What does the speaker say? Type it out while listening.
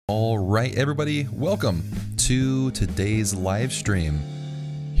All right, everybody, welcome to today's live stream.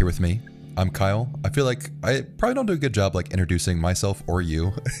 Here with me, I'm Kyle. I feel like I probably don't do a good job like introducing myself or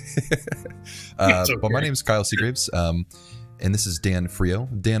you, okay. But my name is Kyle Seagraves, and this is Dan Frio.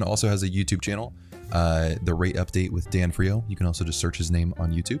 Dan also has a YouTube channel, The Rate Update with Dan Frio. You can also just search his name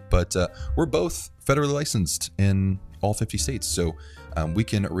on YouTube. But we're both federally licensed in all 50 states, so we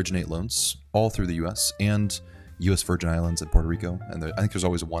can originate loans all through the U.S. and U.S. Virgin Islands and Puerto Rico, and I think there's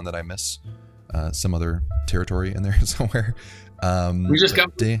always one that I miss, some other territory in there somewhere. We just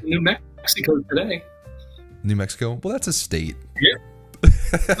got New Mexico today. New Mexico? Well, that's a state. Yeah,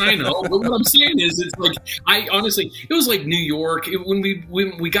 I know. But what I'm saying is, it's like it was like New York when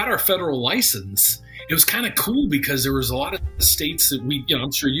we got our federal license. It was kind of cool because there was a lot of states that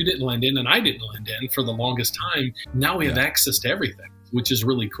I'm sure you didn't lend in and I didn't lend in for the longest time. Now we have access to everything, which is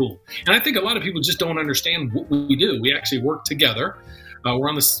really cool. And I think a lot of people just don't understand what we do. We actually work together. We're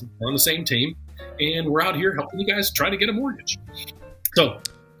on the same team, and we're out here helping you guys try to get a mortgage. So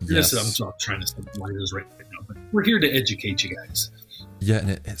yes. I'm not trying to say mortgages right now, but we're here to educate you guys. Yeah,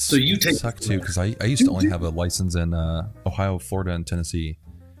 and it sucked too, because I used to only have a license in Ohio, Florida, and Tennessee,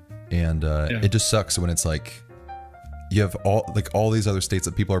 and it just sucks when it's like you have all these other states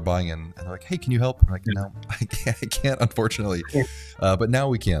that people are buying in, and they're like, "Hey, can you help?" I'm like, "No, I can't, unfortunately." But now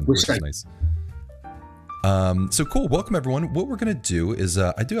we can, which is nice. So cool. Welcome everyone. What we're gonna do is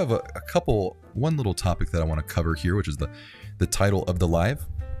I do have one little topic that I want to cover here, which is the title of the live,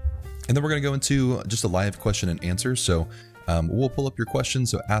 and then we're gonna go into just a live question and answer. So we'll pull up your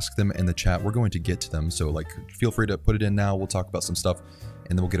questions, so ask them in the chat. We're going to get to them, so like feel free to put it in now. We'll talk about some stuff,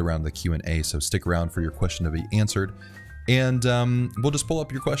 and then we'll get around to the Q&A. So stick around for your question to be answered. And we'll just pull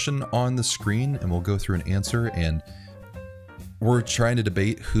up your question on the screen and we'll go through an answer. And we're trying to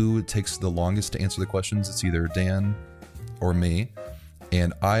debate who takes the longest to answer the questions. It's either Dan or me.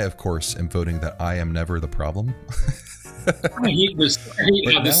 And I, of course, am voting that I am never the problem. I hate this.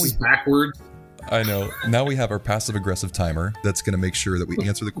 This is backwards. I know. Now we have our passive-aggressive timer that's going to make sure that we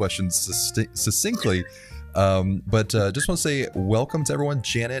answer the questions succinctly. But just want to say welcome to everyone.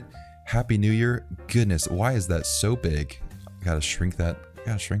 Janet, Happy New Year. Goodness, why is that so big? Gotta shrink that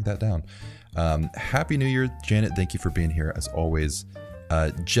down. Happy New Year, Janet. Thank you for being here as always.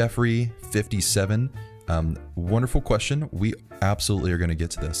 Jeffrey 57. Wonderful question. We absolutely are going to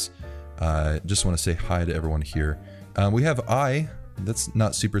get to this. Just want to say hi to everyone here. We have that's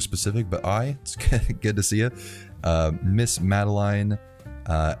not super specific, but it's good to see you. Miss Madeline,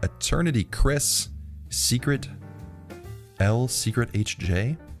 Eternity Chris, Secret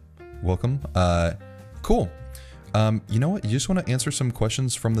HJ. Welcome. Cool. You know what? You just want to answer some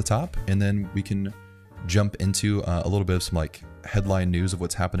questions from the top, and then we can jump into a little bit of some like headline news of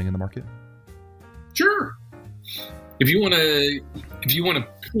what's happening in the market. Sure. If you want to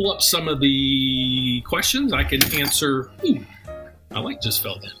pull up some of the questions, I can answer. I like just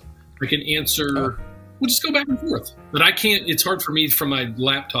fell down. I can answer. We'll just go back and forth. But I can't. It's hard for me from my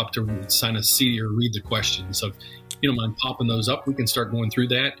laptop to kind of see or read the questions. So if you don't mind popping those up, we can start going through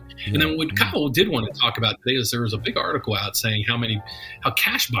that. Yeah. And then what Kyle did want to talk about today is there was a big article out saying how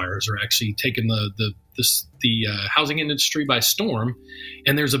cash buyers are actually taking the housing industry by storm,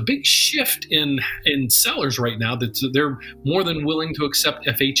 and there's a big shift in sellers right now that they're more than willing to accept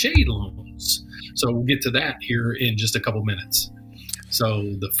FHA loans. So we'll get to that here in just a couple minutes. So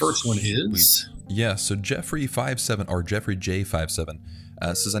the first one is so Jeffrey J57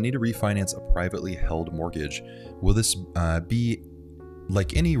 says, I need to refinance a privately held mortgage. Will this be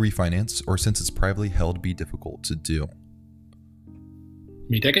like any refinance, or since it's privately held, be difficult to do?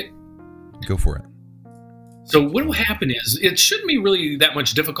 Me take it? Go for it. So what will happen is it shouldn't be really that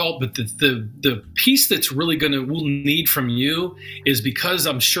much difficult, but the piece that's really we'll need from you is, because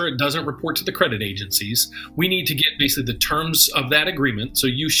I'm sure it doesn't report to the credit agencies, we need to get basically the terms of that agreement. So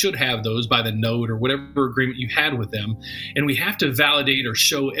you should have those by the note or whatever agreement you had with them. And we have to validate or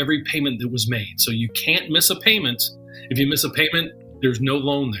show every payment that was made. So you can't miss a payment. If you miss a payment, there's no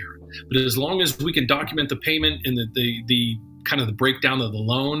loan there. But as long as we can document the payment and the kind of the breakdown of the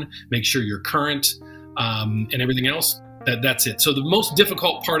loan, make sure you're current, and everything else, that's it. So the most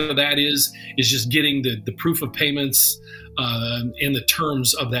difficult part of that is just getting the proof of payments and the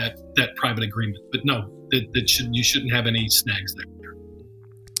terms of that private agreement. But no, you shouldn't have any snags there.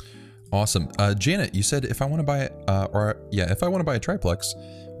 Awesome. Janet, you said if I want to buy if I want to buy a triplex,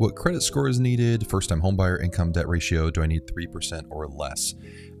 what credit score is needed? First-time homebuyer, income debt ratio? Do I need 3% or less?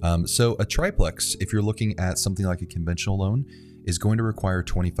 So a triplex, if you're looking at something like a conventional loan, is going to require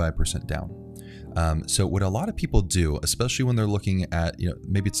 25% down. So what a lot of people do, especially when they're looking at,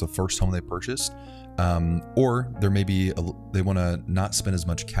 maybe it's the first home they purchased, Or there may be they want to not spend as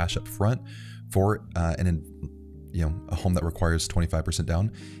much cash up front for a home that requires 25%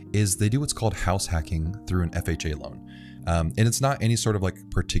 down. Is they do what's called house hacking through an FHA loan. And it's not any sort of like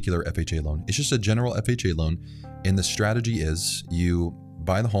particular FHA loan. It's just a general FHA loan. And the strategy is you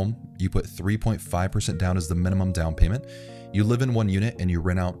buy the home, you put 3.5% down as the minimum down payment. You live in one unit and you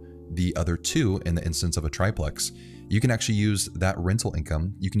rent out the other two in the instance of a triplex. You can actually use that rental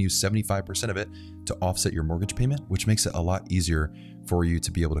income. You can use 75% of it to offset your mortgage payment, which makes it a lot easier for you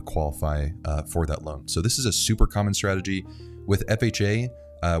to be able to qualify for that loan. So this is a super common strategy with FHA.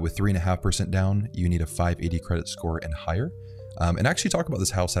 With 3.5% down, you need a 580 credit score and higher. And actually talk about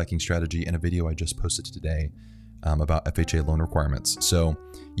this house hacking strategy in a video I just posted today about FHA loan requirements. So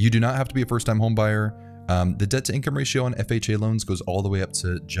you do not have to be a first-time home buyer. The debt-to-income ratio on FHA loans goes all the way up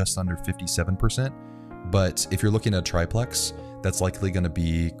to just under 57%. But if you're looking at a triplex, that's likely going to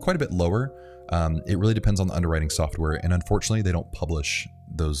be quite a bit lower. It really depends on the underwriting software. And unfortunately, they don't publish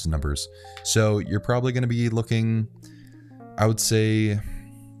those numbers. So you're probably going to be looking, I would say,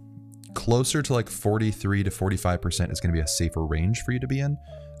 closer to like 43 to 45% is going to be a safer range for you to be in.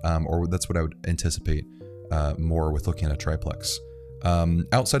 Or that's what I would anticipate more with looking at a triplex.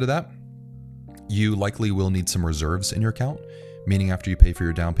 Outside of that, you likely will need some reserves in your account, meaning after you pay for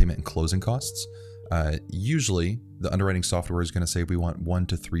your down payment and closing costs. Usually the underwriting software is going to say we want 1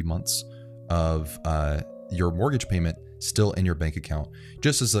 to 3 months of your mortgage payment still in your bank account,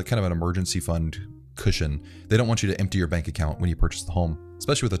 just as a kind of an emergency fund cushion. They don't want you to empty your bank account when you purchase the home,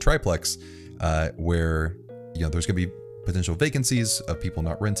 especially with a triplex, where there's going to be potential vacancies of people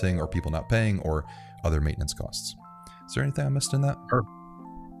not renting or people not paying or other maintenance costs. Is there anything I missed in that?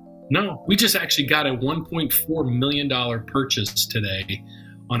 No, we just actually got a $1.4 million purchase today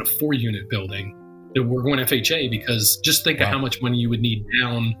on a 4-unit building that we're going FHA because just think of how much money you would need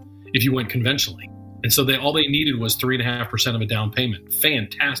down if you went conventionally. And so all they needed was 3.5% of a down payment.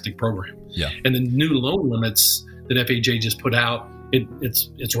 Fantastic program. Yeah. And the new loan limits that FHA just put out,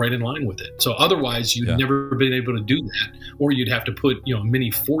 it's right in line with it. So otherwise you'd never been able to do that, or you'd have to put a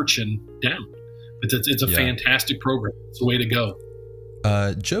mini fortune down. But it's a fantastic program. It's the way to go.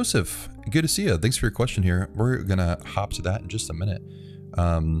 Joseph, good to see you. Thanks for your question here. We're gonna hop to that in just a minute.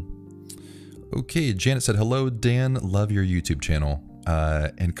 Okay, Janet said, hello, Dan. Love your YouTube channel.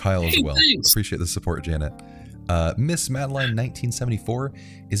 And Kyle as well. Thanks. Appreciate the support, Janet. Miss Madeline 1974.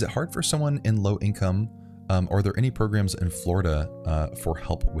 Is it hard for someone in low income? Are there any programs in Florida for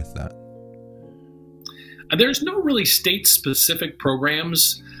help with that? There's no really state-specific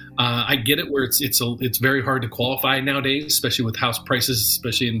programs. I get it where it's very hard to qualify nowadays, especially with house prices,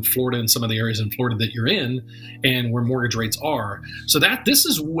 especially in Florida and some of the areas in Florida that you're in and where mortgage rates are. So this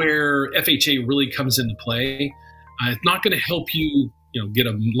is where FHA really comes into play. It's not going to help you, get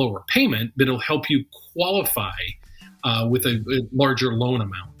a lower payment, but it'll help you qualify with a larger loan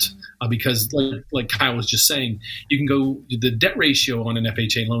amount. Because like Kyle was just saying, you can go, the debt ratio on an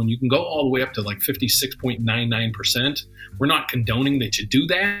FHA loan, you can go all the way up to like 56.99%. We're not condoning that you do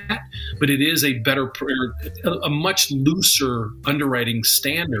that, but it is a much looser underwriting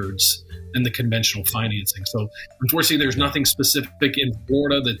standards than the conventional financing. So unfortunately, there's nothing specific in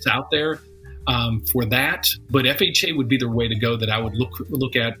Florida that's out there for that, but FHA would be the way to go that I would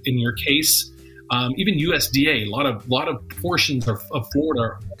look at in your case. Even USDA, a lot of portions of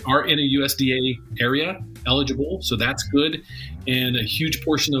Florida are in a USDA area eligible, so that's good. And a huge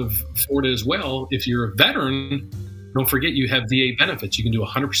portion of Florida as well, if you're a veteran, don't forget you have VA benefits. You can do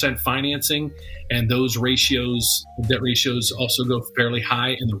 100% financing, and those ratios, debt ratios, also go fairly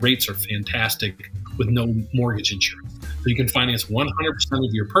high, and the rates are fantastic with no mortgage insurance. So you can finance 100%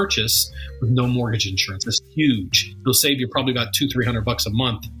 of your purchase with no mortgage insurance. That's huge. It'll save you probably about $200-300 a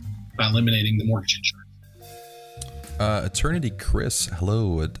month by eliminating the mortgage insurance. Eternity Chris,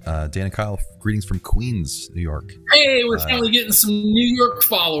 hello. Dan and Kyle, greetings from Queens, New York. Hey, we're finally getting some New York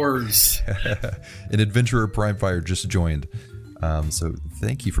followers. An adventurer Prime Fire just joined. So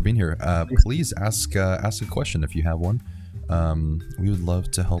thank you for being here. Please ask a question if you have one. We would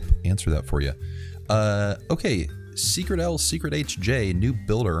love to help answer that for you. Okay, Secret HJ, new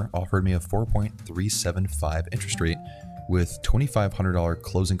builder, offered me a 4.375 interest rate with $2,500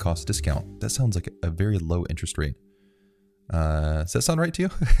 closing cost discount. That sounds like a very low interest rate. Does that sound right to you?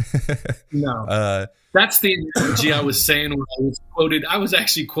 No. That's the analogy I was saying when I was quoted. I was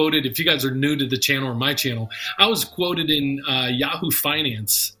actually quoted, if you guys are new to the channel or my channel, I was quoted in Yahoo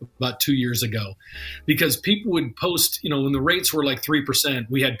Finance about 2 years ago because people would post, when the rates were like 3%,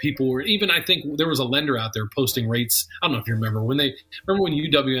 we had people where even I think there was a lender out there posting rates. I don't know if you remember when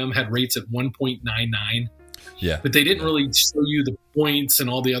UWM had rates at 1.99. Yeah. But they didn't really show you the points and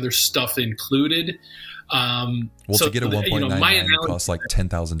all the other stuff included. Well, so to get a 1.99 costs like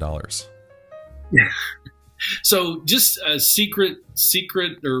 $10,000. Yeah. So just a secret,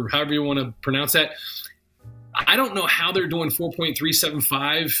 or however you want to pronounce that. I don't know how they're doing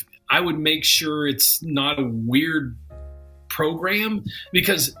 4.375. I would make sure it's not a weird program,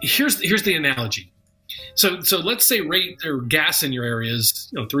 because here's the analogy. So let's say rate or gas in your area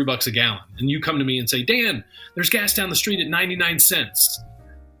is $3 a gallon, and you come to me and say, Dan, there's gas down the street at 99 cents.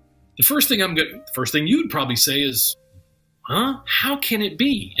 The first thing you'd probably say is, huh? How can it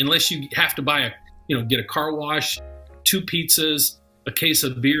be? Unless you have to buy get a car wash, 2 pizzas, a case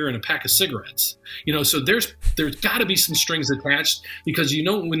of beer, and a pack of cigarettes. So there's got to be some strings attached, because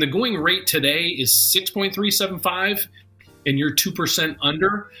when the going rate today is 6.375 and you're 2%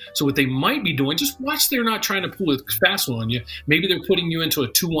 under. So what they might be doing, just watch they're not trying to pull a fast one on you. Maybe they're putting you into a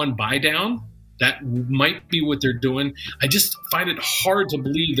 2-1 buy down. That might be what they're doing. I just find it hard to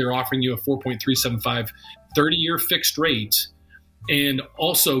believe they're offering you a 4.375 30-year fixed rate and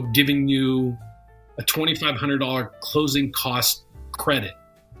also giving you a $2,500 closing cost credit.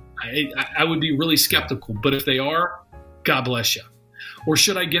 I would be really skeptical, but if they are, God bless you. Or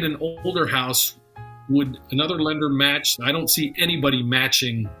should I get an older house? Would another lender match? I don't see anybody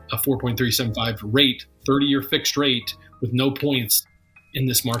matching a 4.375 rate, 30-year fixed rate with no points in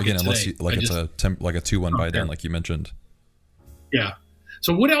this market again, unless today. it's a 2-1 buy down, like you mentioned. Yeah.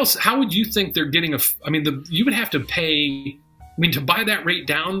 So what else? How would you think they're getting you would have to pay. To buy that rate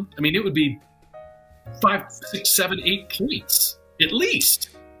down. It would be 5, 6, 7, 8 points at least.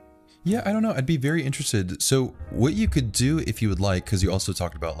 Yeah, I don't know. I'd be very interested. So what you could do if you would like, because you also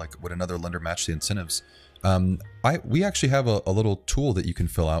talked about like would another lender match the incentives. We actually have a little tool that you can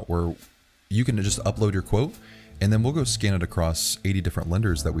fill out where you can just upload your quote, and then we'll go scan it across 80 different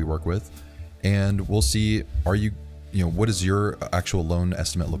lenders that we work with, and we'll see, what does your actual loan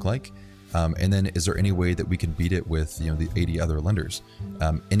estimate look like? And then is there any way that we can beat it with, the 80 other lenders?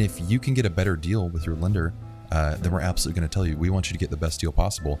 And if you can get a better deal with your lender, then we're absolutely going to tell you, we want you to get the best deal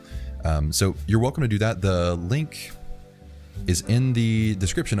possible. So you're welcome to do that. The link is in the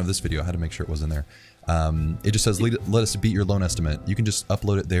description of this video. I had to make sure it was in there. It just says, let us beat your loan estimate. You can just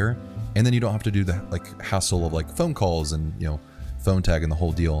upload it there, and then you don't have to do the hassle of phone calls and, phone tag and the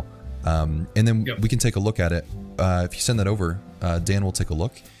whole deal. And then we can take a look at it. If you send that over, Dan will take a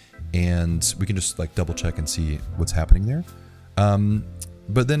look, and we can just double check and see what's happening there.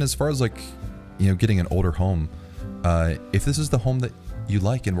 But then as far as getting an older home, if this is the home that you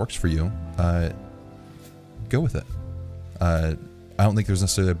like and works for you, go with it. I don't think there's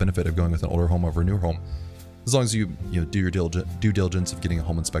necessarily a benefit of going with an older home over a newer home, as long as you do your due diligence of getting a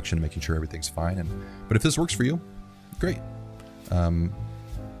home inspection and making sure everything's fine. But if this works for you, great.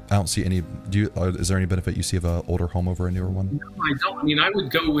 I don't see any. Is there any benefit you see of an older home over a newer one? No, I don't. I would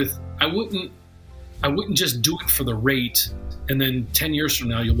go with. I wouldn't just do it for the rate, and then 10 years from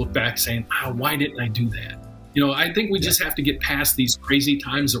now you'll look back saying, why didn't I do that? I think we just have to get past these crazy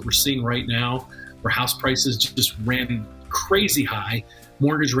times that we're seeing right now, where house prices just ran crazy high,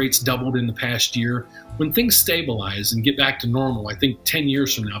 mortgage rates doubled in the past year. When things stabilize and get back to normal, I think 10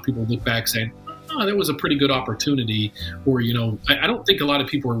 years from now people look back saying, that was a pretty good opportunity. Or, I don't think a lot of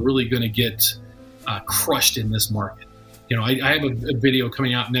people are really going to get crushed in this market. I have a video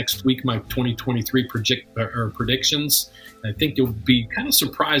coming out next week, my 2023 predictions. And I think you'll be kind of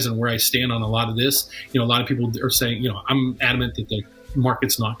surprised on where I stand on a lot of this. A lot of people are saying, I'm adamant that the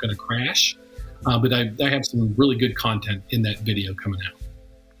market's not going to crash. But I have some really good content in that video coming out.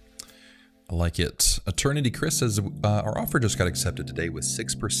 I like it. Eternity Chris says, our offer just got accepted today with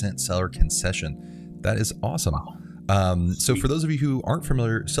 6% seller concession. That is awesome. So for those of you who aren't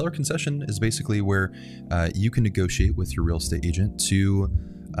familiar, seller concession is basically where you can negotiate with your real estate agent to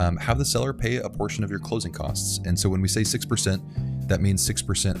have the seller pay a portion of your closing costs. And so when we say 6%, that means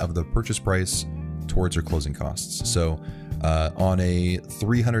 6% of the purchase price towards your closing costs. So on a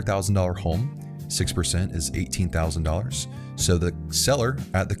 $300,000 home, 6% is $18,000. So the seller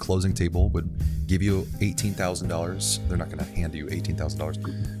at the closing table would give you $18,000. They're not going to hand you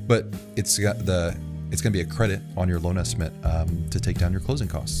 $18,000, but it's going to be a credit on your loan estimate to take down your closing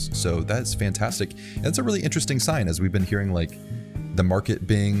costs. So that's fantastic. And it's a really interesting sign, as we've been hearing the market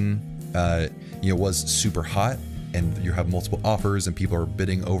being, was super hot, and you have multiple offers and people are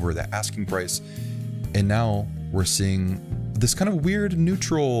bidding over the asking price. And now we're seeing this kind of weird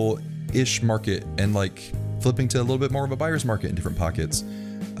neutral-ish market and flipping to a little bit more of a buyer's market in different pockets,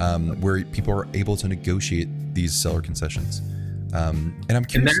 where people are able to negotiate these seller concessions. And I'm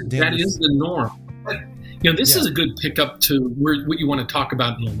curious, that is the norm. This is a good pickup to what you want to talk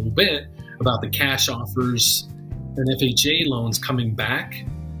about in a little bit about the cash offers and FHA loans coming back,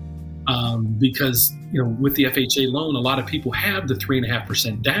 because with the FHA loan, a lot of people have the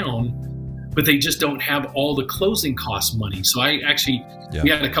 3.5% down, but they just don't have all the closing cost money. So we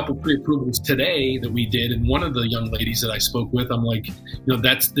had a couple pre-approvals today that we did, and one of the young ladies that I spoke with, I'm like,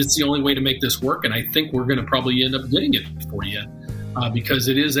 that's the only way to make this work, and I think we're going to probably end up getting it for you, because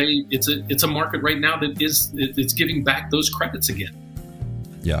it's a market right now that it's giving back those credits again.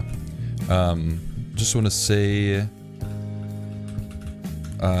 Yeah. Just want to say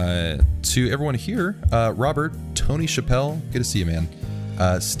to everyone here, Robert, Tony Chappelle, good to see you, man.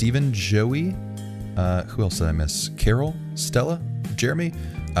 Stephen, Joey, who else did I miss? Carol, Stella, Jeremy.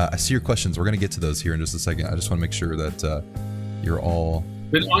 I see your questions. We're going to get to those here in just a second. I just want to make sure that you're all.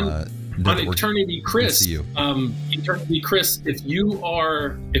 But on Eternity Chris, Eternity Chris, if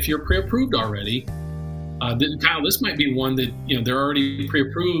you're pre-approved already, then Kyle, this might be one that they're already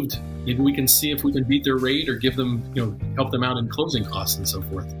pre-approved. Maybe we can see if we can beat their rate or give them, help them out in closing costs and so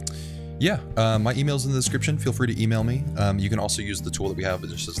forth. Yeah, my email's in the description. Feel free to email me. You can also use the tool that we have. It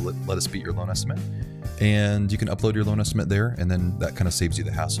just says, let us beat your loan estimate. And you can upload your loan estimate there. And then that kind of saves you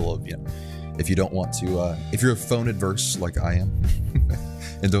the hassle of, if you don't want to, if you're phone adverse like I am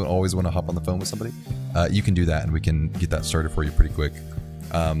and don't always want to hop on the phone with somebody, you can do that and we can get that started for you pretty quick.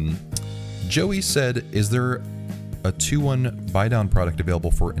 Joey said, is there a 2-1 buy down product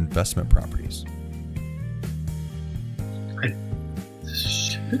available for investment properties?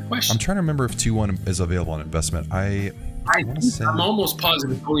 Good question. I'm trying to remember if 2-1 is available on investment. I'm almost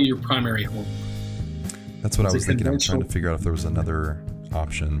positive only your primary home. That's what I was thinking. I'm trying to figure out if there was another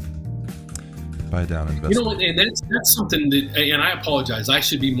option. Buy down investment. You know what? And that's something that, and I apologize, I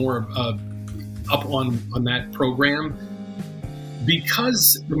should be more up on that program,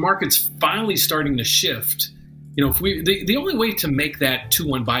 because the market's finally starting to shift. If the only way to make that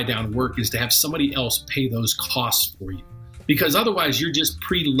 2-1 buy down work is to have somebody else pay those costs for you. Because otherwise you're just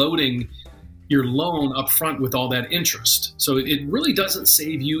preloading your loan up front with all that interest. So it really doesn't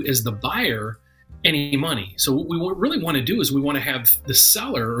save you as the buyer any money. So what we really want to do is we want to have the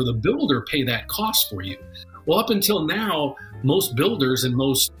seller or the builder pay that cost for you. Well, up until now, most builders and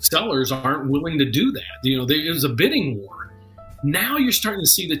most sellers aren't willing to do that. It was a bidding war. Now you're starting to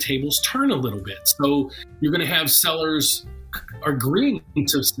see the tables turn a little bit. So you're going to have sellers agreeing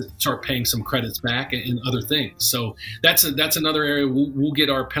to start paying some credits back and other things. So that's another area we'll get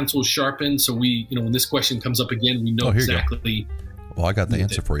our pencils sharpened. So we, when this question comes up again, we know exactly. Well, I got the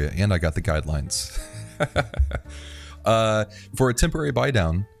answer for you, and I got the guidelines. For a temporary buy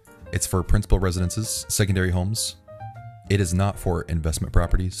down, it's for principal residences, secondary homes. It is not for investment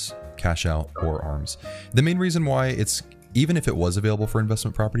properties, cash out, or ARMs. The main reason why even if it was available for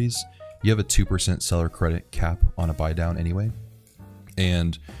investment properties, you have a 2% seller credit cap on a buy down anyway.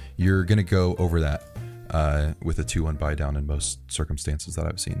 And you're going to go over that with a 2-1 buy down in most circumstances that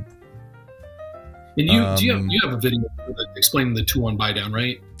I've seen. And you have a video explaining the 2-1 buy down,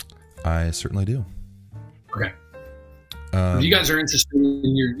 right? I certainly do. Okay. If you guys are interested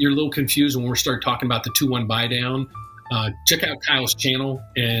and you're a little confused when we start talking about the 2-1 buy down, check out Kyle's channel,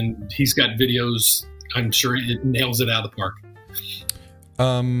 and he's got videos. I'm sure it nails it out of the park.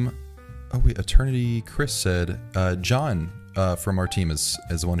 Oh wait, Eternity Chris said John from our team is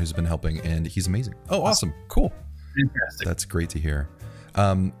the one who's been helping, and he's amazing. Oh, awesome. Cool. Fantastic. That's great to hear.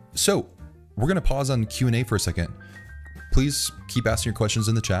 So we're going to pause on Q&A for a second. Please keep asking your questions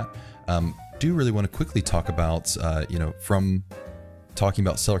in the chat. Do really want to quickly talk about, from talking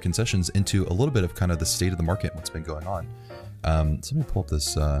about seller concessions into a little bit of kind of the state of the market, what's been going on. So let me pull up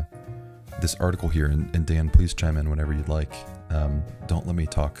this article here, and Dan, please chime in whenever you'd like. Don't let me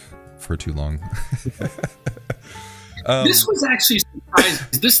talk for too long. This was actually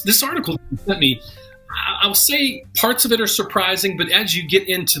surprising. This article sent me, I'll say parts of it are surprising, but as you get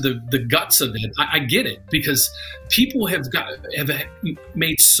into the guts of it, I get it, because people have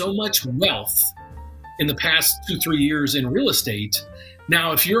made so much wealth in the past 2-3 years in real estate.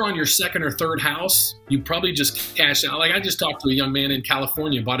 Now, if you're on your second or third house, you probably just cash out. Like I just talked to a young man in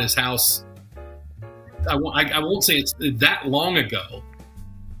California, bought his house. I won't say it's that long ago.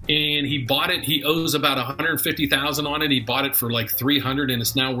 And he bought it. He owes about $150,000 on it. He bought it for like $300, and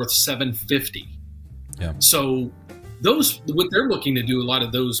it's now worth $750. Yeah. So what they're looking to do, a lot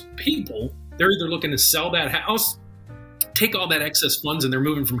of those people, they're either looking to sell that house, take all that excess funds, and they're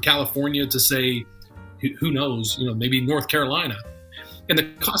moving from California to, say, who knows, maybe North Carolina. And the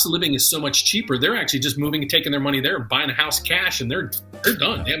cost of living is so much cheaper. They're actually just moving and taking their money there, buying a house cash, and they're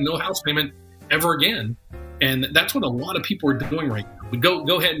done. They have no house payment ever again. And that's what a lot of people are doing right now. But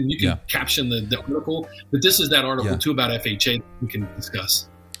go ahead and you can caption the article. But this is that article too about FHA that we can discuss.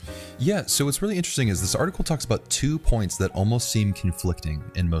 Yeah, so what's really interesting is this article talks about 2 points that almost seem conflicting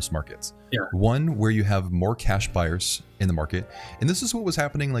in most markets. Yeah. One, where you have more cash buyers in the market. And this is what was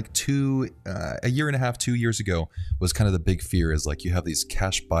happening like a year and a half, 2 years ago, was kind of the big fear is like you have these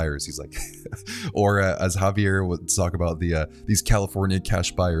cash buyers. He's like, or as Javier would talk about these California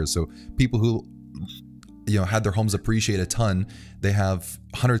cash buyers. So people who had their homes appreciate a ton. They have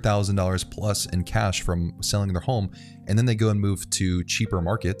 $100,000 plus in cash from selling their home, and then they go and move to cheaper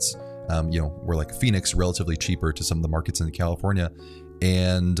markets. Where like Phoenix, relatively cheaper to some of the markets in California,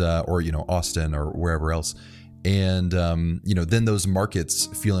 and or Austin or wherever else, and then those markets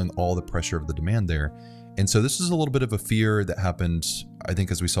feeling all the pressure of the demand there. And so this is a little bit of a fear that happened, I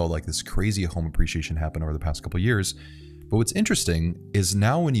think, as we saw like this crazy home appreciation happen over the past couple of years. But what's interesting is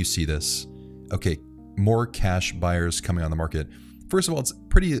now when you see this, okay, more cash buyers coming on the market. First of all, it's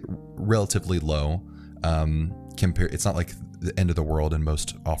pretty relatively low. It's not like the end of the world and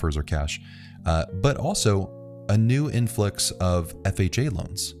most offers are cash, but also a new influx of FHA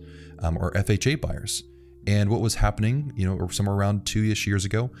loans or FHA buyers. And what was happening, somewhere around 2-ish years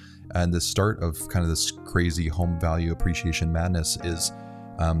ago, and the start of kind of this crazy home value appreciation madness is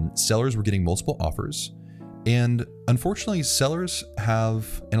sellers were getting multiple offers. And unfortunately, sellers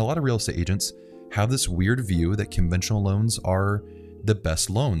have, and a lot of real estate agents have this weird view that conventional loans are the best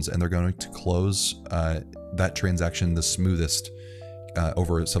loans, and they're going to close that transaction the smoothest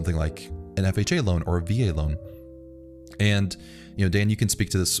over something like an FHA loan or a VA loan. And Dan, you can speak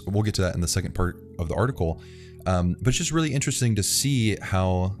to this. We'll get to that in the second part of the article. But it's just really interesting to see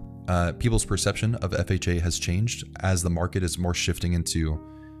how people's perception of FHA has changed as the market is more shifting into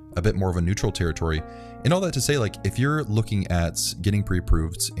a bit more of a neutral territory. And all that to say, like, if you're looking at getting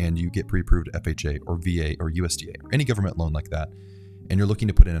pre-approved and you get pre-approved FHA or VA or USDA or any government loan like that, and you're looking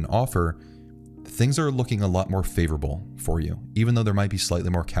to put in an offer, things are looking a lot more favorable for you. Even though there might be slightly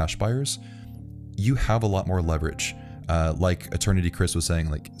more cash buyers, you have a lot more leverage. Like Eternity Chris was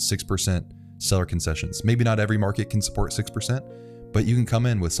saying, like 6% seller concessions. Maybe not every market can support 6%, but you can come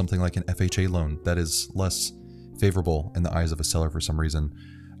in with something like an FHA loan that is less favorable in the eyes of a seller for some reason.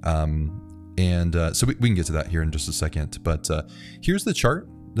 So we can get to that here in just a second. But here's the chart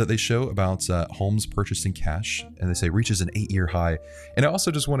that they show about homes purchased in cash, and they say reaches an 8-year high. And I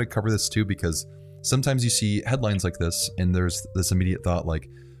also just want to cover this too, because sometimes you see headlines like this and there's this immediate thought like,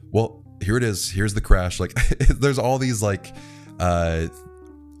 well, here it is, here's the crash. Like there's all these like I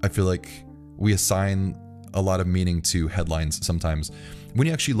feel like we assign a lot of meaning to headlines sometimes. When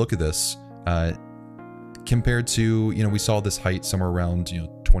you actually look at this, compared to, we saw this height somewhere around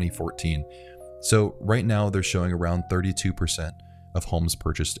 2014. So right now they're showing around 32% of homes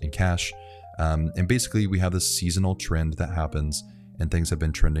purchased in cash. And basically we have this seasonal trend that happens, and things have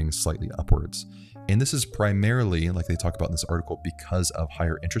been trending slightly upwards. And this is primarily, like they talk about in this article, because of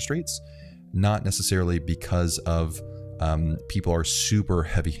higher interest rates, not necessarily because of people are super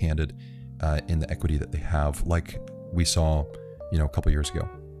heavy-handed in the equity that they have, like we saw, a couple years ago.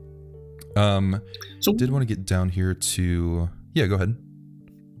 So did want to get down here to, yeah, go ahead.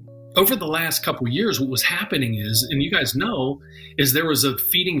 Over the last couple of years, what was happening is, and you guys know, is there was a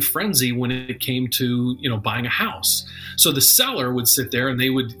feeding frenzy when it came to, buying a house. So the seller would sit there and they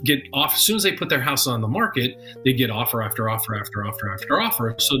would get off, as soon as they put their house on the market, they get offer after offer after offer after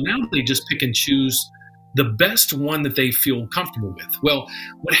offer. So now they just pick and choose the best one that they feel comfortable with. Well,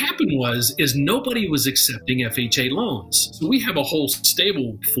 what happened is nobody was accepting FHA loans. So we have a whole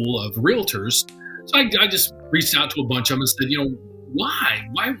stable full of realtors. So I just reached out to a bunch of them and said,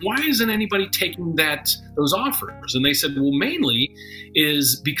 why isn't anybody taking those offers? And they said, well, mainly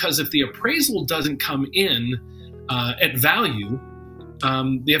is because if the appraisal doesn't come in at value,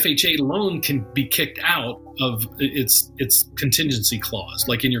 the FHA loan can be kicked out of its contingency clause,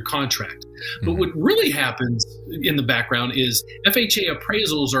 like in your contract. Mm-hmm. But what really happens in the background is FHA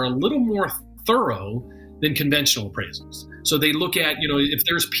appraisals are a little more thorough than conventional appraisals. So they look at, if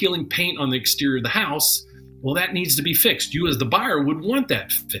there's peeling paint on the exterior of the house, well, that needs to be fixed. You as the buyer would want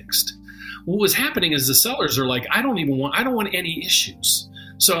that fixed. What was happening is the sellers are like, I don't want any issues.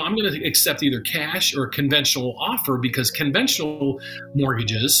 So I'm going to accept either cash or a conventional offer, because conventional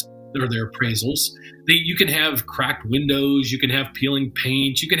mortgages or their appraisals, you can have cracked windows, you can have peeling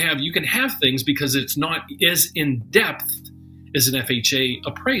paint, you can have things because it's not as in depth as an FHA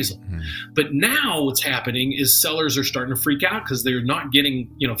appraisal. Mm-hmm. But now what's happening is sellers are starting to freak out because they're not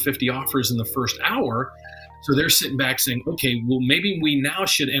getting 50 offers in the first hour. So they're sitting back saying, okay, well, maybe we now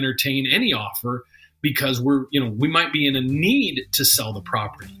should entertain any offer because we might be in a need to sell the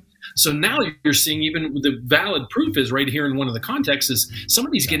property. So now you're seeing, even the valid proof is right here in one of the contexts, is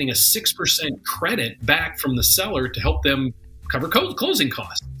somebody's getting a 6% credit back from the seller to help them cover closing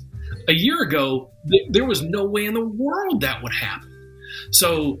costs. A year ago, there was no way in the world that would happen.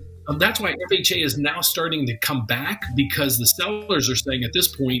 So that's why FHA is now starting to come back, because the sellers are saying at this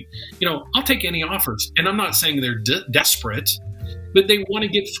point, I'll take any offers. And I'm not saying they're desperate, but they want to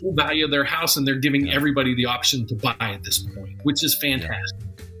get full value of their house, and they're giving everybody the option to buy at this point, which is fantastic. Yeah.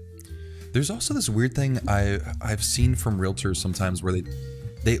 There's also this weird thing I've seen from realtors sometimes where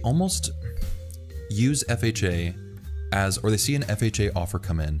they almost use FHA or they see an FHA offer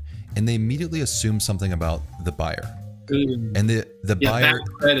come in and they immediately assume something about the buyer. And the buyer,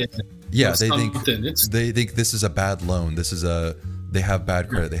 bad credit. Yeah, they think this is a bad loan. They have bad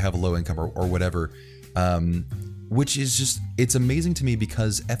credit. They have a low income or whatever. Which is just, it's amazing to me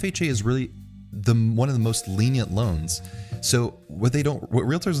because FHA is really one of the most lenient loans. So what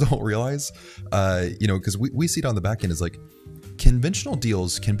realtors don't realize, because we see it on the back end, is like conventional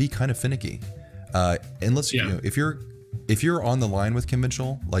deals can be kind of finicky. Unless if you're on the line with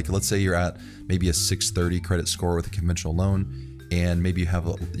conventional, like let's say you're at maybe a 630 credit score with a conventional loan, and maybe you have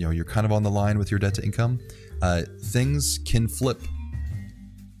you're kind of on the line with your debt to income, things can flip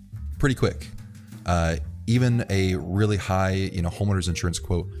pretty quick. Even a really high homeowners insurance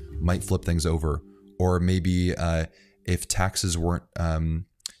quote might flip things over, or maybe if taxes weren't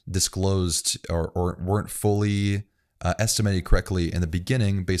disclosed or weren't fully estimated correctly in the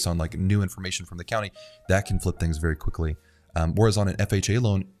beginning based on like new information from the county, that can flip things very quickly. Whereas on an FHA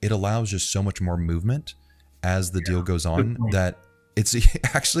loan, it allows just so much more movement as the deal goes on, that it's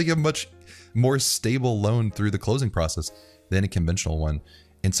actually a much more stable loan through the closing process than a conventional one.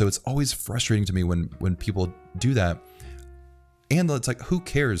 And so it's always frustrating to me when people do that. And it's like, who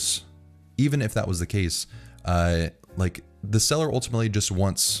cares? Even if that was the case, like the seller ultimately just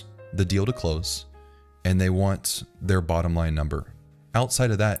wants the deal to close, and they want their bottom line number. Outside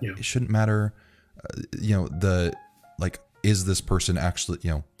of that, it shouldn't matter. Is this person actually,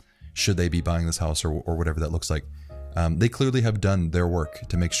 should they be buying this house or whatever that looks like? They clearly have done their work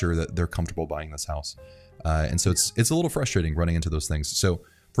to make sure that they're comfortable buying this house. And so it's a little frustrating running into those things. So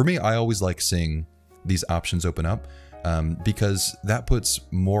for me, I always like seeing these options open up, because that puts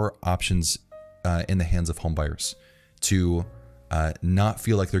more options in the hands of home buyers to not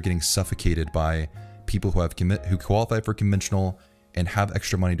feel like they're getting suffocated by people who qualify for conventional and have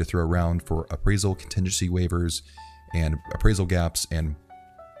extra money to throw around for appraisal contingency waivers and appraisal gaps and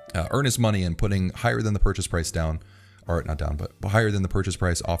earnest money, and putting higher than the purchase price down, or not down, but higher than the purchase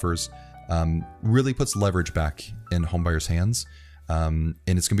price offers. Really puts leverage back in home buyers' hands. And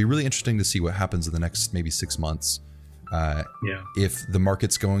it's going to be really interesting to see what happens in the next maybe 6 months. If the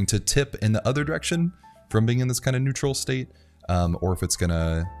market's going to tip in the other direction from being in this kind of neutral state, or if it's going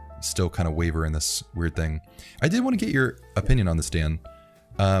to still kind of waver in this weird thing. I did want to get your opinion on this, Dan.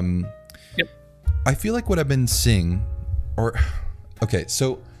 I feel like what I've been seeing,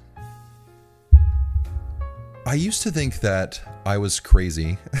 so I used to think that I was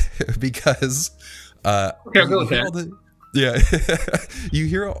crazy because you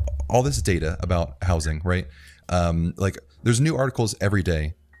hear all this data about housing, right? Like there's new articles every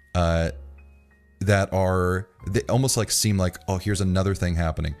day they almost like seem like, oh, here's another thing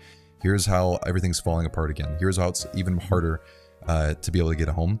happening. Here's how everything's falling apart again. Here's how it's even harder to be able to get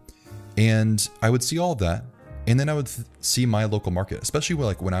a home. And I would see all of that, and then I would see my local market, especially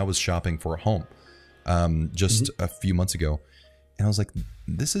when I was shopping for a home just a few months ago, and I was like,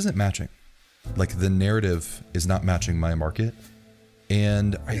 this isn't matching. Like the narrative is not matching my market,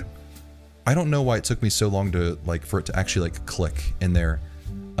 and I don't know why it took me so long for it to actually click in there.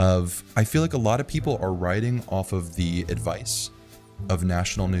 I feel like a lot of people are riding off of the advice of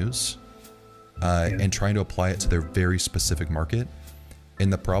national news and trying to apply it to their very specific market.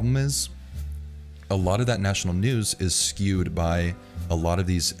 And the problem is a lot of that national news is skewed by a lot of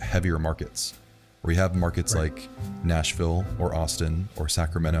these heavier markets, where you have markets like Nashville or Austin or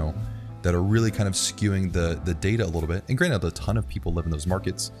Sacramento that are really kind of skewing the data a little bit. And granted, a ton of people live in those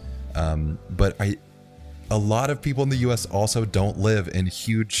markets, but a lot of people in the US also don't live in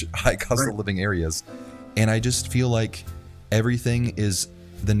huge high cost of living areas. And I just feel like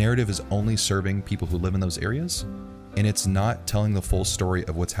the narrative is only serving people who live in those areas, and it's not telling the full story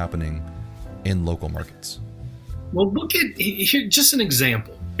of what's happening in local markets. Well, look at here, just an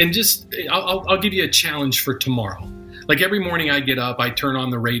example, and I'll give you a challenge for tomorrow. Like every morning I get up, I turn on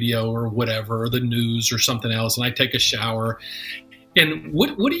the radio or whatever, or the news or something else, and I take a shower. And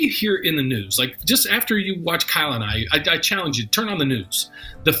what do you hear in the news? Like just after you watch Kyle and I challenge you to turn on the news.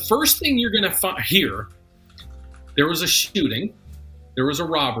 The first thing you're going to hear, there was a shooting, there was a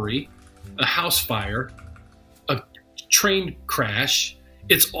robbery, a house fire, a train crash.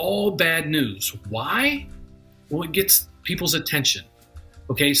 It's all bad news. Why? Well, it gets people's attention.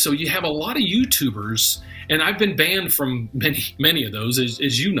 Okay, so you have a lot of YouTubers, and I've been banned from many of those,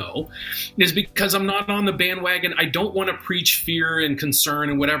 as you know, is because I'm not on the bandwagon. I don't want to preach fear and concern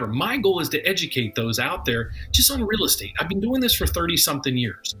and whatever. My goal is to educate those out there just on real estate. I've been doing this for 30-something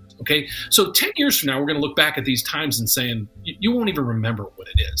years. Okay, so 10 years from now, we're going to look back at these times and saying, you won't even remember what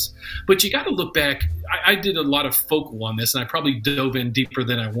it is. But you got to look back. I did a lot of focal on this, and I probably dove in deeper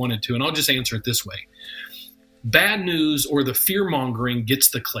than I wanted to, and I'll just answer it this way. Bad news or the fear mongering gets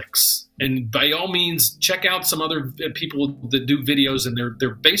the clicks. And by all means, check out some other people that do videos, and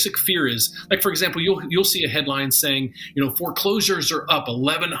their basic fear is, like, for example, you'll see a headline saying, foreclosures are up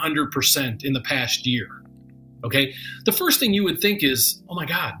 1,100% in the past year. Okay. The first thing you would think is, oh my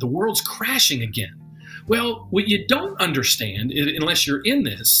God, the world's crashing again. Well, what you don't understand, unless you're in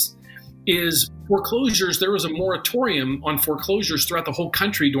this, is foreclosures. There was a moratorium on foreclosures throughout the whole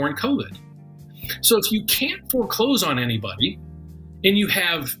country during COVID. So if you can't foreclose on anybody and you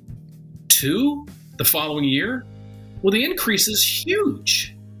have 2 the following year, well, the increase is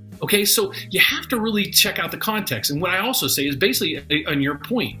huge. Okay, so you have to really check out the context. And what I also say is basically on your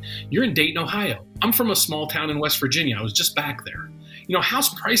point, you're in Dayton, Ohio. I'm from a small town in West Virginia. I was just back there.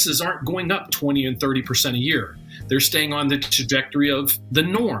 House prices aren't going up 20 and 30% a year. They're staying on the trajectory of the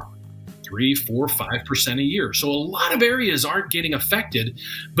norm. 3, 4, 5% a year. So a lot of areas aren't getting affected.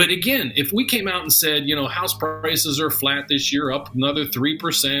 But again, if we came out and said, house prices are flat this year, up another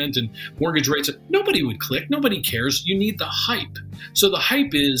 3%, and mortgage rates, nobody would click. Nobody cares. You need the hype. So the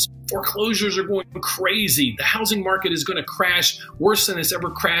hype is foreclosures are going crazy. The housing market is going to crash worse than it's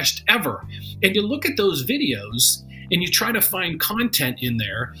ever crashed ever. And you look at those videos and you try to find content in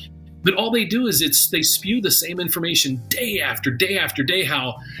there. But all they do is they spew the same information day after day after day,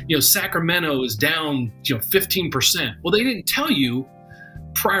 how, Sacramento is down, 15%. Well, they didn't tell you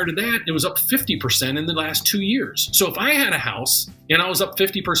prior to that, it was up 50% in the last 2 years. So if I had a house and I was up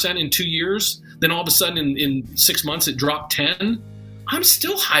 50% in 2 years, then all of a sudden in 6 months it dropped 10, I'm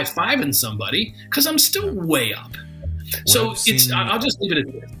still high-fiving somebody because I'm still way up. So I'll just leave it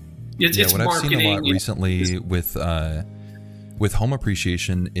at this. It's what marketing. I've seen a lot recently with home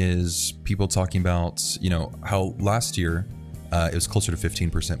appreciation is people talking about, how last year it was closer to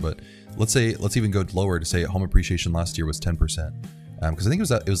 15%, but let's even go lower to say home appreciation last year was 10%. Because I think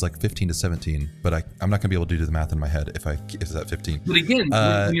it was like 15 to 17, but I'm not going to be able to do the math in my head if it's at 15. But again,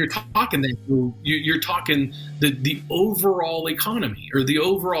 when you're talking that, you're talking the overall economy or the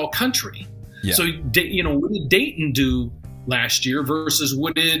overall country. Yeah. So, what did Dayton do last year versus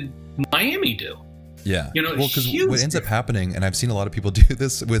what did Miami do? Yeah. Well, because what ends up happening, and I've seen a lot of people do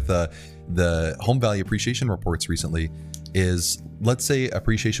this with the home value appreciation reports recently, is let's say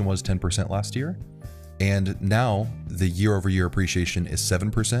appreciation was 10% last year, and now the year-over-year appreciation is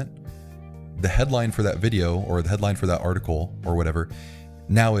 7%. The headline for that video or the headline for that article or whatever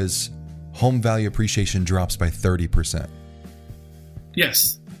now is home value appreciation drops by 30%.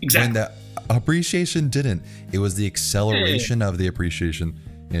 Yes, exactly. When that appreciation didn't. It was the acceleration of the appreciation.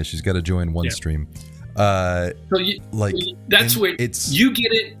 Yeah, she's got to join one stream. That's what you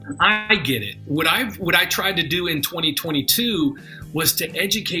get it. I get it. What I tried to do in 2022 was to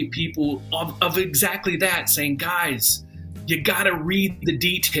educate people of exactly that, saying, guys, you got to read the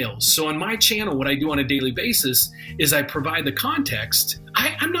details. So on my channel, what I do on a daily basis is I provide the context.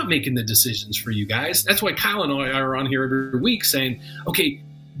 I'm not making the decisions for you guys. That's why Kyle and I are on here every week saying, okay,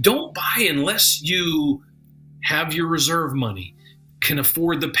 don't buy unless you have your reserve money, can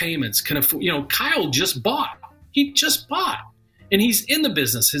afford the payments, can afford, Kyle just bought. He just bought. And he's in the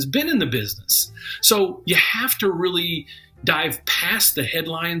business, has been in the business. So you have to really dive past the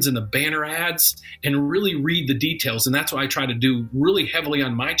headlines and the banner ads and really read the details. And that's what I try to do really heavily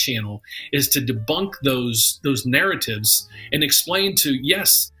on my channel, is to debunk those narratives and explain to,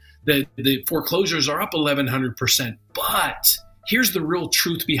 yes, that the foreclosures are up 1,100%, but here's the real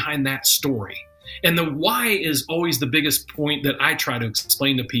truth behind that story. And the why is always the biggest point that I try to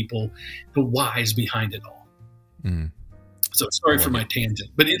explain to people, the whys behind it all. Mm. So sorry for my tangent,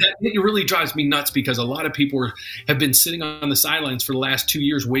 but it really drives me nuts, because a lot of people have been sitting on the sidelines for the last 2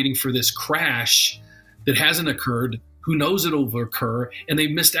 years waiting for this crash that hasn't occurred. Who knows it'll occur, and they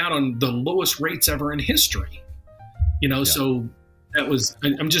missed out on the lowest rates ever in history. So that was,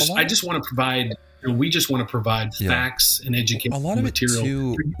 I just want to provide, we just want to provide facts and education. A lot of material. It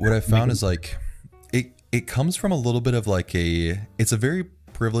too, what I found is like, it comes from a little bit of like it's a very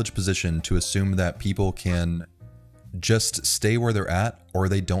privileged position to assume that people can just stay where they're at, or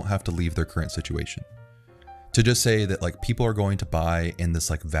they don't have to leave their current situation. To just say that like people are going to buy in this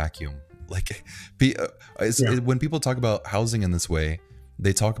like vacuum, like when people talk about housing in this way,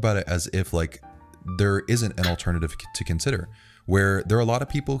 they talk about it as if like there isn't an alternative to consider, where there are a lot of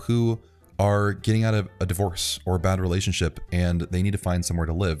people who are getting out of a divorce or a bad relationship and they need to find somewhere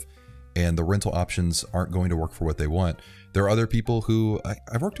to live, and the rental options aren't going to work for what they want. There are other people who,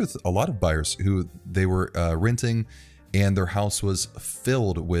 I've worked with a lot of buyers who they were renting and their house was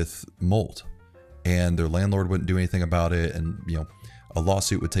filled with mold and their landlord wouldn't do anything about it. And, you know, a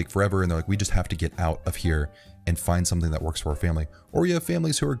lawsuit would take forever. And they're like, we just have to get out of here and find something that works for our family. Or you have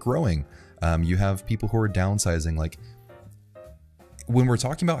families who are growing. You have people who are downsizing. Like, when we're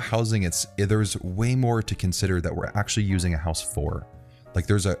talking about housing, there's way more to consider that we're actually using a house for. Like,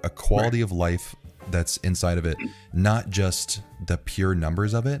 there's a quality of life that's inside of it, not just the pure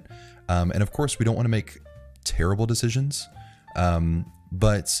numbers of it. And of course, we don't want to make terrible decisions.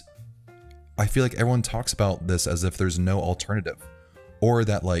 But I feel like everyone talks about this as if there's no alternative, or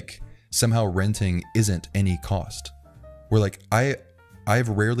that like somehow renting isn't any cost. We're like, I've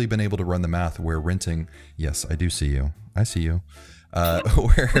rarely been able to run the math where renting, yes, I do see you. I see you.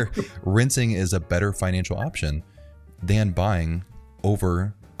 Where renting is a better financial option than buying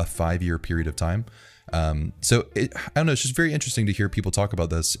over a 5-year period of time. So I don't know. It's just very interesting to hear people talk about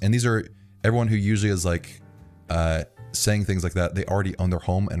this. And these are everyone who usually is like saying things like that. They already own their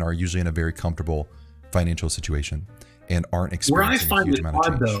home and are usually in a very comfortable financial situation and aren't experiencing a huge amount of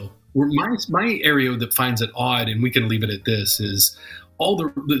change. Though, where my area that finds it odd, and we can leave it at this, is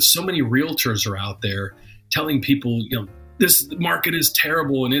so many realtors are out there telling people, you know, this market is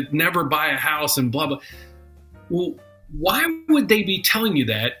terrible and it never buy a house and blah, blah. Well, why would they be telling you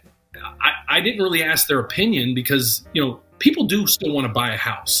that? I didn't really ask their opinion because, you know, people do still want to buy a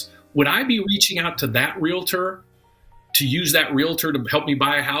house. Would I be reaching out to that realtor to use that realtor to help me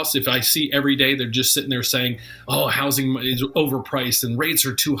buy a house if I see every day they're just sitting there saying, oh, housing is overpriced and rates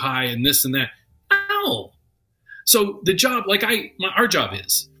are too high and this and that? No. So the job, like our job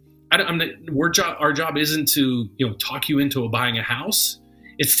is, our job isn't to, you know, talk you into buying a house.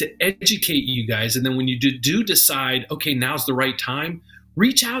 It's to educate you guys. And then when you do decide, okay, now's the right time,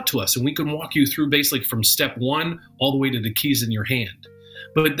 reach out to us and we can walk you through basically from step one all the way to the keys in your hand.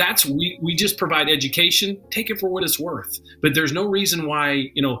 But we just provide education, take it for what it's worth. But there's no reason why,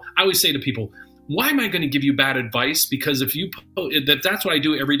 you know, I always say to people, why am I going to give you bad advice? Because if that's what I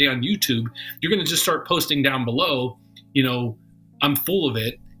do every day on YouTube, you're going to just start posting down below, you know, I'm full of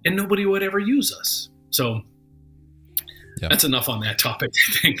it, and nobody would ever use us. So that's enough on that topic,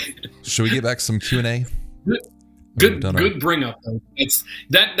 I think. Should we get back to some Q&A? Good bring up. It's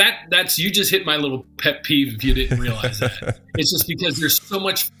that's you just hit my little pet peeve if you didn't realize that. It's just because there's so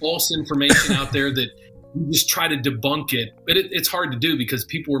much false information out there that you just try to debunk it, but it's hard to do because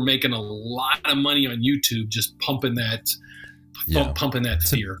people are making a lot of money on YouTube just pumping that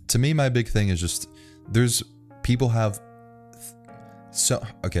fear. To me, my big thing is just there's people have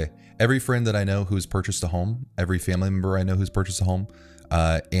every friend that I know who's purchased a home, every family member I know who's purchased a home,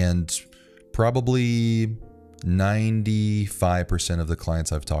 and probably 95% of the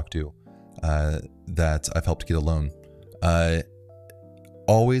clients I've talked to that I've helped get a loan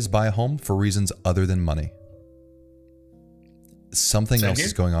always buy a home for reasons other than money. Something else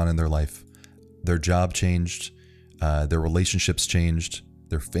is going on in their life. Their job changed, their relationships changed,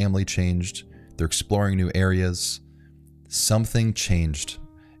 their family changed, they're exploring new areas. Something changed,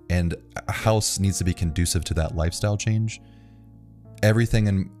 and a house needs to be conducive to that lifestyle change. Everything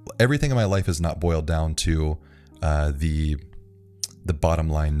in my life is not boiled down to the bottom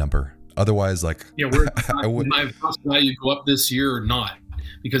line number. Otherwise, like, would my house value go up this year or not?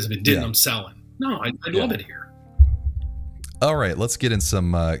 Because if it didn't, I'm selling. No, I love it here. All right, let's get in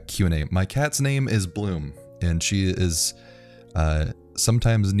some Q&A. My cat's name is Bloom, and she is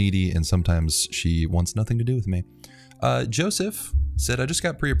sometimes needy and sometimes she wants nothing to do with me. Joseph said, I just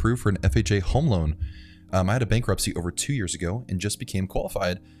got pre-approved for an FHA home loan. I had a bankruptcy over 2 years ago and just became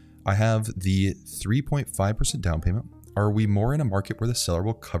qualified. I have the 3.5% down payment. Are we more in a market where the seller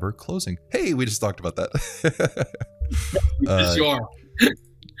will cover closing? Hey, we just talked about that. Yes, you are.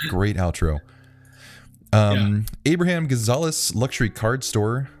 Great outro. Abraham Gonzalez, Luxury Card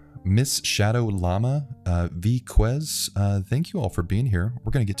Store, Miss Shadow Llama, V. Quez, thank you all for being here.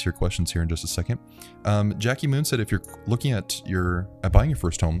 We're going to get to your questions here in just a second. Jackie Moon said, if you're looking at buying your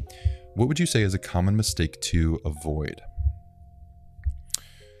first home, what would you say is a common mistake to avoid?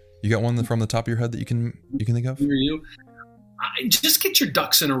 You got one from the top of your head that you can think of? Just get your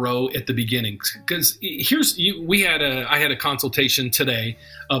ducks in a row at the beginning, because I had a consultation today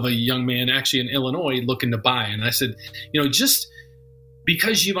of a young man actually in Illinois looking to buy, and I said, you know, just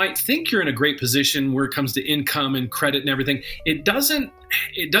because you might think you're in a great position where it comes to income and credit and everything, it doesn't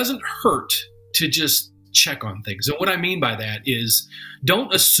hurt to just check on things. And what I mean by that is,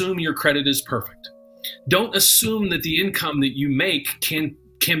 don't assume your credit is perfect. Don't assume that the income that you make can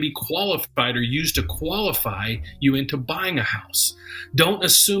be qualified or used to qualify you into buying a house. Don't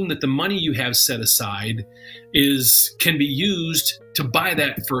assume that the money you have set aside can be used to buy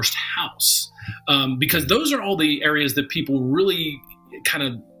that first house, because those are all the areas that people really kind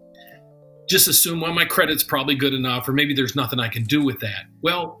of just assume, well, my credit's probably good enough, or maybe there's nothing I can do with that.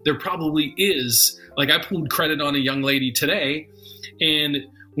 Well, there probably is. Like, I pulled credit on a young lady today, and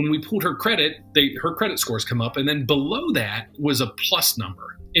when we pulled her credit, her credit scores come up, and then below that was a plus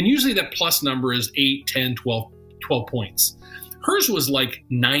number. And usually that plus number is 8, 10, 12 points. Hers was like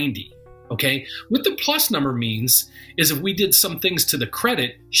 90. Okay. What the plus number means is if we did some things to the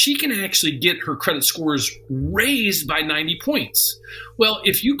credit, she can actually get her credit scores raised by 90 points. Well,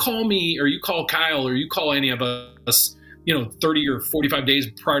 if you call me, or you call Kyle, or you call any of us, 30 or 45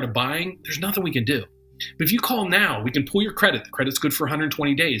 days prior to buying, there's nothing we can do. But if you call now, we can pull your credit. The credit's good for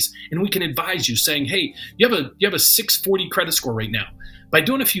 120 days. And we can advise you saying, hey, you have a 640 credit score right now. By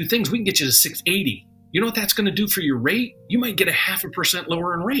doing a few things, we can get you to 680. You know what that's going to do for your rate? You might get a 0.5%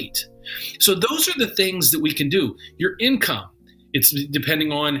 lower in rate. So those are the things that we can do. Your income, it's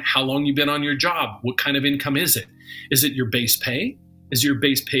depending on how long you've been on your job. What kind of income is it? Is it your base pay? Is your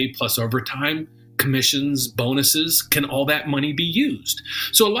base pay plus overtime, commissions, bonuses? Can all that money be used?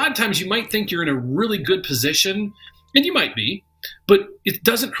 So a lot of times you might think you're in a really good position, and you might be, but it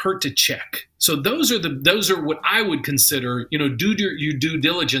doesn't hurt to check. So those are what I would consider, do your due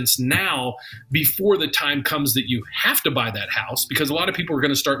diligence now before the time comes that you have to buy that house, because a lot of people are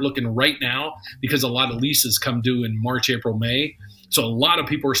going to start looking right now, because a lot of leases come due in March, April, May. So a lot of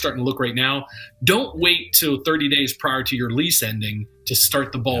people are starting to look right now. Don't wait till 30 days prior to your lease ending to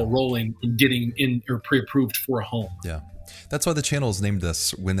start the ball rolling and getting in or pre-approved for a home. Yeah. That's why the channel is named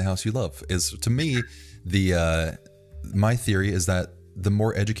this Win the House You Love. Is, to me, my theory is that the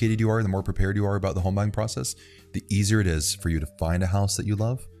more educated you are, the more prepared you are about the home buying process, the easier it is for you to find a house that you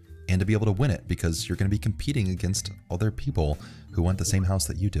love and to be able to win it, because you're going to be competing against other people who want the same house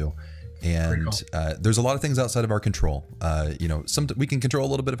that you do. And there's a lot of things outside of our control. We can control a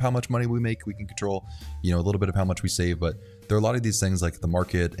little bit of how much money we make. We can control, a little bit of how much we save. But there are a lot of these things like the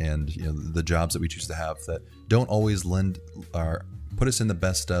market and the jobs that we choose to have that don't always put us in the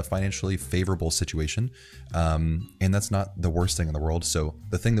best financially favorable situation. And that's not the worst thing in the world. So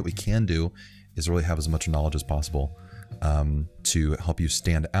the thing that we can do is really have as much knowledge as possible to help you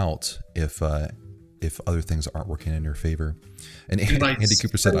stand out if other things aren't working in your favor. And Andy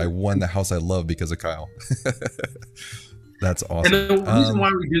Cooper said, I won the house I love because of Kyle. That's awesome. And the reason why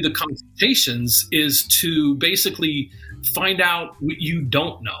we do the consultations is to basically find out what you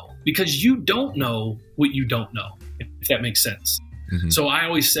don't know, because you don't know what you don't know, if that makes sense. Mm-hmm. So I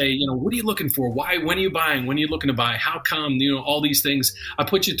always say, what are you looking for? Why? When are you buying? When are you looking to buy? How come? All these things. I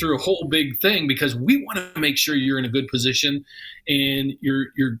put you through a whole big thing because we want to make sure you're in a good position and you're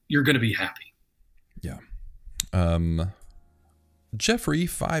going to be happy. Yeah. Jeffrey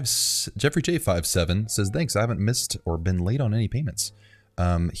J57 says, thanks. I haven't missed or been late on any payments.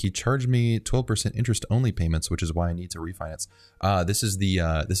 He charged me 12% interest only payments, which is why I need to refinance. This is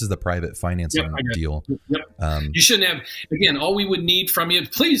the private financing deal. Yep. You shouldn't have. Again, all we would need from you,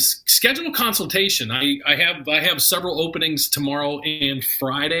 please schedule a consultation. I have several openings tomorrow and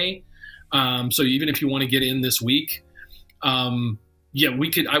Friday. So even if you want to get in this week, I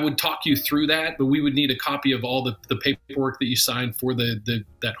would talk you through that, but we would need a copy of all the paperwork that you signed for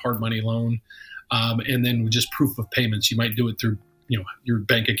that hard money loan, and then just proof of payments. You might do it through your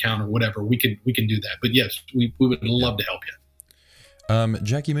bank account or whatever. We can do that. But yes, we would love to help you.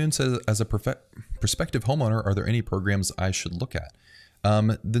 Jackie Moon says, as a prospective homeowner, are there any programs I should look at?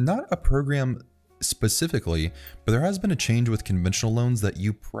 Not a program specifically, but there has been a change with conventional loans that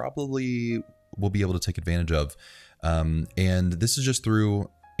you probably will be able to take advantage of. And this is just through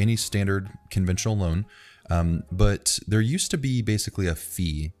any standard conventional loan. But there used to be basically a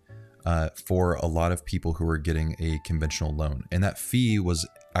fee for a lot of people who were getting a conventional loan. And that fee was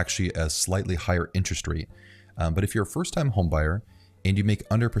actually a slightly higher interest rate. But if you're a first-time home buyer and you make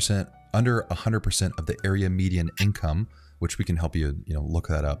under 100% of the area median income, which we can help you, look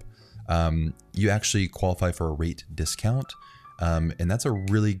that up, you actually qualify for a rate discount. And that's a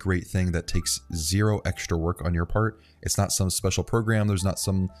really great thing that takes zero extra work on your part. It's not some special program. There's not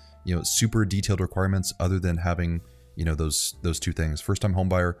some, super detailed requirements other than having, those two things. First-time home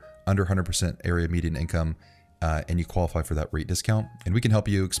buyer, under 100% area median income, and you qualify for that rate discount. And we can help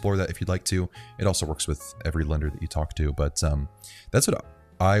you explore that if you'd like to. It also works with every lender that you talk to. But that's what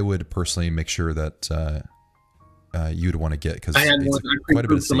I would personally make sure that you'd want to get, because I had one. I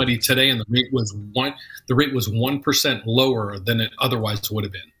pre-approved somebody today, and the rate was 1% lower than it otherwise would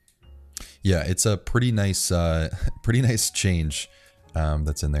have been. Yeah, it's a pretty nice change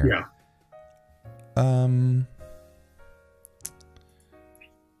that's in there. Yeah.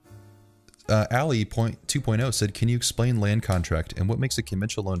 Ali 2.0 said, "Can you explain land contract and what makes a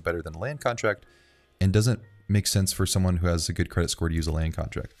conventional loan better than a land contract, and doesn't make sense for someone who has a good credit score to use a land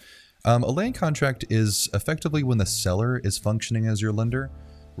contract?" A land contract is effectively when the seller is functioning as your lender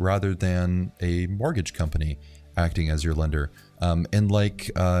rather than a mortgage company acting as your lender. And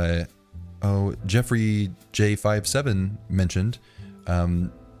like Jeffrey J57 mentioned,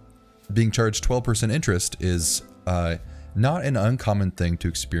 being charged 12% interest is not an uncommon thing to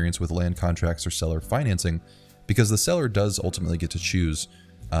experience with land contracts or seller financing, because the seller does ultimately get to choose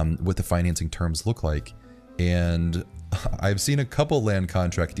what the financing terms look like. And I've seen a couple land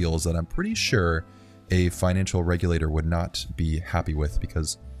contract deals that I'm pretty sure a financial regulator would not be happy with,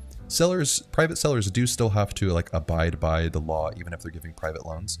 because private sellers do still have to like abide by the law, even if they're giving private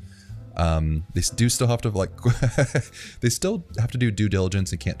loans. They do still have to they still have to do due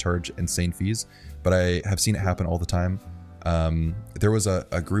diligence and can't charge insane fees, but I have seen it happen all the time. There was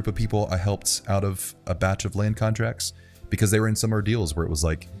a group of people I helped out of a batch of land contracts because they were in similar deals where it was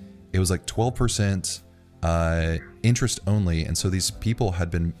like 12% interest only, and so these people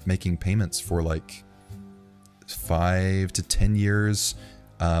had been making payments for like 5 to 10 years,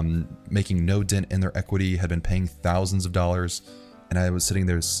 making no dent in their equity, had been paying thousands of dollars. And I was sitting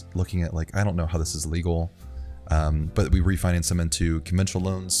there looking at like, I don't know how this is legal, but we refinanced them into conventional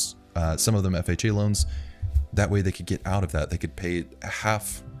loans, some of them FHA loans. That way they could get out of that. They could pay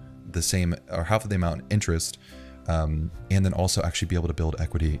half the same or half of the amount in interest, and then also actually be able to build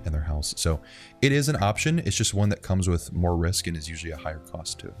equity in their house. So it is an option. It's just one that comes with more risk and is usually a higher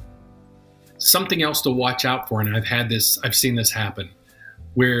cost to it. Something else to watch out for, and I've seen this happen,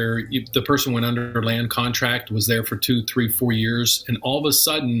 where the person went under land contract, was there for 2, 3, 4 years, and all of a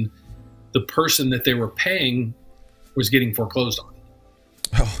sudden the person that they were paying was getting foreclosed on.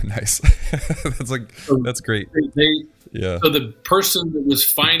 Oh, nice. That's great. Yeah. So the person that was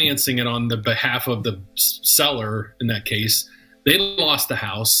financing it on the behalf of the seller, in that case, they lost the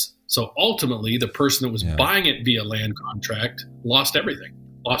house. So ultimately the person that was buying it via land contract lost everything.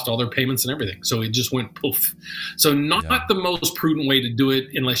 Lost all their payments and everything. So it just went poof. So not the most prudent way to do it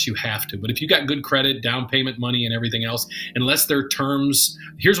unless you have to. But if you got good credit, down payment money and everything else, unless their terms,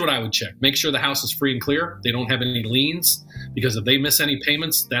 here's what I would check. Make sure the house is free and clear. They don't have any liens, because if they miss any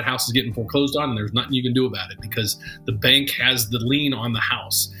payments, that house is getting foreclosed on and there's nothing you can do about it, because the bank has the lien on the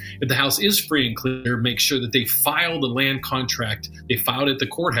house. If the house is free and clear, make sure that they file the land contract. They filed it at the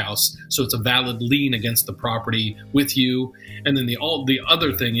courthouse, so it's a valid lien against the property with you. And then the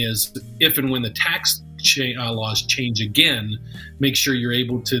other thing is, if and when the tax laws change again, make sure you're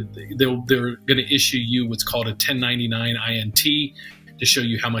able to, they're going to issue you what's called a 1099 INT to show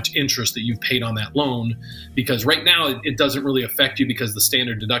you how much interest that you've paid on that loan. Because right now it doesn't really affect you because the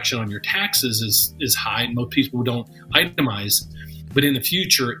standard deduction on your taxes is high, and most people don't itemize. But in the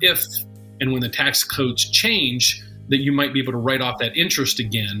future, if and when the tax codes change, that you might be able to write off that interest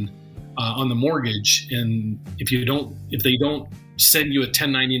again on the mortgage. And if they don't send you a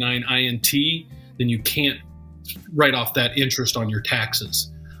 1099 INT, then you can't write off that interest on your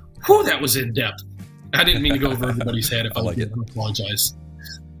taxes. Whew, that was in depth. I didn't mean to go over everybody's head. If I like it, I apologize.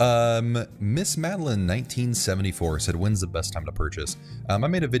 Miss Madeline 1974 said, "When's the best time to purchase?" I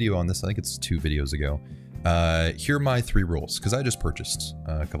made a video on this. I think it's 2 videos ago. Here are my 3 rules, because I just purchased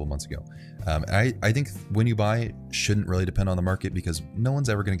a couple months ago. I think when you buy shouldn't really depend on the market, because no one's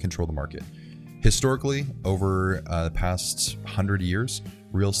ever going to control the market. Historically, over the past 100 years,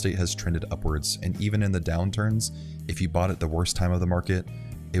 real estate has trended upwards. And even in the downturns, if you bought at the worst time of the market,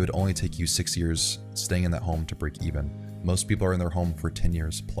 it would only take you 6 years staying in that home to break even. Most people are in their home for 10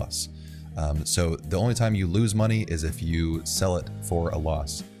 years plus. So the only time you lose money is if you sell it for a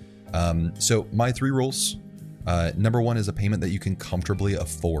loss. So my 3 rules. Number 1 is a payment that you can comfortably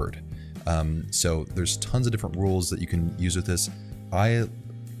afford. So there's tons of different rules that you can use with this. I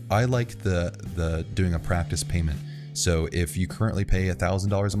like the doing a practice payment. So if you currently pay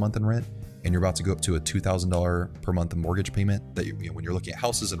 $1,000 a month in rent, and you're about to go up to a $2,000 per month mortgage payment, that when you're looking at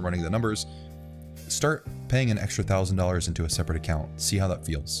houses and running the numbers, start paying an extra $1,000 into a separate account. See how that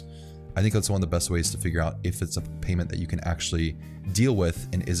feels. I think that's one of the best ways to figure out if it's a payment that you can actually deal with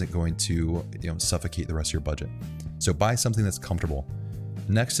and isn't going to suffocate the rest of your budget. So buy something that's comfortable.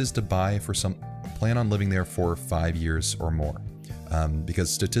 Next is to plan on living there for 5 years or more,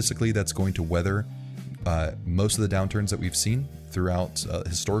 because statistically that's going to weather most of the downturns that we've seen throughout a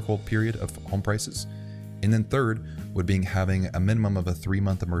historical period of home prices. And then third would be having a minimum of a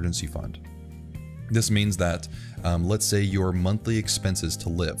 3-month emergency fund. This means that, let's say your monthly expenses to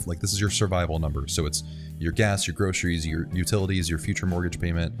live, like this is your survival number. So it's your gas, your groceries, your utilities, your future mortgage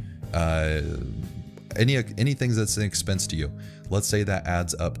payment, anything that's an expense to you. Let's say that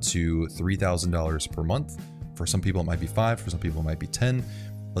adds up to $3,000 per month. For some people, it might be $5,000. For some people, it might be $10,000.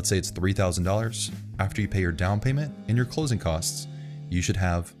 Let's say it's $3,000. After you pay your down payment and your closing costs, you should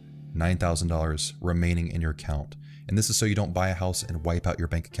have $9,000 remaining in your account. And this is so you don't buy a house and wipe out your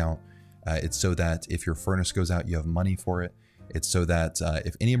bank account. It's so that if your furnace goes out, you have money for it. It's so that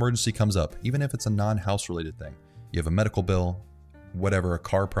if any emergency comes up, even if it's a non-house related thing, you have a medical bill, whatever, a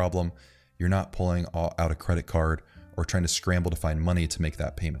car problem, you're not pulling out a credit card or trying to scramble to find money to make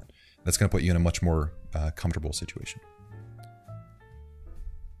that payment. That's going to put you in a much more comfortable situation.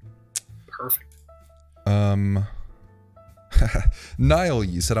 Perfect. Niall,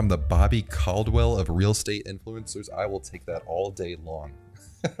 you said I'm the Bobby Caldwell of real estate influencers. I will take that all day long.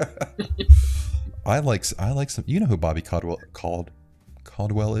 I like some. You know who Bobby Caldwell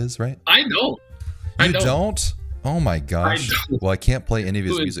is, right? I know. You don't? Oh my gosh. Well, I can't play any of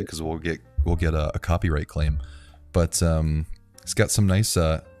his music because we'll get a copyright claim. But he's got some nice.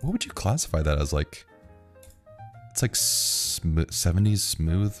 What would you classify that as? Like, it's like 70s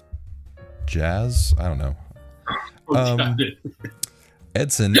smooth jazz. I don't know.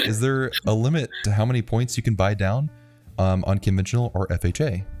 Edson, is there a limit to how many points you can buy down on conventional or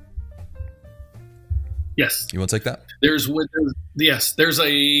FHA? Yes. You want to take that? There's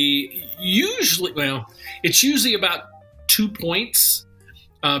it's usually about 2 points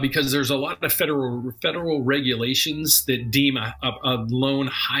because there's a lot of federal regulations that deem a loan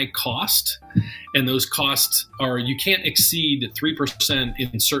high cost, and those costs are you can't exceed 3%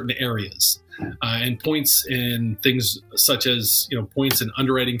 in certain areas. And points in things such as points in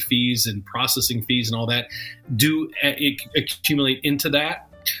underwriting fees and processing fees and all that do accumulate into that.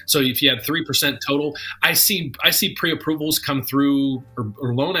 So if you have 3% total, I see pre-approvals come through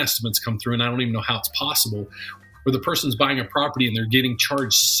or loan estimates come through, and I don't even know how it's possible, where the person's buying a property and they're getting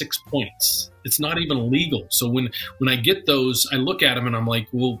charged 6 points. It's not even legal. So when I get those, I look at them and I'm like,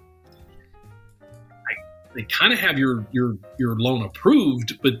 well, they kind of have your loan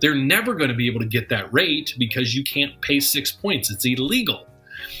approved, but they're never going to be able to get that rate because you can't pay 6 points. It's illegal.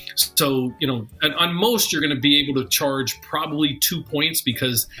 So, on most, you're going to be able to charge probably 2 points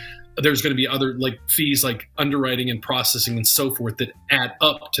because there's going to be other like fees like underwriting and processing and so forth that add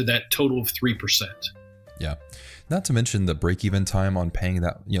up to that total of 3%. Yeah. Not to mention the break-even time on paying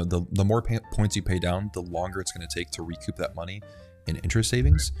that, the more points you pay down, the longer it's going to take to recoup that money in interest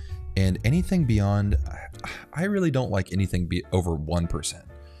savings. And anything beyond, I really don't like anything over 1%.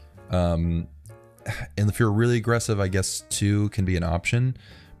 And if you're really aggressive, I guess 2 can be an option.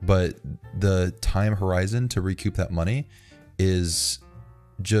 But the time horizon to recoup that money is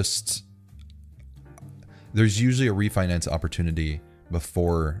just, there's usually a refinance opportunity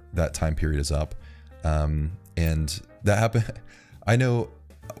before that time period is up. And that happened. I know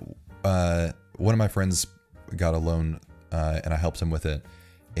one of my friends got a loan and I helped him with it.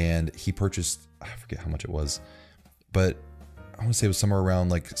 And he purchased, I forget how much it was, but I want to say it was somewhere around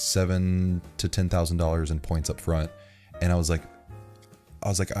like $7,000 to $10,000 in points up front. And I was like,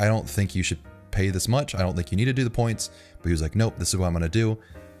 I don't think you should pay this much. I don't think you need to do the points. But he was like, nope, this is what I'm going to do.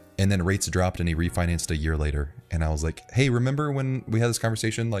 And then rates dropped and he refinanced a year later. And I was like, hey, remember when we had this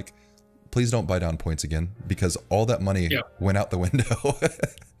conversation? Like, please don't buy down points again because all that money went out the window.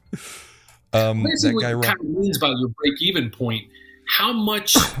 That guy kind of means by your break-even point. How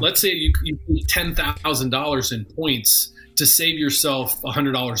much, let's say you pay $10,000 in points to save yourself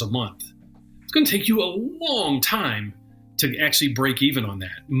 $100 a month. It's going to take you a long time to actually break even on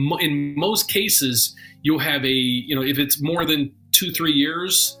that. In most cases, you'll have if it's more than 2-3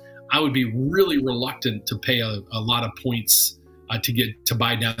 years, I would be really reluctant to pay a lot of points to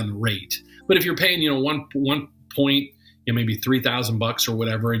buy down the rate. But if you're paying, one point, maybe $3,000 or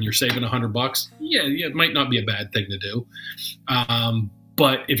whatever, and you're saving $100, it might not be a bad thing to do.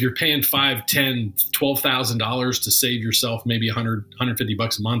 But if you're paying $5,000, $10,000, $12,000 to save yourself maybe $100,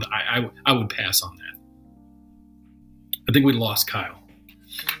 $150 a month, I would pass on that. I think we lost Kyle.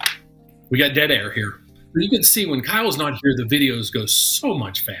 We got dead air here. You can see when Kyle's not here, the videos go so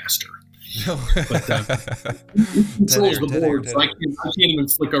much faster. But he controls the board, so I can't even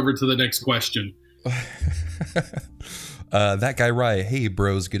flick over to the next question. That guy Rye, hey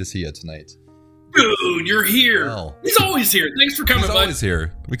bros, good to see you tonight. Dude, you're here. Well, he's always here. Thanks for coming. He's always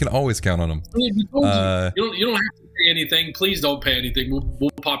here. We can always count on him. You don't have to pay anything. Please don't pay anything. We'll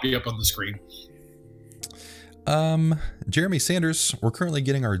pop you up on the screen. Jeremy Sanders, we're currently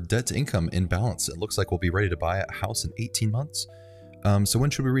getting our debt to income in balance. It looks like we'll be ready to buy a house in 18 months. So when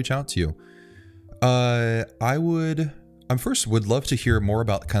should we reach out to you? I first would love to hear more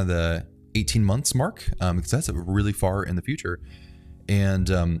about kind of the 18 months mark, because that's really far in the future. And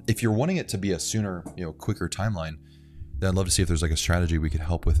if you're wanting it to be a sooner, quicker timeline, then I'd love to see if there's like a strategy we could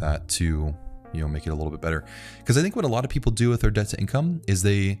help with that to, make it a little bit better. Because I think what a lot of people do with their debt to income is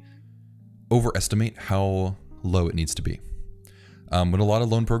they overestimate how low it needs to be. When a lot of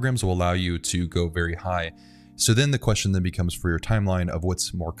loan programs will allow you to go very high. So then the question then becomes for your timeline of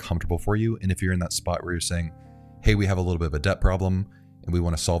what's more comfortable for you. And if you're in that spot where you're saying, hey, we have a little bit of a debt problem and we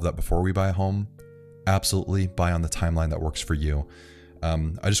want to solve that before we buy a home, absolutely buy on the timeline that works for you.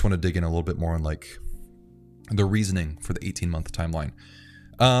 I just want to dig in a little bit more on like the reasoning for the 18-month timeline.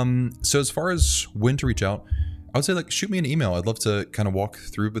 So as far as when to reach out, I would say like shoot me an email. I'd love to kind of walk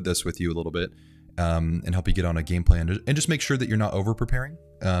through with this with you a little bit, and help you get on a game plan and just make sure that you're not over preparing.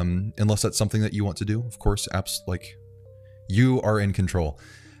 Unless that's something that you want to do, of course, like you are in control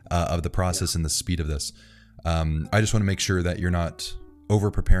of the process and the speed of this. I just want to make sure that you're not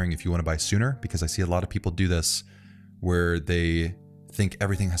over preparing if you want to buy sooner, because I see a lot of people do this where they think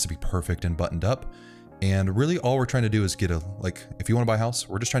everything has to be perfect and buttoned up. And really all we're trying to do is get if you want to buy a house,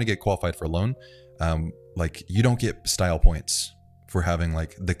 we're just trying to get qualified for a loan. Like you don't get style points for having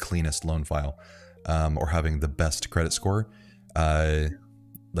like the cleanest loan file, or having the best credit score.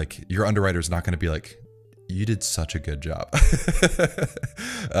 Like your underwriter is not going to be like, you did such a good job. There's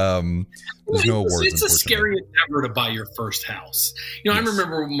no awards. It's a scary endeavor to buy your first house. Yes. I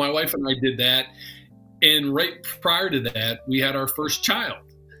remember my wife and I did that. And right prior to that, we had our first child.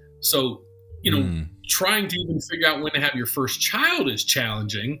 So, trying to even figure out when to have your first child is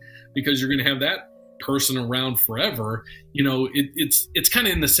challenging, because you're going to have that person around forever. It's kind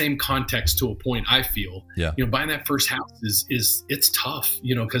of in the same context to a point, I feel. Yeah. Buying that first house it's tough,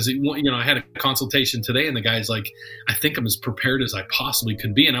 because I had a consultation today and the guy's like, I think I'm as prepared as I possibly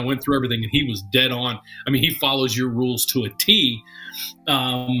could be. And I went through everything and he was dead on. I mean, he follows your rules to a T.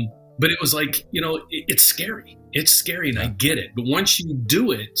 But it was like, it's scary. It's scary, and I get it. But once you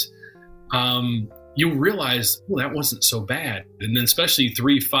do it, you realize, well, that wasn't so bad. And then especially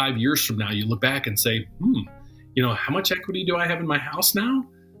 3-5 years from now, you look back and say, how much equity do I have in my house now?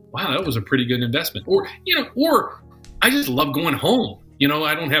 Wow, that was a pretty good investment. Or I just love going home.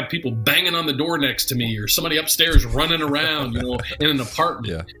 I don't have people banging on the door next to me or somebody upstairs running around, in an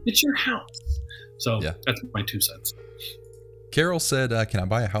apartment. Yeah. It's your house. So that's my 2 cents. Carol said, can I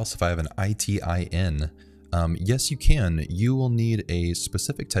buy a house if I have an ITIN? Yes, you can. You will need a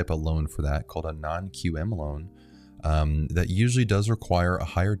specific type of loan for that called a non-QM loan, that usually does require a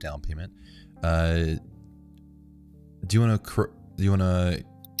higher down payment. Do you want to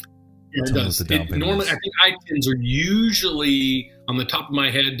it does. Normally, I think ITINs are usually, on the top of my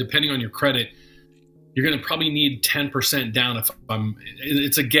head, depending on your credit, you're going to probably need 10% down.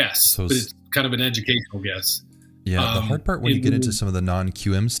 It's a guess, but it's kind of an educational guess. Yeah, the hard part when you get into some of the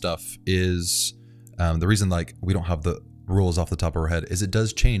non-QM stuff is the reason we don't have the rules off the top of our head is it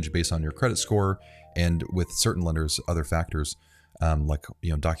does change based on your credit score, and with certain lenders, other factors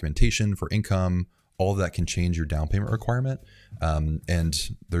documentation for income, all of that can change your down payment requirement. And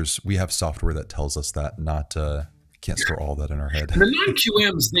we have software that tells us that, can't store all that in our head. The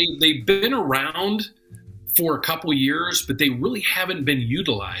non-QMs, they've been around for a couple years, but they really haven't been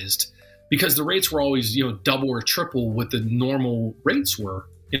utilized, because the rates were always, double or triple what the normal rates were.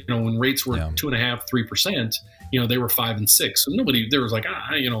 When rates were 2.5%, 3%, they were 5 and 6. So there was like,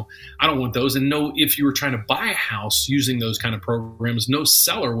 I don't want those. And if you were trying to buy a house using those kind of programs, no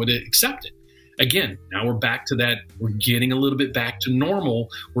seller would accept it. Again, now we're back to that. We're getting a little bit back to normal,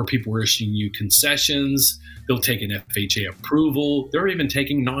 where people are issuing you concessions. They'll take an FHA approval. They're even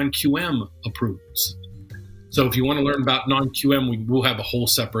taking non-QM approvals. So if you want to learn about non-QM, we'll have a whole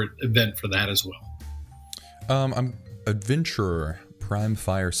separate event for that as well. I'm Adventurer Prime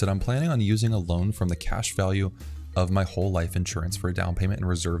Fire said, I'm planning on using a loan from the cash value of my whole life insurance for a down payment and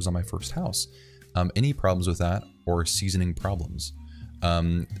reserves on my first house. Any problems with that, or seasoning problems?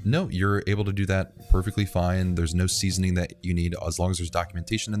 No, you're able to do that perfectly fine. There's no seasoning that you need, as long as there's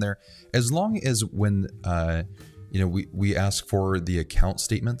documentation in there. As long as when we ask for the account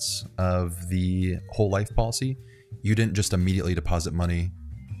statements of the whole life policy, you didn't just immediately deposit money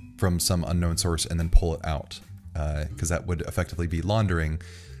from some unknown source and then pull it out, because that would effectively be laundering.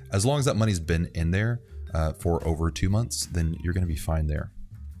 As long as that money's been in there for over 2 months, then you're going to be fine there.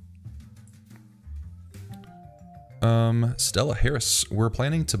 Stella Harris, we're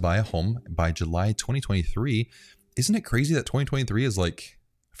planning to buy a home by July 2023. Isn't it crazy that 2023 is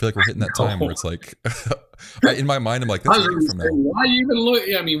feel like we're hitting that time where it's like, in my mind, I'm like, that's a year from now. Why even look?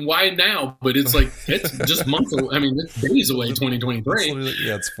 I mean, why now? But it's like, it's just months away. I mean, it's days away, 2023.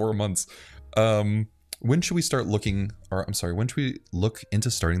 Yeah, it's 4 months. When should we start looking, or I'm sorry, when should we look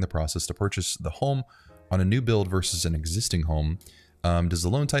into starting the process to purchase the home on a new build versus an existing home? Does the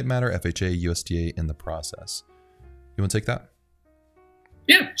loan type matter? FHA, USDA in the process? You want to take that?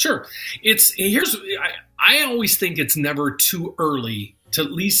 Yeah, sure. I always think it's never too early to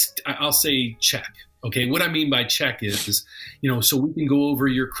at least, I'll say, check. Okay, what I mean by check is, so we can go over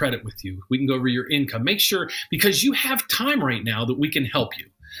your credit with you. We can go over your income. Make sure, because you have time right now that we can help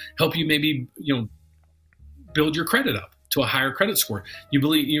you maybe, build your credit up to a higher credit score. You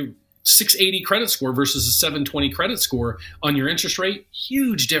believe 680 credit score versus a 720 credit score on your interest rate,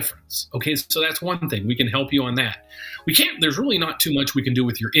 huge difference. Okay, so that's one thing. We can help you on that. There's really not too much we can do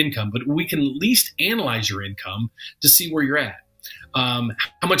with your income, but we can at least analyze your income to see where you're at. How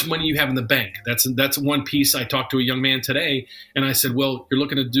much money you have in the bank. That's one piece. I talked to a young man today and I said, well, you're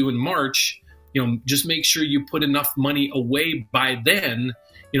looking to do in March, just make sure you put enough money away by then.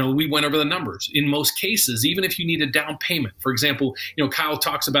 We went over the numbers. In most cases, even if you need a down payment, for example, Kyle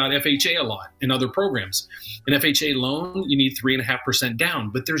talks about FHA a lot in other programs. An FHA loan, you need 3.5% down,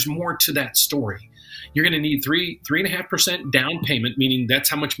 but there's more to that story. You're going to need 3.5% down payment, meaning that's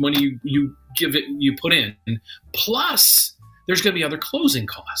how much money you put in, plus there's going to be other closing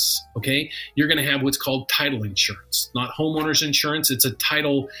costs. Okay, you're going to have what's called title insurance, not homeowners insurance. It's a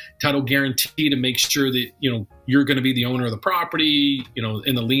title guarantee to make sure that you're going to be the owner of the property,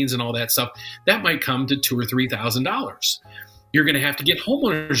 and the liens and all that stuff. That might come to $2,000 or $3,000. You're going to have to get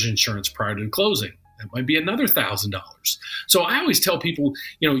homeowners insurance prior to closing. That might be another $1,000. So I always tell people,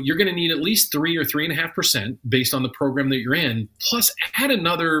 you're going to need at least 3 or 3.5% based on the program that you're in. Plus, add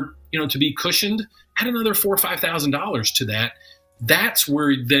another, to be cushioned, add another $4,000 or $5,000 to that. That's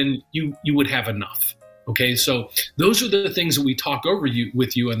where then you would have enough. Okay, so those are the things that we talk over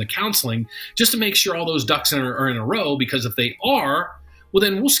with you in the counseling, just to make sure all those ducks are in a row. Because if they are, well,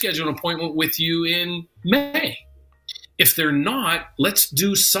 then we'll schedule an appointment with you in May. If they're not, let's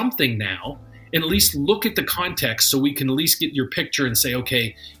do something now. And at least look at the context so we can at least get your picture and say,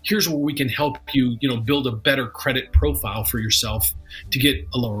 okay, here's where we can help you, build a better credit profile for yourself to get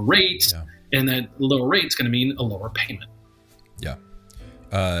a lower rate. Yeah. And that lower rate is going to mean a lower payment. Yeah.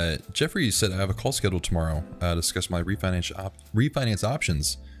 Jeffrey said, I have a call scheduled tomorrow to discuss my refinance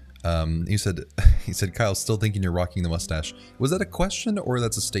options. He said, Kyle, still thinking you're rocking the mustache. Was that a question or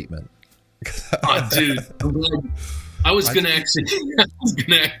that's a statement? Oh, dude. I was gonna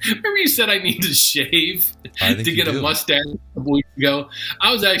remember you said I need to shave to get a mustache a couple weeks ago.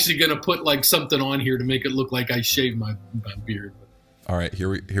 I was actually gonna put like something on here to make it look like I shaved my beard. All right, here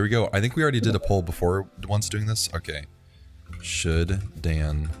we go. I think we already did a poll before once doing this. Okay. Should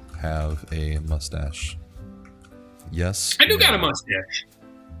Dan have a mustache? Yes. I do got a mustache.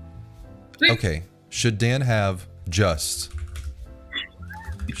 Okay. Should Dan have just?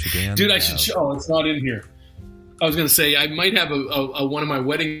 Dude, I should show. Oh, it's not in here. I was going to say I might have a one of my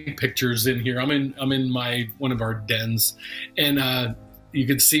wedding pictures in here. I'm in my one of our dens, and you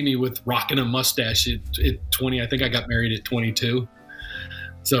can see me with rocking a mustache at 20. I think I got married at 22.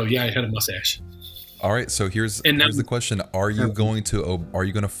 So yeah, I had a mustache. All right. So here's the question: Are you going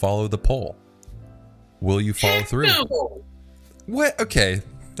to follow the poll? Will you follow through? No. What? Okay.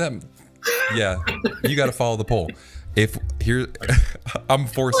 Yeah, you got to follow the poll. I'm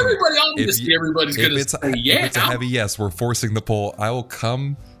forcing everybody's going to say yeah. If it's a heavy yes, we're forcing the poll. I will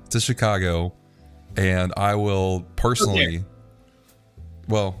come to Chicago, and I will personally. Okay.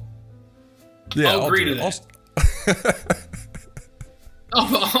 Well, yeah, I'll agree to that.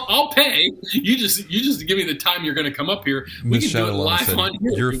 I'll pay. You just give me the time you're going to come up here. We can do it live on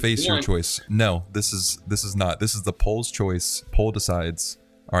here. Your face, your choice. No, this is not. This is the poll's choice. Poll decides.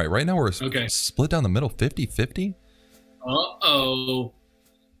 All right, right now we're split down the middle, 50-50. Uh-oh.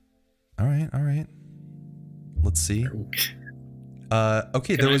 All right. Let's see.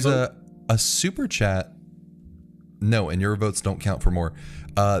 Okay, there was a super chat. No, and your votes don't count for more.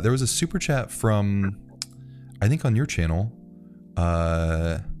 There was a super chat from, I think on your channel,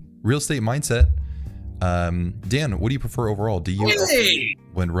 Real Estate Mindset. Dan, what do you prefer overall? Do you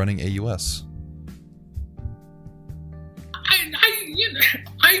when running AUS?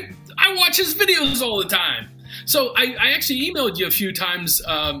 I watch his videos all the time. So I actually emailed you a few times.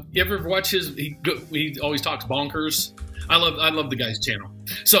 You ever watch his? He always talks bonkers. I love the guy's channel.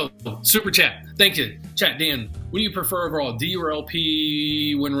 So super chat. Thank you, chat. Dan, what do you prefer overall? D or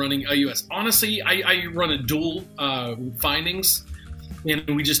LP when running AUS? Honestly, I run a dual findings.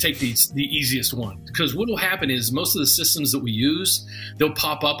 and we just take the easiest one. Because what will happen is most of the systems that we use, they'll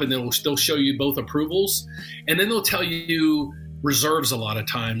pop up and they'll show you both approvals, and then they'll tell you reserves a lot of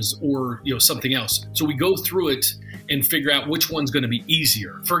times, or something else. So we go through it and figure out which one's going to be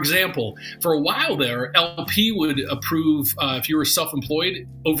easier. For example, for a while there, LP would approve if you were self-employed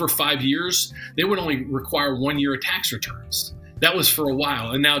over 5 years, they would only require 1 year of tax returns. That was for a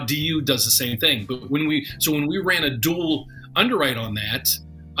while, and now DU does the same thing. But when we ran a dual underwrite on that,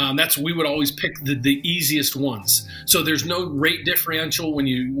 we would always pick the easiest ones. So there's no rate differential when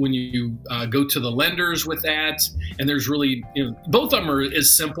you go to the lenders with that, and there's really both of them are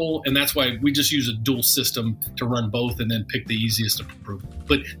as simple, and that's why we just use a dual system to run both and then pick the easiest approval.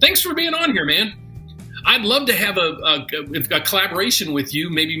 But thanks for being on here, man. I'd love to have a collaboration with you.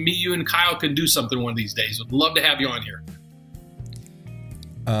 Maybe me, you, and Kyle can do something one of these days. I'd love to have you on here.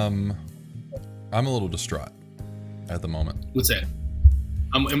 I'm a little distraught at the moment. What's that?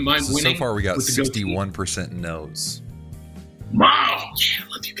 Am I winning? So far, we got 61% no's. Wow! Yeah,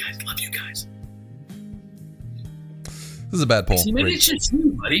 love you guys. Love you guys. This is a bad poll. See, maybe it's just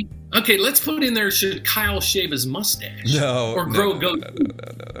you, buddy. Okay, let's put in there. Should Kyle shave his mustache? No. Or grow goat?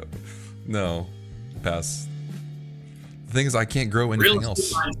 No. Pass. The thing is, I can't grow anything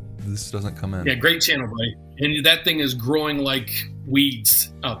else. This doesn't come in. Yeah, great channel, buddy. And that thing is growing like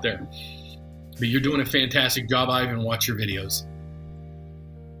weeds out there. But you're doing a fantastic job. I even watch your videos.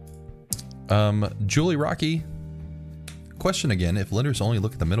 Julie Rocky, question again. If lenders only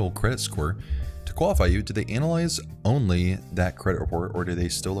look at the middle credit score to qualify you, do they analyze only that credit report, or do they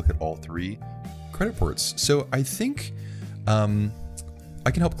still look at all 3 credit reports? So I think I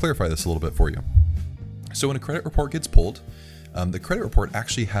can help clarify this a little bit for you. So when a credit report gets pulled, the credit report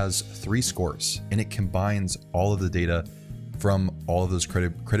actually has 3 scores, and it combines all of the data from all of those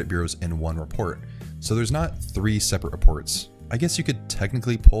credit bureaus in one report. So there's not 3 separate reports. I guess you could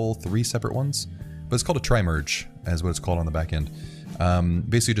technically pull 3 separate ones, but it's called a tri-merge, as what it's called on the back end.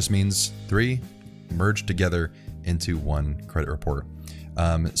 Basically just means 3 merged together into one credit report.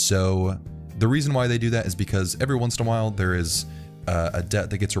 So the reason why they do that is because every once in a while there is a debt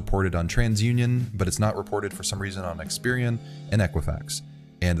that gets reported on TransUnion, but it's not reported for some reason on Experian and Equifax.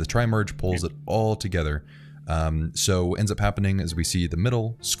 And the tri-merge pulls it all together. So what ends up happening is we see the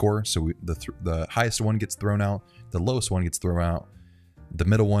middle score. So the highest one gets thrown out, the lowest one gets thrown out. The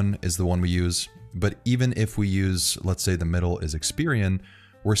middle one is the one we use. But even if we use, let's say the middle is Experian,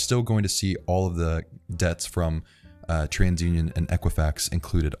 we're still going to see all of the debts from TransUnion and Equifax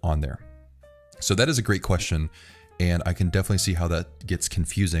included on there. So that is a great question. And I can definitely see how that gets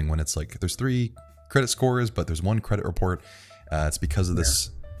confusing when it's like there's 3 credit scores, but there's 1 credit report. It's because of this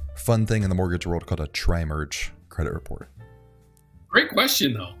fun thing in the mortgage world called a tri-merge credit report. Great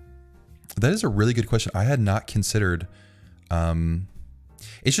question, though. That is a really good question. I had not considered.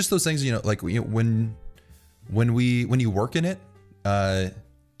 It's just those things, like when you work in it,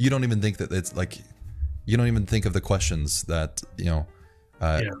 you don't even think that it's like, you don't even think of the questions that you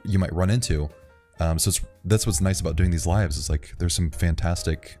might run into. So that's what's nice about doing these lives, is like there's some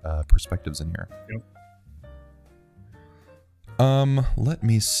fantastic perspectives in here. Yep. Let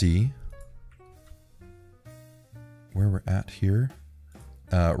me see where we're at here.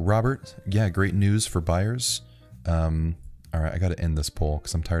 Robert, yeah, great news for buyers. All right, I got to end this poll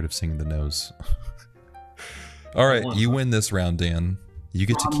because I'm tired of seeing the no's. All right, you win this round, Dan. You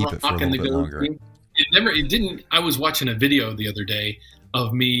get to keep it for a little bit longer. It didn't. I was watching a video the other day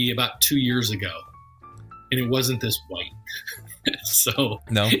of me about 2 years ago, and it wasn't this white. So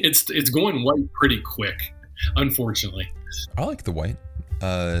no, it's going white pretty quick, unfortunately. I like the white.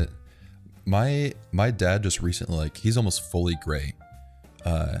 My dad just recently, he's almost fully gray.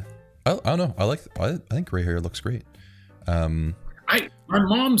 I don't know. I think gray hair looks great. My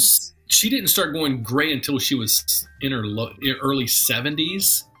mom's, she didn't start going gray until she was in her early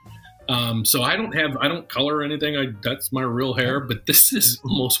 70s. So I don't color or anything. That's my real hair, but this is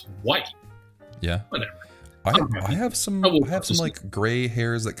almost white. Yeah. Whatever. I have some like gray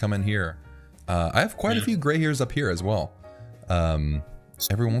hairs that come in here. I have quite a few gray hairs up here as well.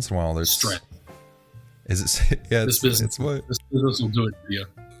 Every once in a while there's stress. Is it? Yeah, this business will do it for you.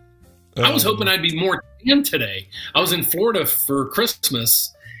 I was hoping I'd be more tan today. I was in Florida for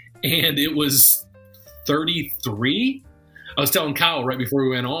Christmas, and it was 33. I was telling Kyle right before we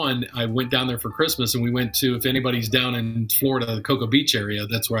went on, I went down there for Christmas, and we went to, if anybody's down in Florida, the Cocoa Beach area,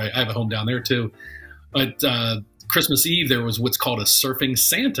 that's where I have a home down there too. But Christmas Eve, there was what's called a Surfing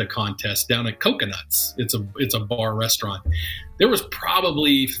Santa contest down at Coconuts. It's a bar restaurant. There was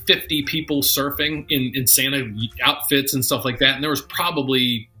probably 50 people surfing in Santa outfits and stuff like that. And there was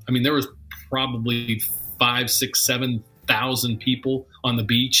probably 5, 6, 7,000 1,000 people on the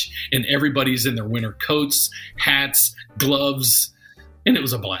beach, and everybody's in their winter coats, hats, gloves, and it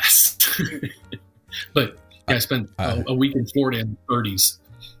was a blast. But yeah, I spent a week in Florida in the 30s.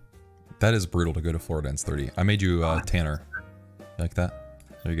 That is brutal to go to Florida in 30. I made you tanner. You like that?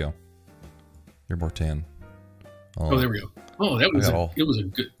 There you go. You're more tan. Oh, there we go. Oh, it was a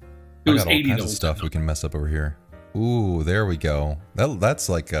good. It was 80 kinds of stuff we can mess up over here. Ooh, there we go. That's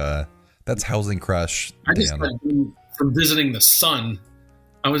like that's housing crush. I just from visiting the sun.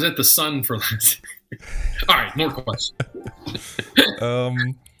 I was at the sun for. All right, more questions.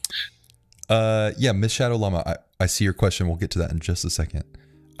 Yeah, Miss Shadow Llama. I see your question. We'll get to that in just a second.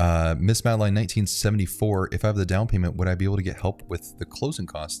 Miss Madeline 1974. If I have the down payment, would I be able to get help with the closing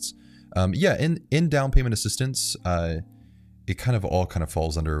costs? Yeah, in down payment assistance, it kind of all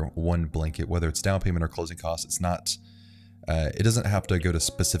falls under one blanket, whether it's down payment or closing costs. It's not, it doesn't have to go to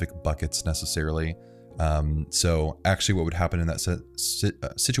specific buckets necessarily. So actually what would happen in that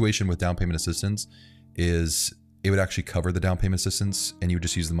situation with down payment assistance is it would actually cover the down payment assistance, and you would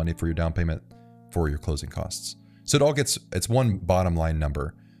just use the money for your down payment for your closing costs. So it all it's one bottom line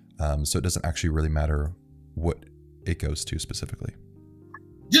number. So it doesn't actually really matter what it goes to specifically.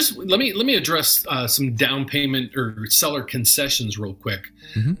 Just let me address some down payment or seller concessions real quick.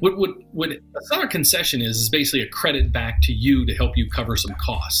 Mm-hmm. What a seller concession is basically a credit back to you to help you cover some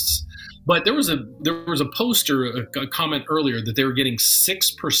costs. But there was a poster, a comment earlier that they were getting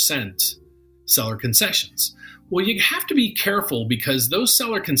 6% seller concessions. Well, you have to be careful because those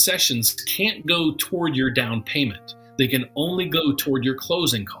seller concessions can't go toward your down payment. They can only go toward your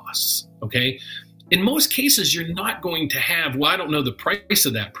closing costs. Okay. In most cases, you're not going to have, well, I don't know the price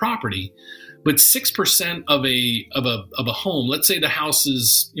of that property, but 6% of a home, let's say the house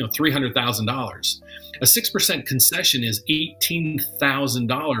is, $300,000. A 6% concession is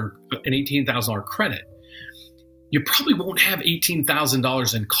 $18,000, an $18,000 credit. You probably won't have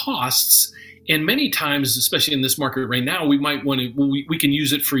 $18,000 in costs. And many times, especially in this market right now, we might want to, we can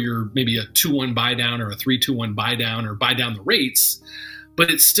use it for maybe a 2-1 buy down or a 3-2-1 buy down or buy down the rates. But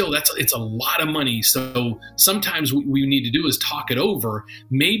it's still, it's a lot of money. So sometimes what we need to do is talk it over.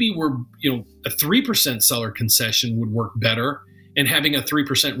 Maybe a 3% seller concession would work better, and having a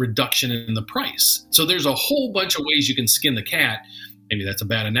 3% reduction in the price. So there's a whole bunch of ways you can skin the cat. Maybe that's a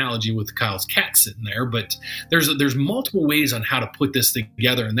bad analogy with Kyle's cat sitting there, but there's multiple ways on how to put this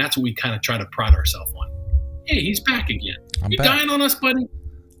together, and that's what we kind of try to pride ourselves on. Hey, he's back again. You dying on us, buddy?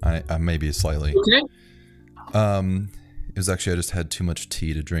 I maybe slightly. Okay. It was actually, I just had too much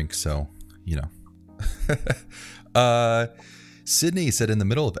tea to drink, so, Sydney said in the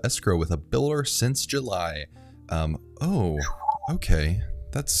middle of escrow with a builder since July. Oh, okay.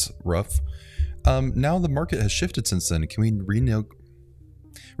 That's rough. Now the market has shifted since then. Can we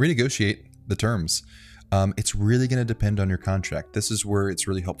renegotiate the terms? It's really going to depend on your contract. This is where it's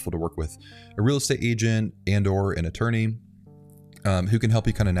really helpful to work with a real estate agent and or an attorney who can help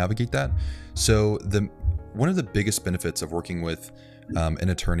you kind of navigate that. So one of the biggest benefits of working with an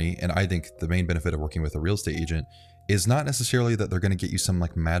attorney, and I think the main benefit of working with a real estate agent, is not necessarily that they're going to get you some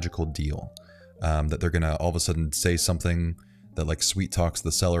like magical deal, that they're going to all of a sudden say something that like sweet talks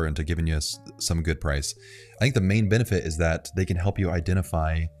the seller into giving you some good price. I think the main benefit is that they can help you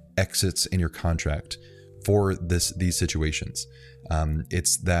identify exits in your contract for these situations.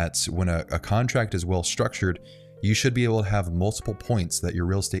 It's that when a contract is well structured, you should be able to have multiple points that your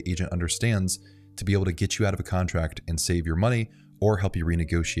real estate agent understands to be able to get you out of a contract and save your money or help you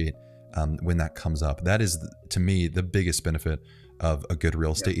renegotiate when that comes up. That is, to me, the biggest benefit of a good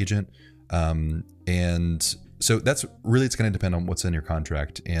real estate agent. And so that's really, it's going to depend on what's in your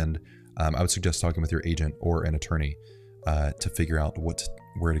contract. And I would suggest talking with your agent or an attorney to figure out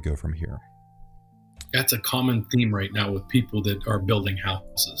where to go from here. That's a common theme right now with people that are building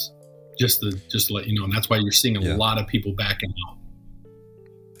houses, just to let you know. And that's why you're seeing a lot of people backing out.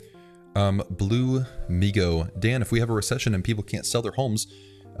 Blue Migo. Dan, if we have a recession and people can't sell their homes,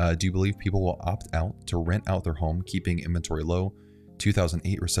 do you believe people will opt out to rent out their home, keeping inventory low?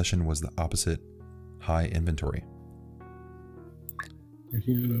 2008 recession was the opposite, high inventory. If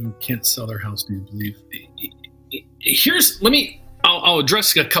you can't sell their house, do you believe? I'll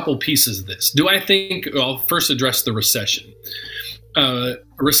address a couple pieces of this. I'll first address the recession.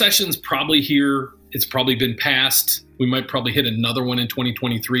 Recession's probably here. It's probably been passed. We might probably hit another one in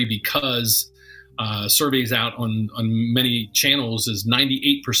 2023 because surveys out on many channels is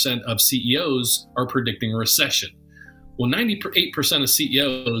 98% of CEOs are predicting a recession. Well, 98% of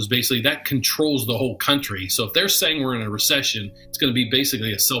CEOs, basically that controls the whole country. So if they're saying we're in a recession, it's going to be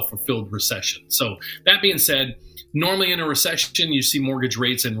basically a self-fulfilled recession. So that being said, normally in a recession, you see mortgage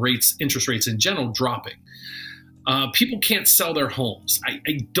rates and interest rates in general dropping. People can't sell their homes.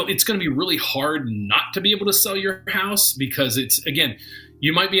 I don't. It's going to be really hard not to be able to sell your house because it's, again,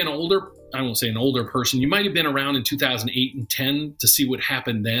 you might be an older, I won't say an older person. You might have been around in 2008 and 10 to see what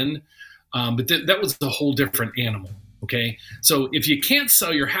happened then. But that was a whole different animal. Okay. So if you can't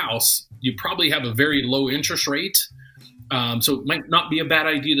sell your house, you probably have a very low interest rate. So it might not be a bad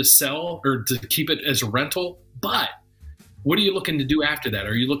idea to sell or to keep it as a rental, but what are you looking to do after that?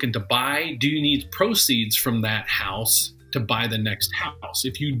 Are you looking to buy? Do you need proceeds from that house to buy the next house?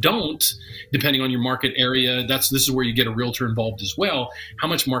 If you don't, depending on your market area, this is where you get a realtor involved as well. How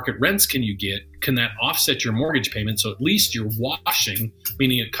much market rents can you get? Can that offset your mortgage payment? So at least you're washing,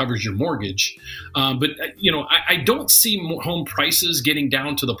 meaning it covers your mortgage. But I don't see home prices getting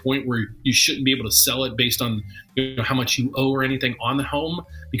down to the point where you shouldn't be able to sell it based on how much you owe or anything on the home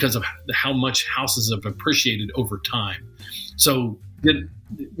because of how much houses have appreciated over time. So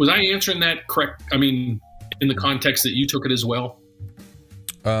was I answering that correct? I mean, in the context that you took it as well?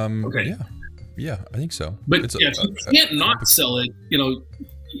 Okay. Yeah, I think so. But if you can't not sell it,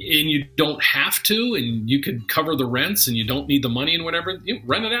 and you don't have to, and you could cover the rents and you don't need the money and whatever,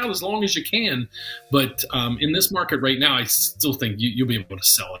 rent it out as long as you can. But in this market right now, I still think you'll be able to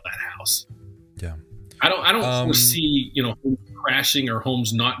sell that house. Yeah. I don't foresee, homes crashing or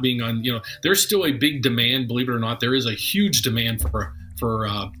homes not being on, there's still a big demand, believe it or not. There is a huge demand for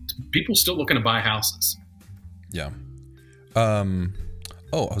people still looking to buy houses. Yeah. I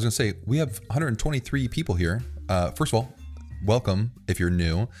was going to say, we have 123 people here. First of all, welcome if you're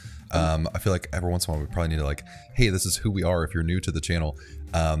new. I feel like every once in a while we probably need to hey, this is who we are if you're new to the channel.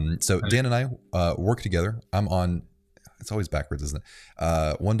 So Dan and I work together. I'm on, it's always backwards, isn't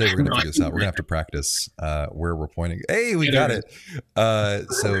it? One day we're going to figure this out. We're going to have to practice where we're pointing. Hey, we got it.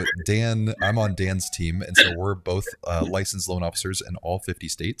 So Dan, I'm on Dan's team. And so we're both licensed loan officers in all 50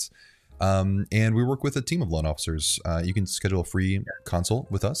 states. And we work with a team of loan officers. You can schedule a free consult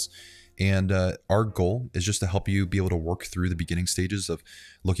with us. And our goal is just to help you be able to work through the beginning stages of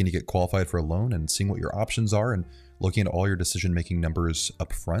looking to get qualified for a loan and seeing what your options are and looking at all your decision-making numbers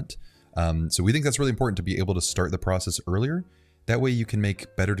up front. So we think that's really important to be able to start the process earlier. That way you can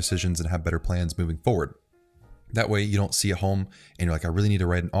make better decisions and have better plans moving forward. That way you don't see a home and you're like, I really need to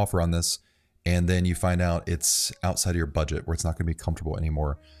write an offer on this. And then you find out it's outside of your budget where it's not going to be comfortable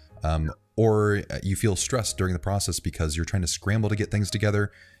anymore. Or you feel stressed during the process because you're trying to scramble to get things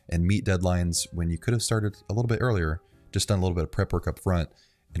together and meet deadlines when you could have started a little bit earlier, just done a little bit of prep work up front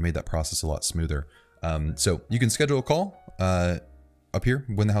and made that process a lot smoother. So you can schedule a call up here,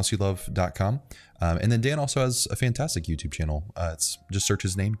 winthehouseyoulove.com. And then Dan also has a fantastic YouTube channel. It's just search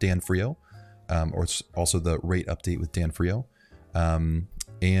his name, Dan Frio, or it's also the Rate Update with Dan Frio. And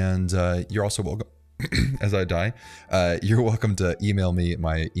you're also welcome. As I die, you're welcome to email me.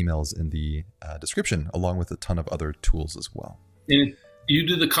 My email's in the description, along with a ton of other tools as well. And you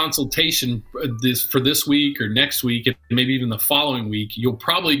do the consultation for this week or next week, and maybe even the following week, you'll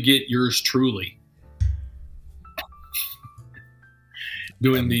probably get yours truly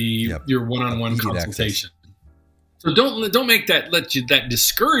doing your one-on-one consultation. So don't make that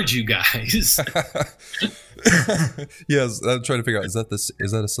discourage you guys. Yes, I'm trying to figure out, is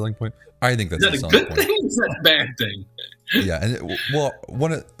that a selling point? I think that's a selling point. Thing? Is that a bad thing? Yeah, and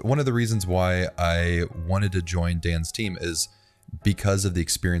one of the reasons why I wanted to join Dan's team is because of the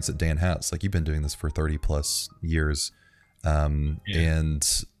experience that Dan has. Like, you've been doing this for 30 plus years,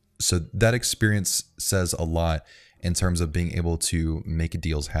 and so that experience says a lot in terms of being able to make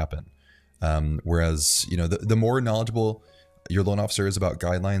deals happen. Whereas, the more knowledgeable your loan officer is about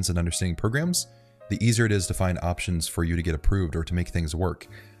guidelines and understanding programs, the easier it is to find options for you to get approved or to make things work.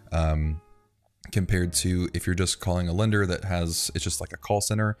 Compared to if you're just calling a lender it's just like a call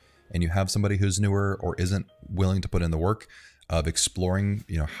center and you have somebody who's newer or isn't willing to put in the work of exploring,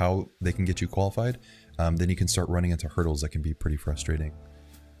 how they can get you qualified, then you can start running into hurdles that can be pretty frustrating.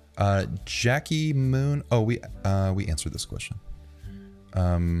 Jackie Moon. Oh, we answered this question.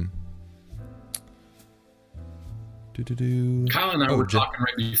 Kyle and I were talking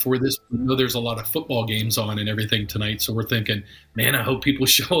right before this. We know there's a lot of football games on and everything tonight, so we're thinking, man, I hope people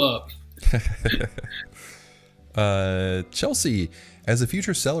show up. Chelsea, as a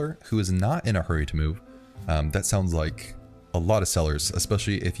future seller who is not in a hurry to move, that sounds like a lot of sellers,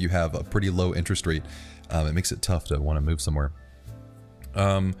 especially if you have a pretty low interest rate. It makes it tough to want to move somewhere.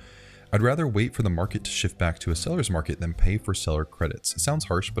 I'd rather wait for the market to shift back to a seller's market than pay for seller credits. It sounds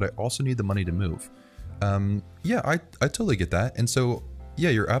harsh, but I also need the money to move. Yeah, I totally get that. And so, yeah,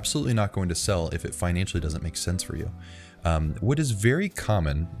 you're absolutely not going to sell if it financially doesn't make sense for you. What is very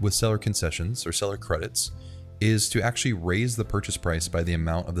common with seller concessions or seller credits is to actually raise the purchase price by the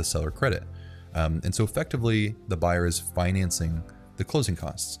amount of the seller credit. And so effectively, the buyer is financing the closing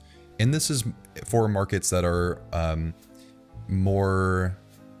costs. And this is for markets that are more,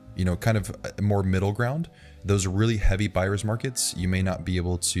 kind of more middle ground. Those really heavy buyer's markets, you may not be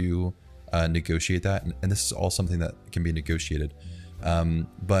able to negotiate that. And this is all something that can be negotiated.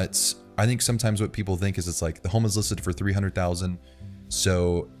 But I think sometimes what people think is it's like the home is listed for $300,000.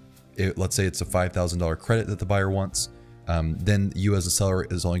 So let's say it's a $5,000 credit that the buyer wants. Then you as a seller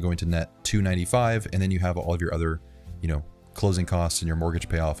is only going to net $295,000, and then you have all of your other, closing costs and your mortgage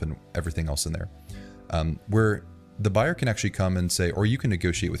payoff and everything else in there. Where the buyer can actually come and say, or you can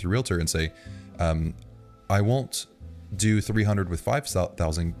negotiate with your realtor and say, I won't do $300,000 with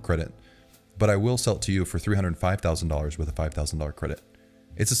 $5,000 credit, but I will sell it to you for $305,000 with a $5,000 credit.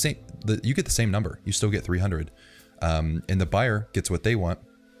 It's the same. You get the same number. You still get $300,000, and the buyer gets what they want.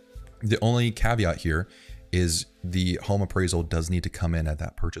 The only caveat here is the home appraisal does need to come in at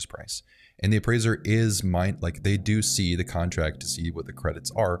that purchase price. And the appraiser is they do see the contract to see what the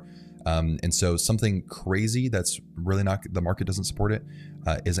credits are. And so something crazy that's really not, the market doesn't support it,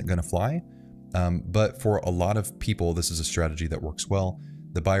 isn't going to fly. But for a lot of people, this is a strategy that works well.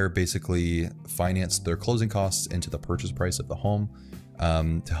 The buyer basically financed their closing costs into the purchase price of the home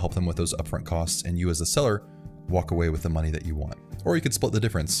to help them with those upfront costs. And you as a seller walk away with the money that you want. Or you could split the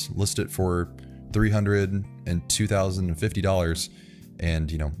difference, list it for $300 and $2,050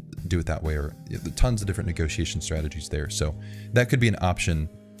 and, do it that way, or tons of different negotiation strategies there. So that could be an option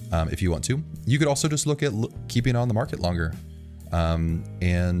if you want to. You could also just look at keeping it on the market longer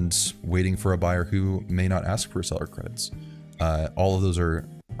and waiting for a buyer who may not ask for seller credits. All of those are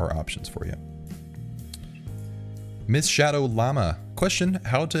options for you. Miss Shadow Llama, question: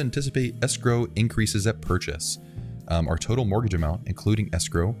 how to anticipate escrow increases at purchase? Our total mortgage amount, including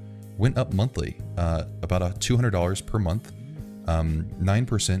escrow, went up monthly, about $200 per month,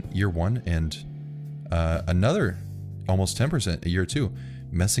 9% year one, and another almost 10% a year two,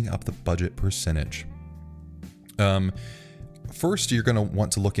 messing up the budget percentage. First, you're going to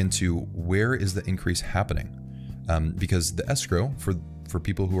want to look into where is the increase happening, because the escrow, for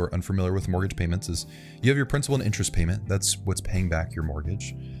people who are unfamiliar with mortgage payments, is you have your principal and interest payment. That's what's paying back your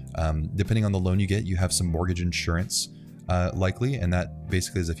mortgage. Depending on the loan you get, you have some mortgage insurance likely, and that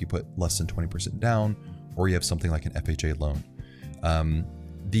basically is if you put less than 20% down, or you have something like an FHA loan.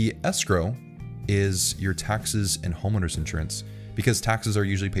 The escrow is your taxes and homeowners insurance, because taxes are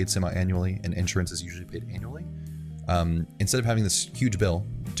usually paid semi-annually and insurance is usually paid annually. Instead of having this huge bill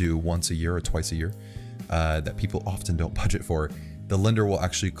due once a year or twice a year that people often don't budget for, the lender will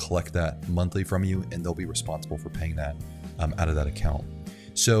actually collect that monthly from you, and they'll be responsible for paying that out of that account.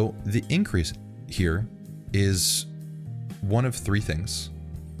 So the increase here is one of three things.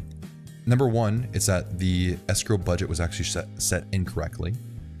 Number one is that the escrow budget was actually set incorrectly.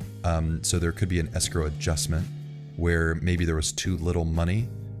 So there could be an escrow adjustment where maybe there was too little money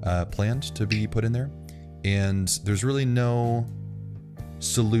planned to be put in there. And there's really no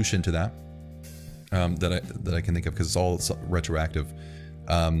solution to that that I can think of, because it's all retroactive.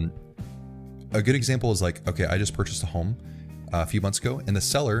 A good example is like, okay, I just purchased a home a few months ago, and the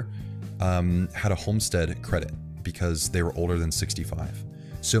seller had a homestead credit because they were older than 65.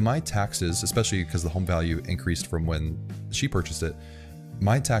 So my taxes, especially because the home value increased from when she purchased it,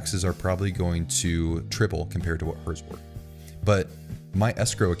 my taxes are probably going to triple compared to what hers were. But my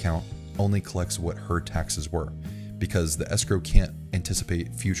escrow account only collects what her taxes were, because the escrow can't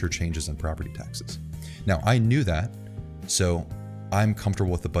anticipate future changes in property taxes. Now, I knew that, so I'm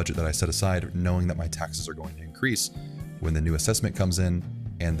comfortable with the budget that I set aside, knowing that my taxes are going to increase when the new assessment comes in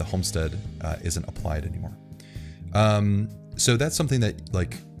and the homestead isn't applied anymore. So that's something that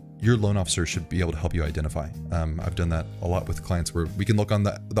like your loan officer should be able to help you identify. I've done that a lot with clients where we can look on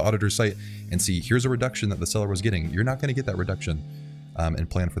the auditor's site and see, here's a reduction that the seller was getting. You're not going to get that reduction, and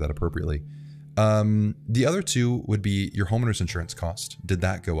plan for that appropriately. The other two would be your homeowner's insurance cost. Did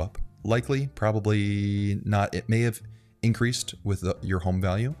that go up? Likely, probably not. It may have increased with your home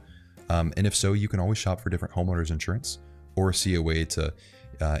value. And if so, you can always shop for different homeowner's insurance, or see a way to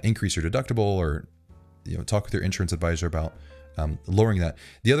increase your deductible, or talk with your insurance advisor about lowering that.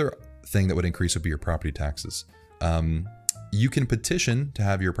 The other thing that would increase would be your property taxes. You can petition to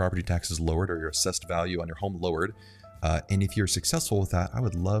have your property taxes lowered, or your assessed value on your home lowered. And if you're successful with that, I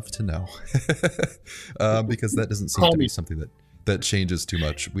would love to know, because that doesn't seem to be something that changes too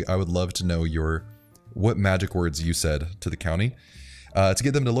much. I would love to know what magic words you said to the county to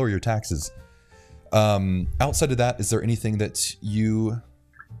get them to lower your taxes. Outside of that, is there anything that you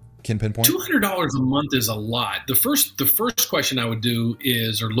can pinpoint? $200 a month is a lot. The first question I would do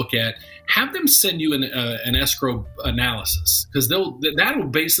is, or look at, have them send you an escrow analysis, because that'll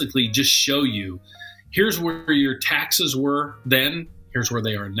basically just show you, here's where your taxes were then, here's where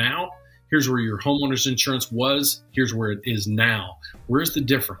they are now, here's where your homeowner's insurance was, here's where it is now. Where's the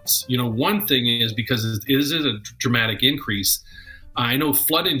difference? One thing is, because it is a dramatic increase, I know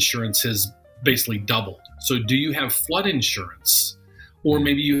flood insurance has basically doubled. So do you have flood insurance? Or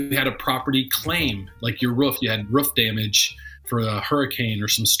maybe you had a property claim, like your roof, you had roof damage for a hurricane or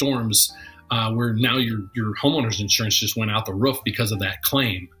some storms, where now your homeowner's insurance just went out the roof because of that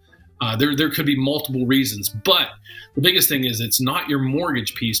claim. There could be multiple reasons, but the biggest thing is it's not your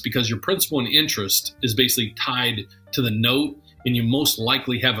mortgage piece, because your principal and interest is basically tied to the note, and you most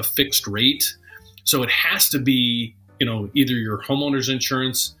likely have a fixed rate. So it has to be, either your homeowner's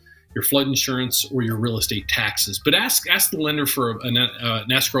insurance, your flood insurance, or your real estate taxes. But ask the lender for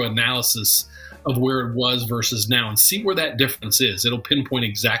an escrow analysis of where it was versus now, and see where that difference is. It'll pinpoint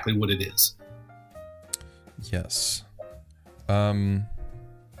exactly what it is. Yes.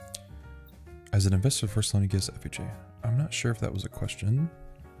 As an investor, first loan against FHA. I'm not sure if that was a question.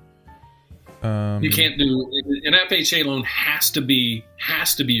 You can't do an FHA loan. Has to be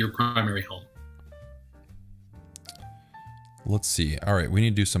your primary home. Let's see. All right, we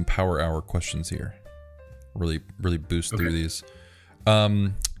need to do some power hour questions here. Really boost through these.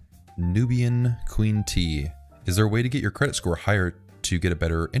 Nubian Queen T. Is there a way to get your credit score higher to get a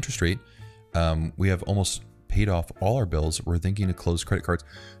better interest rate? We have almost paid off all our bills. We're thinking to close credit cards.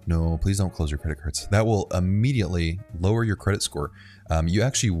 No, please don't close your credit cards. That will immediately lower your credit score. You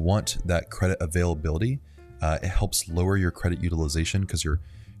actually want that credit availability. It helps lower your credit utilization, because your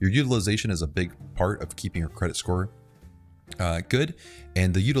utilization is a big part of keeping your credit score good.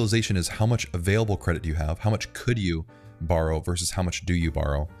 And the utilization is how much available credit do you have, how much could you borrow versus how much do you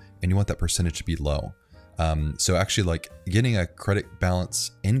borrow, and you want that percentage to be low. So actually, like, getting a credit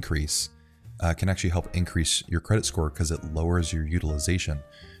balance increase can actually help increase your credit score, because it lowers your utilization.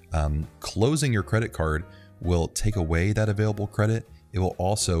 Closing your credit card will take away that available credit. It will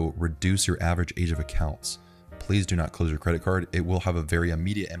also reduce your average age of accounts. Please do not close your credit card. It will have a very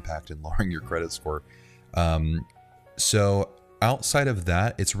immediate impact in lowering your credit score. So outside of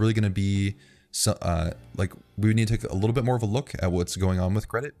that, it's really going to be like, we need to take a little bit more of a look at what's going on with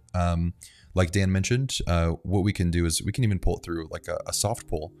credit. Like Dan mentioned, what we can do is we can even pull it through like a soft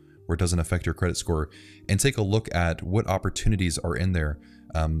pull where it doesn't affect your credit score, and take a look at what opportunities are in there.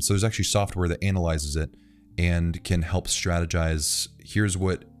 So there's actually software that analyzes it and can help strategize. Here's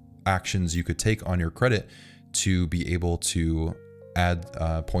what actions you could take on your credit to be able to add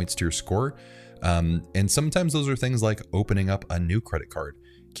points to your score. And sometimes those are things like opening up a new credit card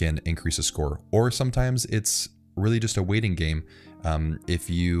can increase a score, or sometimes it's really just a waiting game. If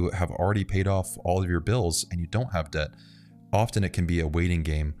you have already paid off all of your bills and you don't have debt, often it can be a waiting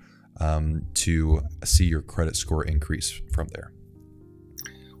game to see your credit score increase from there.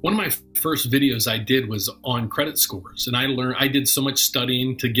 One of my first videos I did was on credit scores, and I did so much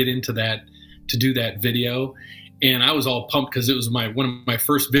studying to get into that, to do that video. And I was all pumped because it was one of my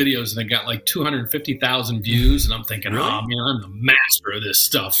first videos, and it got like 250,000 views. And I'm thinking, really? Oh man, I'm the master of this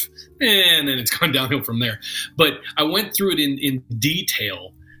stuff. And then it's gone downhill from there. But I went through it in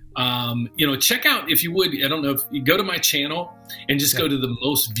detail. Check out, if you would, I don't know, if you go to my channel and just go to the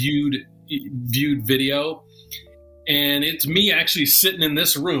most viewed video. And it's me actually sitting in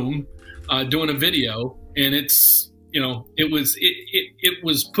this room doing a video. And it's, it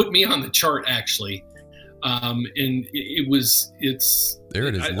was put me on the chart actually. And it's there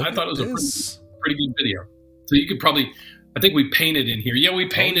it is. I thought it was a pretty good video. So you could probably, I think we painted in here. Yeah, we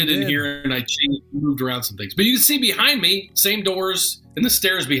painted in here, and I moved around some things. But you can see behind me, same doors and the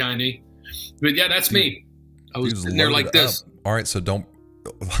stairs behind me. But yeah, that's me. I was in there like this. All right, so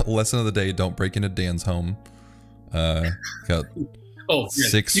lesson of the day, don't break into Dan's home. Got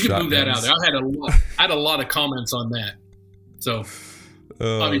six you can move that out there. I had a lot of comments on that. So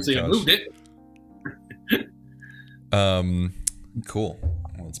obviously I moved it. Cool.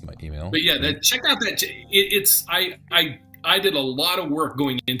 What's my email? But yeah, check out that. I did a lot of work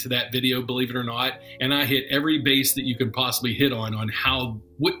going into that video, believe it or not, and I hit every base that you can possibly hit on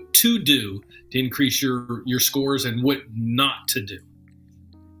what to do to increase your scores and what not to do.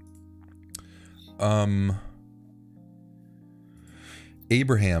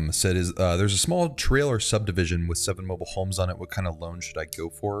 Abraham said, there's a small trailer subdivision with 7 mobile homes on it. What kind of loan should I go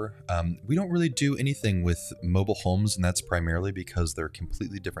for? We don't really do anything with mobile homes, and that's primarily because they're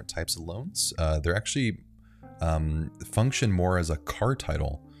completely different types of loans. They're actually function more as a car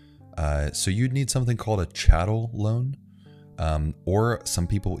title. So you'd need something called a chattel loan. or some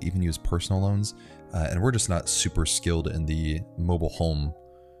people even use personal loans. And we're just not super skilled in the mobile home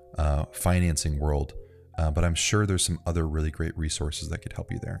financing world. But I'm sure there's some other really great resources that could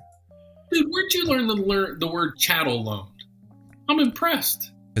help you there. Dude, where'd you learn the word chattel loan? I'm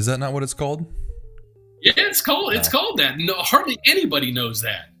impressed. Is that not what it's called? Yeah, it's called that. No, hardly anybody knows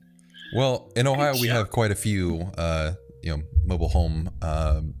that. Well, in Ohio, we have quite a few, mobile home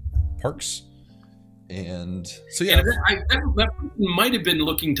parks, and so yeah, that might have been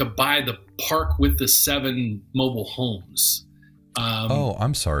looking to buy the park with the 7 mobile homes.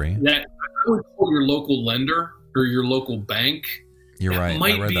 I'm sorry. That I would call your local lender or your local bank. You're right.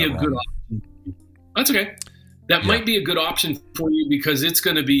 Might be a good option. That's okay. That might be a good option for you because it's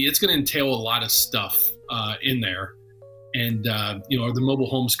going to entail a lot of stuff in there, and are the mobile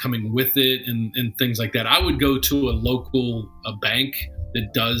homes coming with it and things like that. I would go to a local bank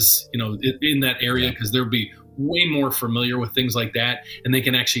that does in that area because they'll be way more familiar with things like that, and they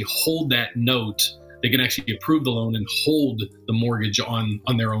can actually hold that note. They can actually approve the loan and hold the mortgage on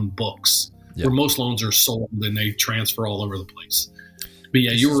their own books. Where most loans are sold and they transfer all over the place. But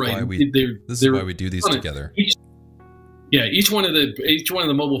yeah, you're right. This is why we do these together. Each one of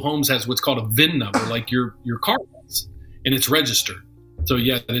the mobile homes has what's called a VIN number, like your car does, and it's registered. So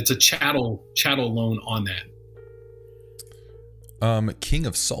yeah, it's a chattel loan on that. King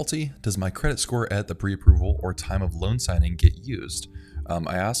of Salty, does my credit score at the pre-approval or time of loan signing get used?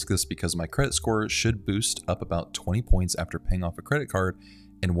 I ask this because my credit score should boost up about 20 points after paying off a credit card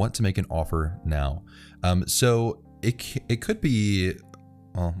and want to make an offer now. So it could be,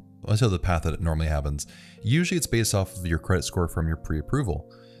 well, let's tell the path that it normally happens. Usually it's based off of your credit score from your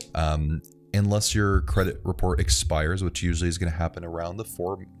pre-approval. Unless your credit report expires, which usually is going to happen around the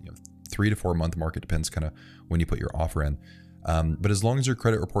 3 to 4 month mark. It depends kind of when you put your offer in. But as long as your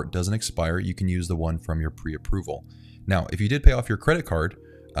credit report doesn't expire, you can use the one from your pre-approval. Now, if you did pay off your credit card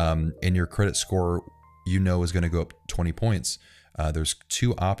and your credit score is going to go up 20 points, there's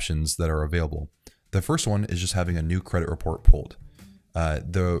 2 options that are available. The first one is just having a new credit report pulled.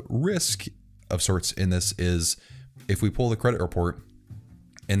 The risk of sorts in this is if we pull the credit report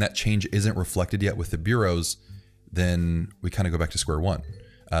and that change isn't reflected yet with the bureaus, then we kind of go back to square one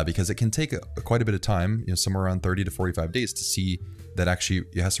because it can take quite a bit of time, somewhere around 30 to 45 days to see that actually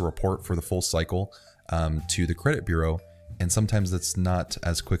it has to report for the full cycle to the credit bureau. And sometimes that's not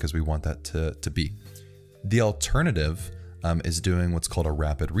as quick as we want that to be. The alternative is doing what's called a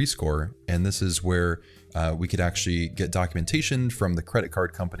rapid rescore. And this is where we could actually get documentation from the credit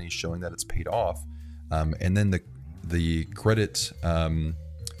card company showing that it's paid off. And then the credit,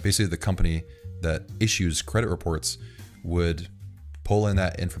 basically the company that issues credit reports would pull in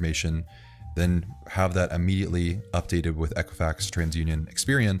that information, then have that immediately updated with Equifax, TransUnion,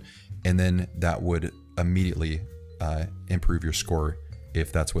 Experian, and then that would immediately improve your score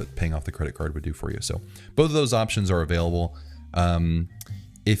if that's what paying off the credit card would do for you. So both of those options are available.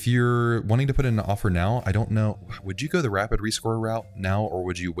 If you're wanting to put in an offer now, I don't know, would you go the rapid rescore route now, or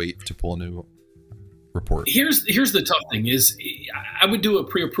would you wait to pull a new report? Here's the tough thing is I would do a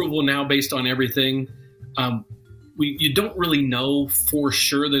pre-approval now based on everything. You don't really know for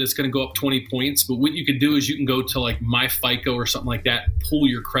sure that it's going to go up 20 points, but what you could do is you can go to like My FICO or something like that, pull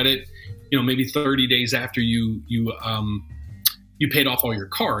your credit, maybe 30 days after you paid off all your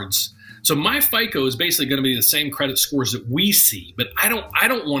cards. So My FICO is basically going to be the same credit scores that we see, but I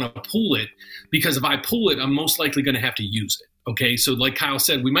don't want to pull it because if I pull it, I'm most likely going to have to use it. Okay, so like Kyle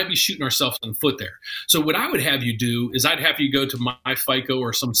said, we might be shooting ourselves in the foot there. So what I would have you do is I'd have you go to My FICO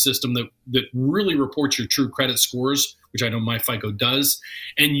or some system that really reports your true credit scores, which I know My FICO does,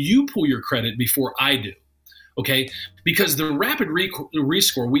 and you pull your credit before I do. Okay, because the rapid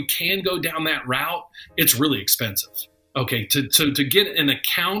rescore, we can go down that route. It's really expensive. Okay, to get an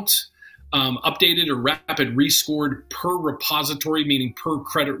account updated or rapid rescored per repository, meaning per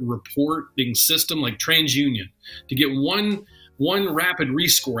credit reporting system like TransUnion, to get one rapid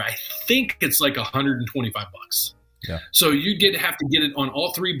rescore, I think it's like $125. Yeah. So you have to get it on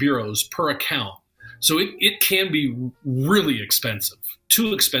all 3 bureaus per account. So it can be really expensive,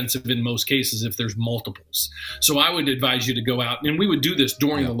 too expensive in most cases if there's multiples. So I would advise you to go out, and we would do this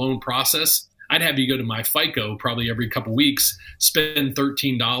during the loan process. I'd have you go to My FICO probably every couple weeks, spend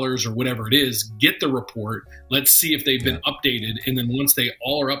 $13 or whatever it is, get the report. Let's see if they've been updated. And then once they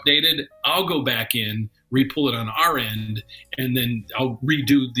all are updated, I'll go back in, re-pull it on our end, and then I'll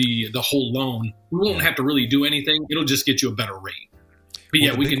redo the whole loan. We won't have to really do anything. It'll just get you a better rate.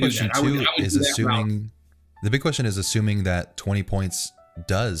 But we can do that. The big question is assuming that 20 points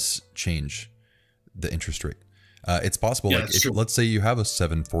does change the interest rate. It's possible, let's say you have a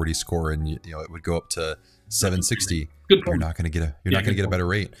 740 score and it would go up to 760, Good point. you're not going to get a better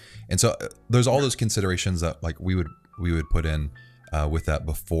rate. And so there's all those considerations that like we would put in with that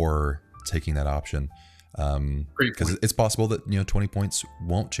before taking that option. Because it's possible that 20 points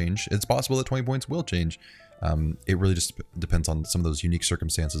won't change. It's possible that 20 points will change. It really just depends on some of those unique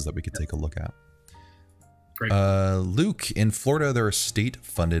circumstances that we could take a look at. Luke, in Florida, there are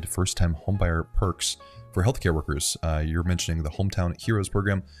state-funded first-time homebuyer perks for healthcare workers. You're mentioning the Hometown Heroes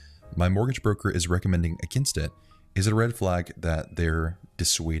program. My mortgage broker is recommending against it. Is it a red flag that they're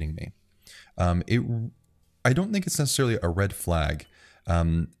dissuading me? I don't think it's necessarily a red flag.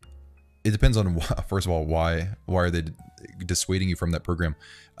 It depends on, first of all, why are they dissuading you from that program?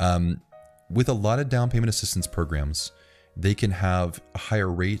 With a lot of down payment assistance programs, they can have a higher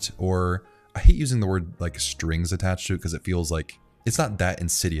rate, or I hate using the word like strings attached to it because it feels like it's not that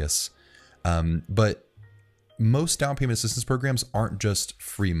insidious. But most down payment assistance programs aren't just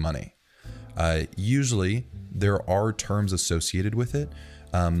free money. Usually there are terms associated with it.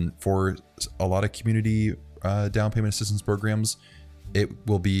 For a lot of community down payment assistance programs, it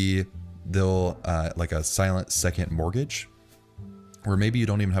will be like a silent second mortgage, or maybe you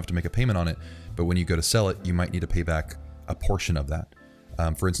don't even have to make a payment on it, but when you go to sell it, you might need to pay back a portion of that.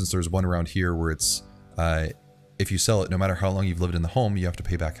 For instance, there's one around here where it's if you sell it, no matter how long you've lived in the home, you have to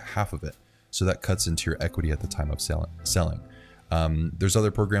pay back half of it. So that cuts into your equity at the time of selling. There's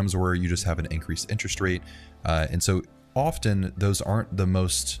other programs where you just have an increased interest rate, and so often those aren't the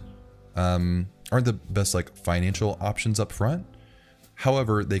best like financial options up front.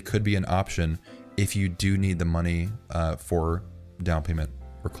 However, they could be an option if you do need the money for down payment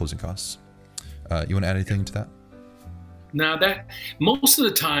or closing costs. You want to add anything to that? Now, that most of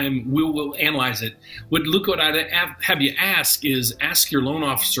the time we'll analyze it. What Luke, what I'd have you ask is ask your loan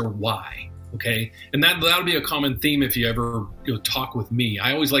officer why. Okay, and that'll be a common theme if you ever talk with me.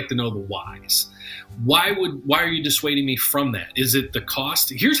 I always like to know the whys. Why are you dissuading me from that? Is it the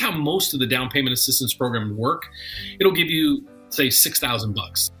cost? Here's how most of the down payment assistance programs work. It'll give you, say,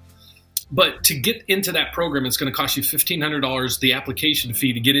 $6,000. But to get into that program, it's going to cost you $1,500, the application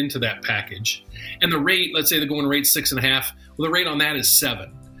fee to get into that package. And the rate, let's say they're going to rate 6.5. Well, the rate on that is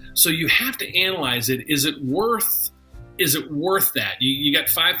 7. So you have to analyze it. Is it worth that? You got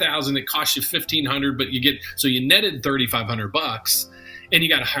 $5,000, it costs you $1,500, but you netted $3,500 and you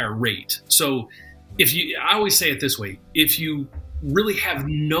got a higher rate. So I always say it this way, if you really have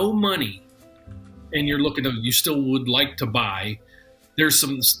no money and you still would like to buy, there's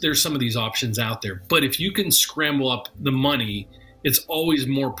some of these options out there. But if you can scramble up the money, it's always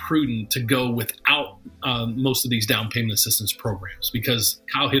more prudent to go without most of these down payment assistance programs, because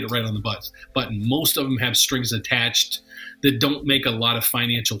Kyle hit it right on the button. Most of them have strings attached that don't make a lot of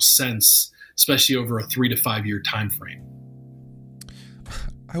financial sense, especially over a 3 to 5 year time frame.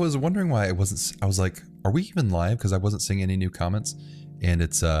 I was wondering why I was like, are we even live? Because I wasn't seeing any new comments, and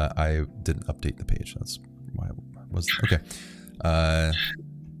it's I didn't update the page. That's why I was okay.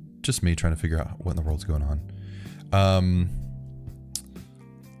 Just me trying to figure out what in the world's going on.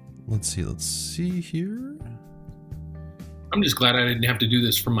 Let's see here. I'm just glad I didn't have to do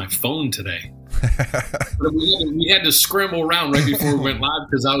this from my phone today. we had to scramble around right before we went live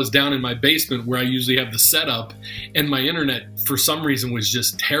because I was down in my basement where I usually have the setup, and my internet for some reason was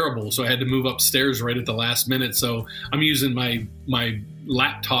just terrible. So I had to move upstairs right at the last minute. So I'm using my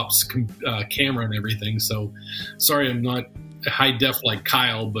laptop's camera and everything. So sorry, I'm not high def like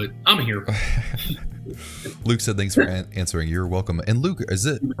Kyle, but I'm here. Luke said, "Thanks for answering. You're welcome." And Luke,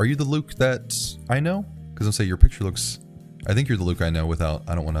 are you the Luke that I know? Because I'll say your picture looks. I think you're the Luke I know. Without,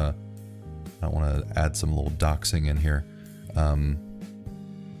 I don't want to add some little doxing in here.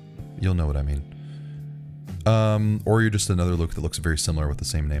 You'll know what I mean. Or you're just another Luke that looks very similar with the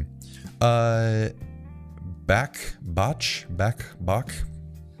same name. Bach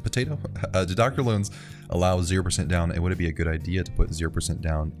potato. Do doctor loans allow 0% down, and would it be a good idea to put 0%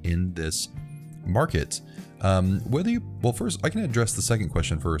 down in this market? First, I can address the second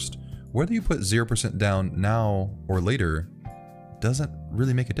question first. Whether you put 0% down now or later doesn't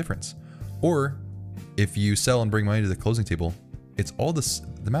really make a difference. Or if you sell and bring money to the closing table, it's all the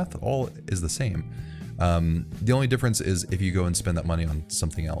math all is the same. The only difference is if you go and spend that money on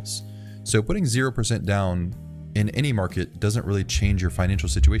something else. So putting 0% down in any market doesn't really change your financial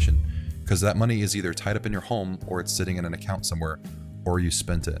situation, because that money is either tied up in your home or it's sitting in an account somewhere, or you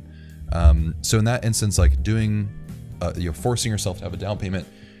spent it. So in that instance, like doing, forcing yourself to have a down payment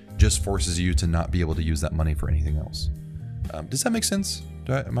just forces you to not be able to use that money for anything else. Does that make sense?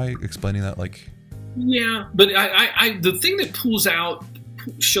 Am I explaining that like? Yeah, but I the thing that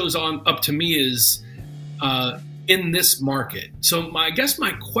shows up to me is in this market. So I guess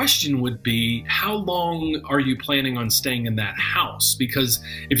my question would be, how long are you planning on staying in that house? Because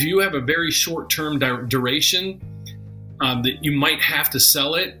if you have a very short-term duration that you might have to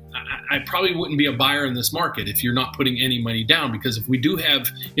sell it, I probably wouldn't be a buyer in this market if you're not putting any money down, because if we do have,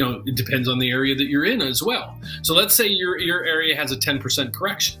 it depends on the area that you're in as well. So let's say your area has a 10%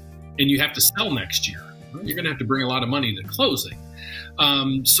 correction and you have to sell next year. You're going to have to bring a lot of money to closing.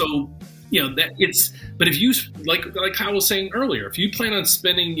 But if you, like Kyle was saying earlier, if you plan on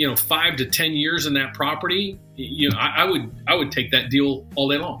spending, 5 to 10 years in that property, I would take that deal all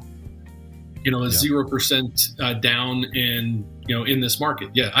day long. 0% down and, in this market.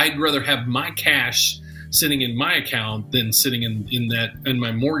 Yeah. I'd rather have my cash sitting in my account than sitting in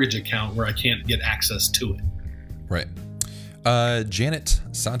my mortgage account where I can't get access to it. Right. Janet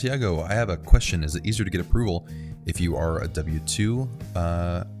Santiago, I have a question. Is it easier to get approval if you are a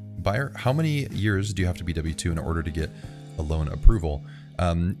W-2 buyer? How many years do you have to be W-2 in order to get a loan approval?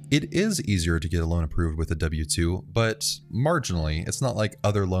 It is easier to get a loan approved with a W-2, but marginally. It's not like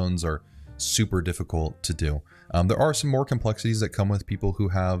other loans are super difficult to do. There are some more complexities that come with people who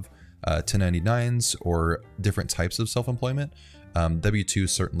have 1099s or different types of self-employment. W-2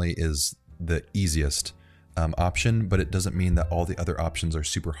 certainly is the easiest option, but it doesn't mean that all the other options are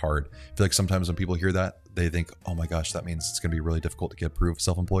super hard. I feel like sometimes when people hear that, they think, oh my gosh, that means it's going to be really difficult to get approved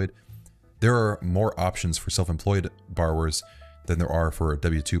self-employed. There are more options for self-employed borrowers than there are for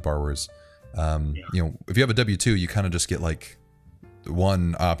W-2 borrowers. If you have a W-2, you kind of just get like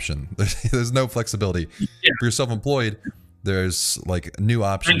one option. There's no flexibility. Yeah. If you're self-employed, there's like new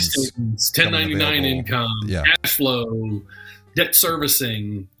options. 1099 income, cash flow, debt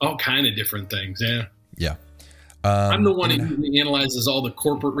servicing, all kind of different things. Yeah. Yeah. I'm the one who analyzes all the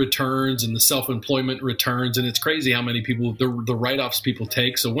corporate returns and the self-employment returns. And it's crazy how many people, the write-offs people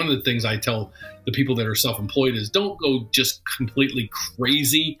take. So one of the things I tell the people that are self-employed is don't go just completely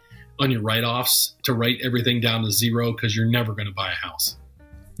crazy on your write-offs to write everything down to zero, because you're never going to buy a house.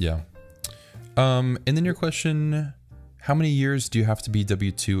 Yeah. And then your question, how many years do you have to be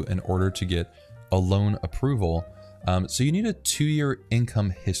W-2 in order to get a loan approval? So you need a 2-year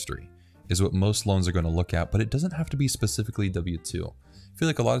income history is what most loans are going to look at, but it doesn't have to be specifically W-2. I feel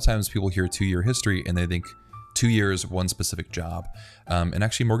like a lot of times people hear 2-year history and they think 2 years, one specific job. And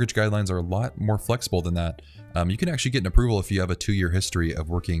actually mortgage guidelines are a lot more flexible than that. You can actually get an approval if you have a 2-year history of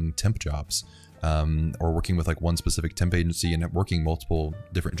working temp jobs, or working with like one specific temp agency and working multiple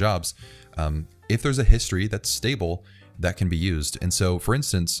different jobs. If there's a history that's stable, that can be used. And so for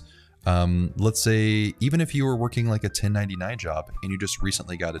instance, let's say even if you were working like a 1099 job and you just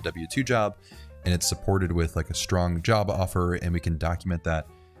recently got a W-2 job and it's supported with like a strong job offer, and we can document that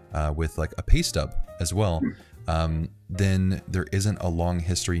with like a pay stub as well, then there isn't a long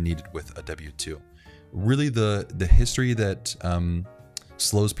history needed with a W-2. Really the history that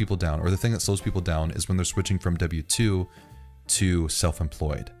slows people down, or the thing that slows people down, is when they're switching from W-2 to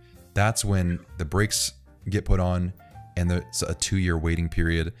self-employed. That's when the brakes get put on and there's a 2-year waiting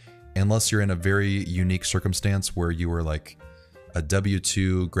period, unless you're in a very unique circumstance where you were like a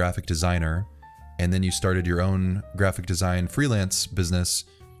W-2 graphic designer and then you started your own graphic design freelance business,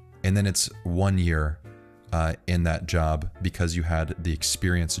 and then it's 1 year in that job because you had the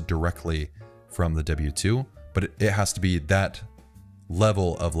experience directly from the W-2. But it has to be that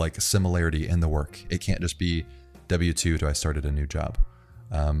level of like similarity in the work. It can't just be W-2 to I started a new job.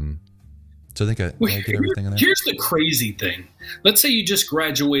 So I think I get everything in there. Here's the crazy thing. Let's say you just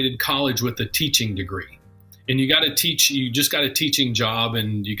graduated college with a teaching degree and you just got a teaching job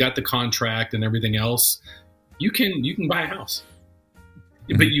and you got the contract and everything else. You can buy a house,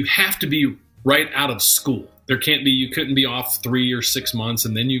 but you have to be right out of school. You couldn't be off 3 or 6 months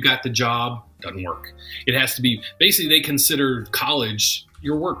and then you got the job. Doesn't work. It has to be, basically they consider college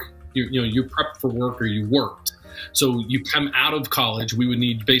your work. You prepped for work or you worked. So you come out of college, we would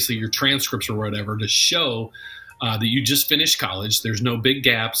need basically your transcripts or whatever to show that you just finished college. There's no big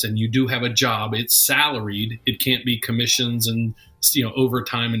gaps and you do have a job. It's salaried. It can't be commissions and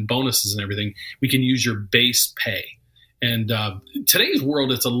overtime and bonuses and everything. We can use your base pay. And today's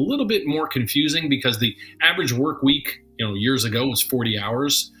world, it's a little bit more confusing because the average work week, years ago was 40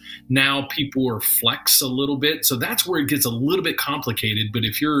 hours. Now people are flex a little bit. So that's where it gets a little bit complicated. But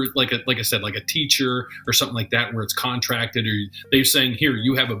if you're like I said, like a teacher or something like that, where it's contracted, or they're saying, here,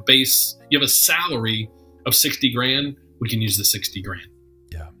 you have a salary of 60 grand, we can use the 60 grand.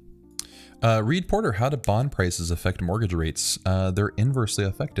 Yeah. Reed Porter, how do bond prices affect mortgage rates? They're inversely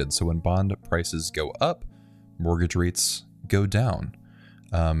affected. So when bond prices go up, mortgage rates go down.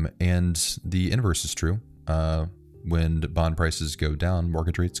 And the inverse is true. When bond prices go down,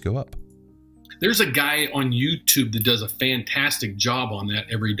 mortgage rates go up. There's a guy on YouTube that does a fantastic job on that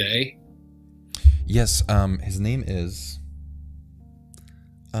every day. Yes, his name is.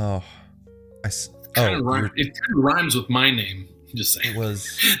 It kind of rhymes with my name. Just saying. It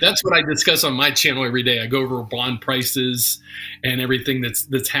was. That's what I discuss on my channel every day. I go over bond prices and everything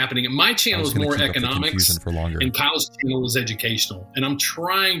that's happening. And my channel is more economics, and Kyle's channel is educational. And I'm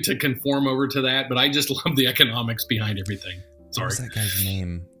trying to conform over to that, but I just love the economics behind everything. Sorry. What was that guy's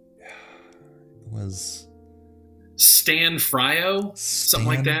name? It was Stan Fryo, something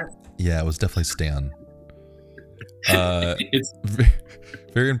like that. Yeah, it was definitely Stan. It's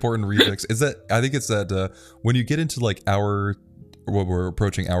very important rejects. I think it's that when you get into like we're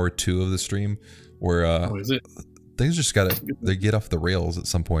approaching hour 2 of the stream, where things just they get off the rails at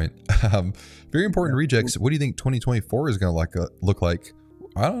some point. Very important rejects. What do you think 2024 is going to look like?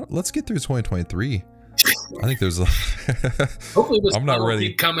 Let's get through 2023. I think there's hopefully this I'm not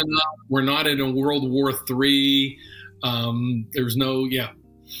ready coming up. We're not in a World War III. There's no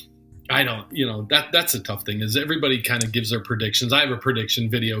I don't, that's a tough thing, is everybody kind of gives their predictions. I have a prediction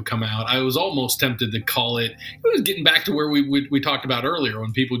video come out. I was almost tempted to call it. It was getting back to where we talked about earlier,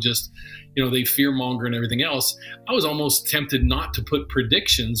 when people just, they fear monger and everything else. I was almost tempted not to put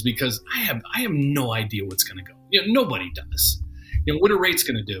predictions, because I have no idea what's going to go. Nobody does. What are rates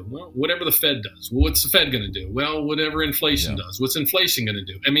going to do? Well, whatever the Fed does. Well, what's the Fed going to do? Well, whatever inflation does. What's inflation going to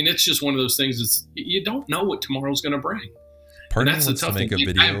do? I mean, it's just one of those things. You don't know what tomorrow's going to bring. Part of me wants to make a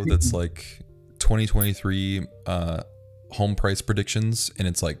video that's like 2023 home price predictions, and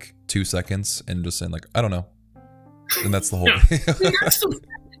it's like 2 seconds, and just saying like, I don't know. And that's the whole thing.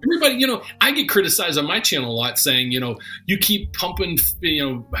 Everybody, I get criticized on my channel a lot saying, you keep pumping,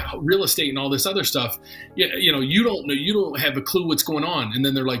 real estate and all this other stuff. You don't have a clue what's going on. And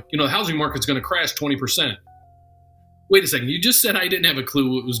then they're like, the housing market's going to crash 20%. Wait a second. You just said I didn't have a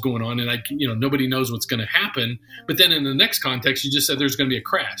clue what was going on, and nobody knows what's going to happen. But then in the next context, you just said there's going to be a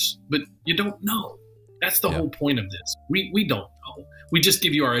crash, but you don't know. That's the whole point of this. We don't know. We just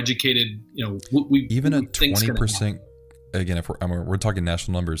give you our educated, even a 20%. Again, if we're talking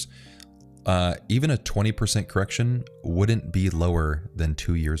national numbers, even a 20% correction wouldn't be lower than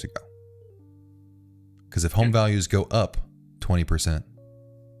 2 years ago. Because if home values go up 20%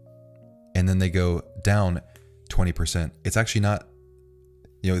 and then they go down 20%, it's actually not,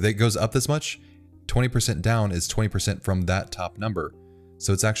 that goes up this much. 20% down is 20% from that top number.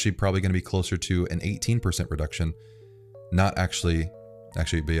 So it's actually probably going to be closer to an 18% reduction, not actually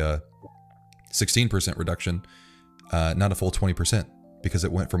be a 16% reduction. Not a full 20%, because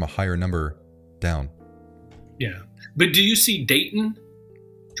it went from a higher number down. Yeah. But do you see Dayton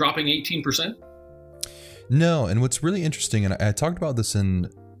dropping 18%? No. And what's really interesting, and I talked about this in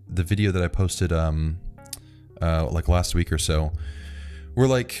the video that I posted like last week or so, where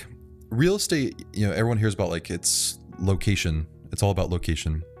like real estate, everyone hears about like its location. It's all about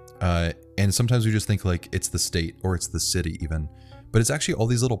location. And sometimes we just think like it's the state or it's the city even. But it's actually all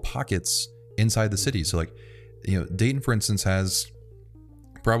these little pockets inside the city. So like, Dayton, for instance, has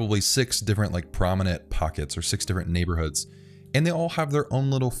probably 6 different like prominent pockets, or 6 different neighborhoods, and they all have their own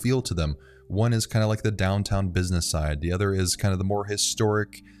little feel to them. One is kind of like the downtown business side. The other is kind of the more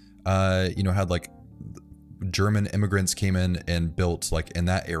historic, had like German immigrants came in and built like in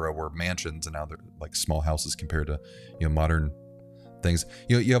that era were mansions, and now they're like small houses compared to, modern things.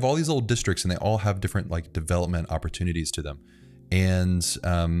 You have all these little districts, and they all have different like development opportunities to them. And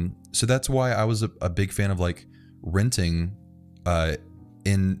so that's why I was a big fan of like renting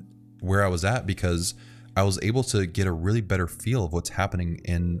in where I was at, because I was able to get a really better feel of what's happening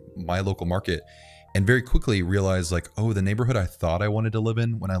in my local market, and very quickly realize like, oh, the neighborhood I thought I wanted to live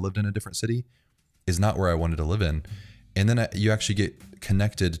in when I lived in a different city is not where I wanted to live in. And then you actually get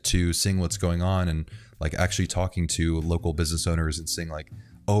connected to seeing what's going on, and like actually talking to local business owners and seeing like,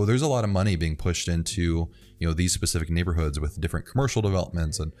 oh, there's a lot of money being pushed into, these specific neighborhoods with different commercial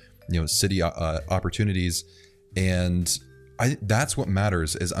developments and, city opportunities. And that's what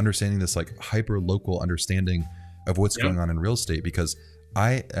matters, is understanding this like hyper local understanding of what's going on in real estate. Because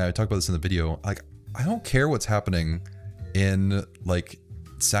I talked about this in the video, like, I don't care what's happening in like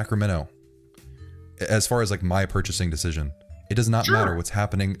Sacramento as far as like my purchasing decision. It does not matter what's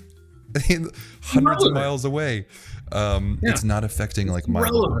happening hundreds of miles away. It's not affecting like my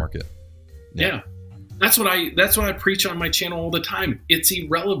local market. Yeah. That's what I preach on my channel all the time. It's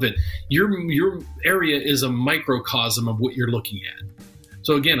irrelevant. Your area is a microcosm of what you're looking at.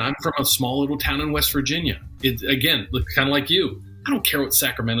 So again, I'm from a small little town in West Virginia. It again, kind of like you. I don't care what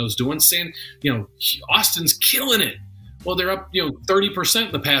Sacramento's doing. Saying, Austin's killing it. Well, they're up, 30%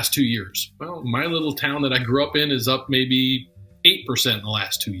 in the past 2 years. Well, my little town that I grew up in is up maybe 8% in the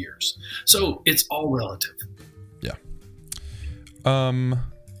last 2 years. So it's all relative. Yeah.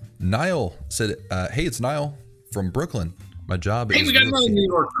 Niall said, hey, it's Niall from Brooklyn. My job is... Hey, we got another New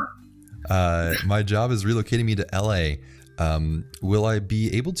Yorker. My job is relocating me to LA. Will I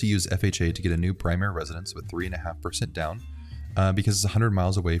be able to use FHA to get a new primary residence with 3.5% down? Because it's 100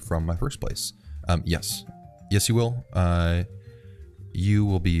 miles away from my first place. Yes. Yes, you will. You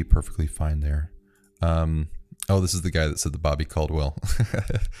will be perfectly fine there. Oh, this is the guy that said the Bobby Caldwell.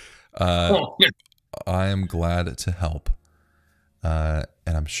 Yeah. I am glad to help. And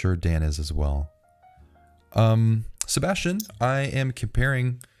I'm sure Dan is as well. Sebastian, I am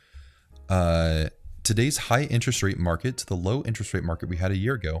comparing today's high interest rate market to the low interest rate market we had a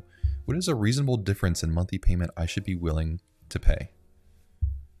year ago. What is a reasonable difference in monthly payment I should be willing to pay?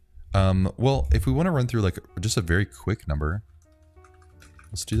 Well, if we want to run through like just a very quick number,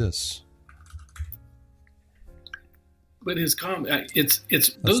 let's do this. But his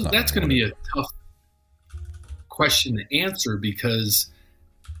that's going to be a tough question to answer, because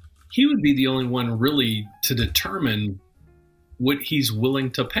he would be the only one really to determine what he's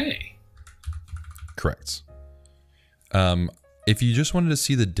willing to pay. Correct. If you just wanted to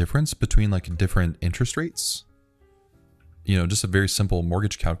see the difference between like different interest rates, you know, just a very simple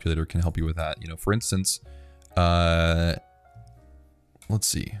mortgage calculator can help you with that. You know, for instance, let's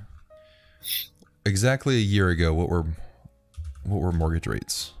see, exactly a year ago, what were mortgage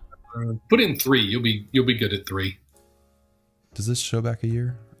rates? Put in 3. You'll be good at 3. Does this show back a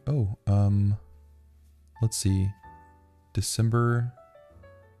year? Oh, let's see, December.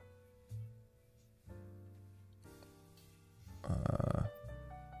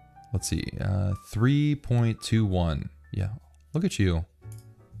 Let's see, 3.21. Yeah, look at you.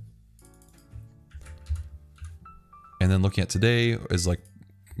 And then looking at today is like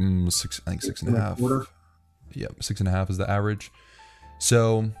 6, I think 6.5. Yeah, 6.5 is the average.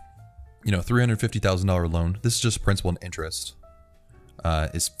 So, you know, $350,000 loan. This is just principal and interest.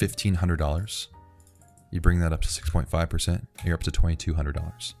 Is $1,500. You bring that up to 6.5%. You're up to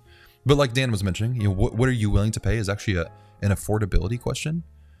 $2,200. But like Dan was mentioning, you know, what are you willing to pay is actually an affordability question,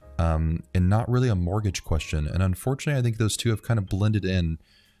 and not really a mortgage question. And unfortunately, I think those two have kind of blended in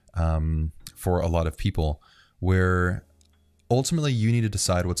for a lot of people, where ultimately you need to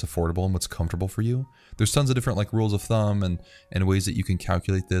decide what's affordable and what's comfortable for you. There's tons of different like rules of thumb and ways that you can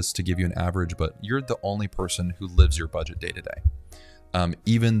calculate this to give you an average, but you're the only person who lives your budget day to day.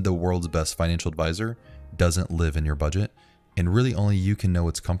 Even the world's best financial advisor doesn't live in your budget, and really only you can know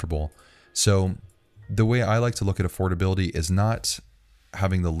what's comfortable. So the way I like to look at affordability is not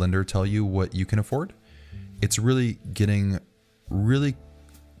having the lender tell you what you can afford. It's really getting really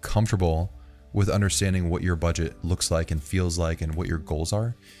comfortable with understanding what your budget looks like and feels like and what your goals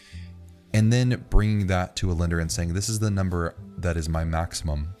are. And then bringing that to a lender and saying, this is the number that is my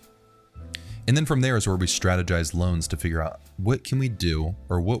maximum. And then from there is where we strategize loans to figure out what can we do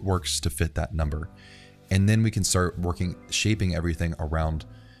or what works to fit that number. And then we can start shaping everything around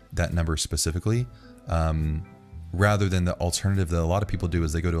that number specifically, rather than the alternative that a lot of people do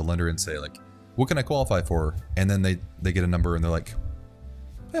is they go to a lender and say like, what can I qualify for? And then they get a number and they're like,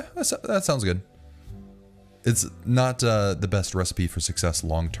 yeah, that sounds good. It's not the best recipe for success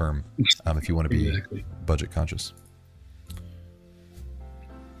long-term if you want to be budget conscious.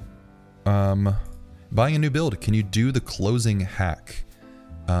 Buying a new build, can you do the closing hack?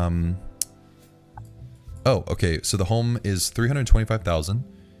 Oh, okay. So the home is $325,000.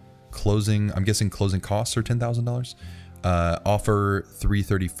 Closing, I'm guessing closing costs are $10,000. Offer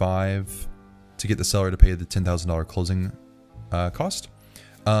 $335,000 to get the seller to pay the $10,000 closing cost.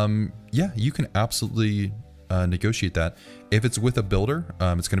 Yeah, you can absolutely negotiate that. If it's with a builder,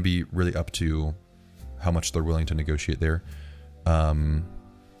 it's going to be really up to how much they're willing to negotiate there. Do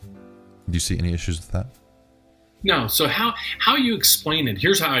you see any issues with that? No. So how you explain it?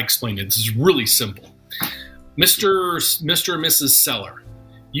 Here's how I explain it. This is really simple. Mr. and Mrs. Seller,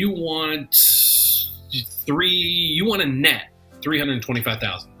 you want a net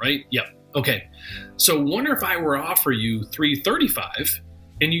 $325,000, right? Yep. Okay. So wonder if I were to offer you $335,000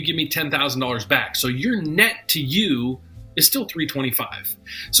 and you give me $10,000 back. So your net to you is still $325,000.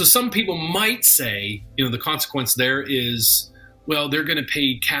 So some people might say, you know, the consequence there is, well, they're going to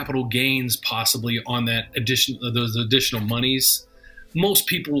pay capital gains possibly on those additional monies. Most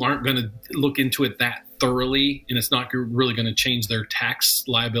people aren't going to look into it that thoroughly, and it's not really going to change their tax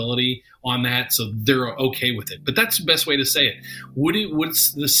liability on that, so they're okay with it. But that's the best way to say it.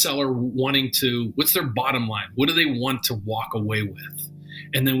 What's the seller wanting to? What's their bottom line? What do they want to walk away with?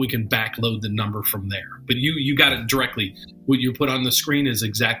 And then we can backload the number from there. But you got it directly. What you put on the screen is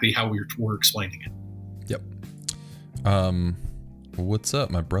exactly how we're explaining it. Yep. What's up?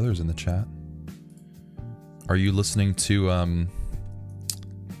 My brother's in the chat. Are you listening to oh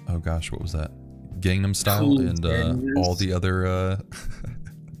gosh, what was that? Gangnam Style cool and all the other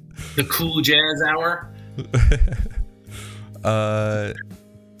the Cool Jazz Hour?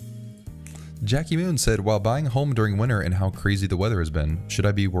 Jackie Moon said, while buying a home during winter and how crazy the weather has been, should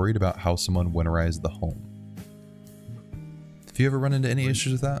I be worried about how someone winterized the home? Have you ever run into any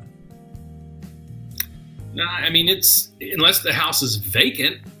issues with that? No, I mean, it's unless the house is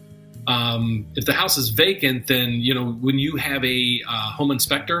vacant. If the house is vacant, then, you know, when you have a home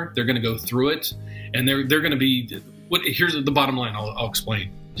inspector, they're going to go through it, and they're going to be. Here's the bottom line. I'll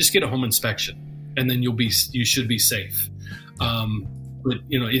explain. Just get a home inspection, and then you should be safe. But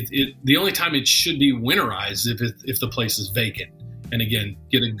you know, the only time it should be winterized if the place is vacant. And again,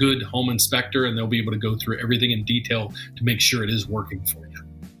 get a good home inspector, and they'll be able to go through everything in detail to make sure it is working for you.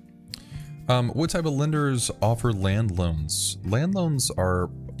 What type of lenders offer land loans? Land loans are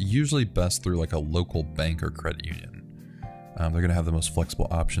usually best through like a local bank or credit union. They're going to have the most flexible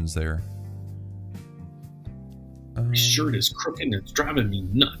options there. My shirt is crooked and it's driving me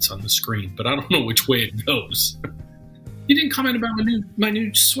nuts on the screen, but I don't know which way it goes. You didn't comment about my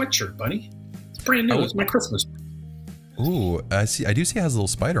new sweatshirt, buddy. It's brand new. It's my Christmas. Ooh, I see. I do see it has a little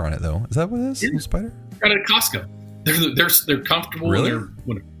spider on it, though. Is that what it is? Yeah. A little spider? Got it at Costco. They're comfortable. Really?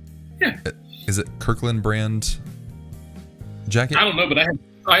 Yeah. Is it Kirkland brand jacket? I don't know, but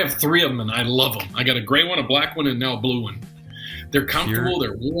I have 3 of them, and I love them. I got a gray one, a black one, and now a blue one. They're comfortable.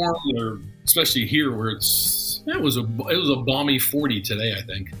 They're warm. They're especially here where it was a balmy 40 today, I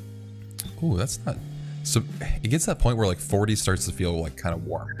think. Ooh, that's not. So it gets to that point where like 40 starts to feel like kind of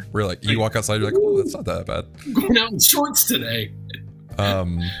warm. Where like you walk outside, you're like, oh, that's not that bad. I'm going out in shorts today.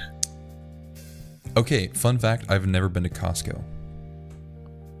 Okay, fun fact: I've never been to Costco.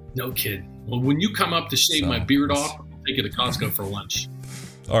 No kid. Well, when you come up to shave my beard off, I'll take you to Costco for lunch.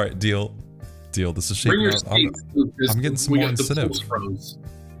 All right, deal. This is shaving out. I'm getting some more incentive.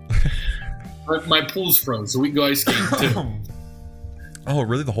 My pool's froze, so we can go ice skating too. Oh,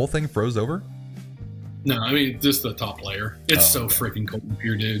 really? The whole thing froze over? No, I mean just the top layer. It's so freaking cold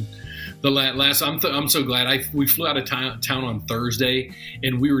here, dude. The last, I'm so glad we flew out of town on Thursday,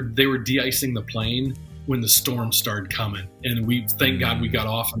 and they were de-icing the plane when the storm started coming, and thank God we got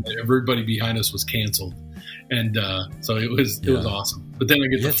off, and everybody behind us was canceled, and so it was awesome. But then I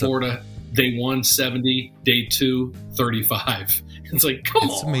get to Florida, day 1 70, day 2 35. It's like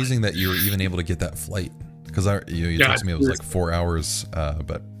It's amazing that you were even able to get that flight, because you told me it was like 4 hours,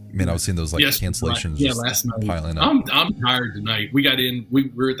 but. Man, I was seeing those cancellations last night. Piling up. I'm tired tonight. We got in. We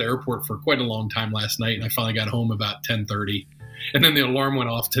were at the airport for quite a long time last night, and I finally got home about 10:30. And then the alarm went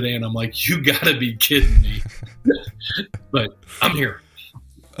off today, and I'm like, "You gotta be kidding me!" But I'm here.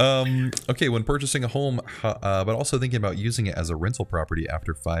 Okay, when purchasing a home, but also thinking about using it as a rental property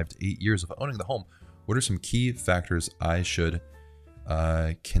after 5 to 8 years of owning the home, what are some key factors I should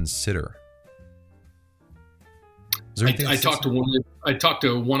consider? I talked to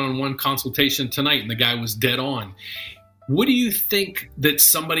a one-on-one consultation tonight, and the guy was dead on. What do you think that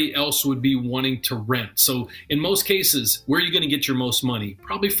somebody else would be wanting to rent? So in most cases, where are you going to get your most money?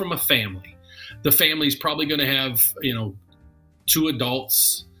 Probably from a family. The family's probably going to have, 2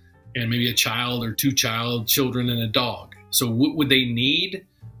 adults and maybe a child or 2 children and a dog. So what would they need?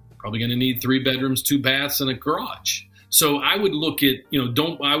 Probably going to need 3 bedrooms, 2 baths, and a garage. So I would look at,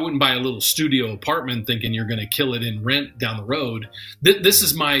 I wouldn't buy a little studio apartment thinking you're going to kill it in rent down the road. This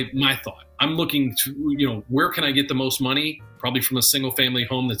is my thought. I'm looking to, where can I get the most money? Probably from a single family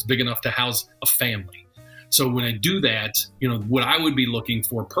home that's big enough to house a family. So when I do that, what I would be looking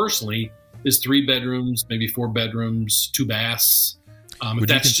for personally is 3 bedrooms, maybe 4 bedrooms, 2 baths. Would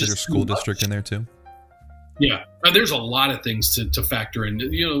you consider school district in there too? Yeah, there's a lot of things to factor in.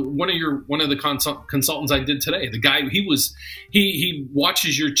 One of the consultants I did today, the guy he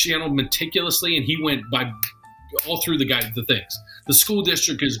watches your channel meticulously, and he went by all through the things. The school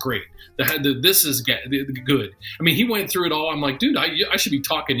district is great. This is good. I mean, he went through it all. I'm like, dude, I should be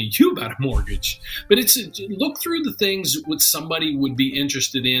talking to you about a mortgage. But look through the things what somebody would be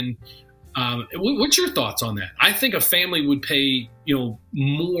interested in. What's your thoughts on that? I think a family would pay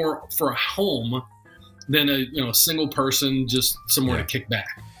more for a home than a single person just somewhere to kick back.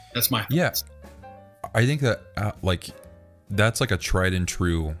 That's my thoughts. Yeah, I think that that's like a tried and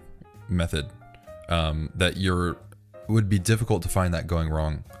true method that would be difficult to find that going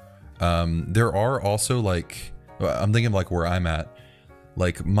wrong. There are also I'm thinking where I'm at,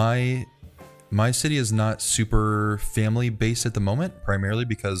 my city is not super family based at the moment, primarily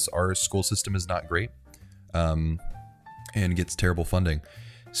because our school system is not great and gets terrible funding.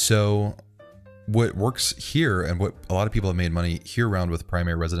 So what works here and what a lot of people have made money here around with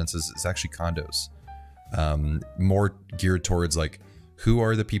primary residences is actually condos. More geared towards like, who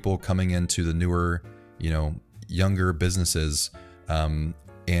are the people coming into the newer, younger businesses,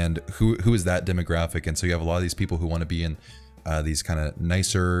 and who is that demographic? And so you have a lot of these people who want to be in these kind of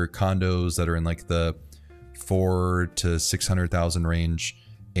nicer condos that are in like the 400,000 to 600,000 range,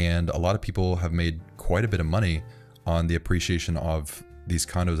 and a lot of people have made quite a bit of money on the appreciation of these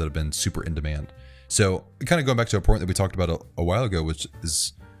condos that have been super in demand. So kind of going back to a point that we talked about a while ago, which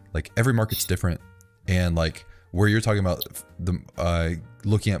is like every market's different, and like where you're talking about the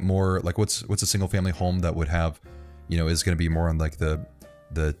looking at more like what's a single family home that would have, is going to be more on like the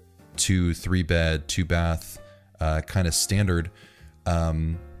 2-3 bed 2 bath kind of standard,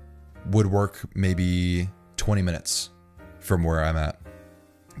 would work maybe 20 minutes from where I'm at,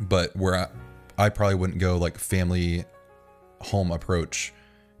 but where I probably wouldn't go like family home approach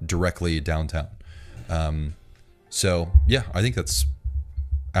directly downtown. So yeah, I think that's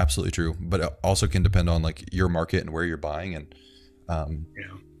absolutely true, but it also can depend on like your market and where you're buying, and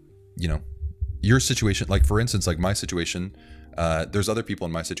your situation. Like for instance, like my situation, there's other people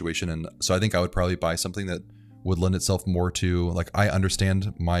in my situation, and so I think I would probably buy something that would lend itself more to like, I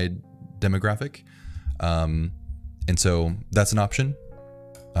understand my demographic, and so that's an option.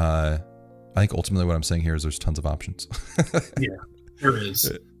 I think ultimately what I'm saying here is there's tons of options. Yeah, there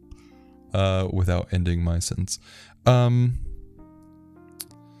is. Without ending my sentence.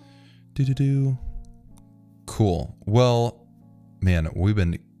 Cool. Well, man, we've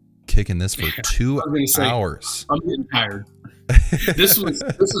been kicking this for 2 hours. I'm getting tired. This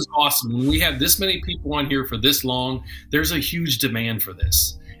is awesome. When we have this many people on here for this long, there's a huge demand for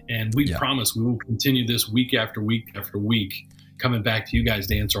this. And we promise we will continue this week after week after week, coming back to you guys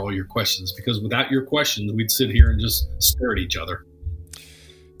to answer all your questions, because without your questions, we'd sit here and just stare at each other.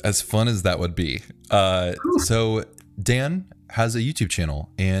 As fun as that would be. So Dan has a YouTube channel,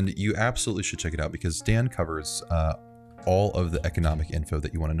 and you absolutely should check it out, because Dan covers all of the economic info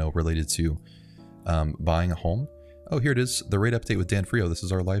that you want to know related to buying a home. Oh, here it is. The rate update with Dan Frio. This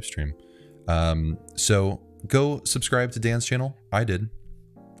is our live stream. So go subscribe to Dan's channel. I did.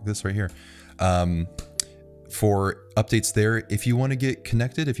 This right here. For updates there. If you want to get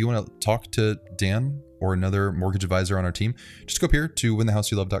connected, if you want to talk to Dan or another mortgage advisor on our team, just go up here to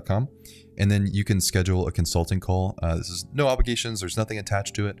winthehouseyoulove.com, and then you can schedule a consulting call. This is no obligations. There's nothing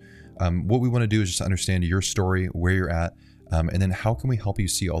attached to it. What we want to do is just understand your story, where you're at, and then how can we help you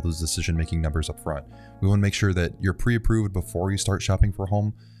see all those decision-making numbers up front. We want to make sure that you're pre-approved before you start shopping for a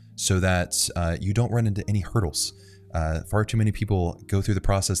home, so that you don't run into any hurdles. Far too many people go through the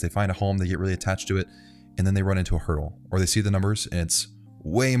process. They find a home, they get really attached to it, and then they run into a hurdle, or they see the numbers and it's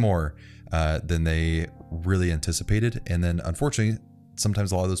way more than they really anticipated. And then unfortunately,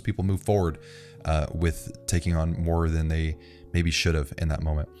 sometimes a lot of those people move forward with taking on more than they maybe should have in that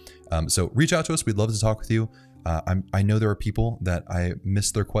moment. So reach out to us. We'd love to talk with you. I know there are people that I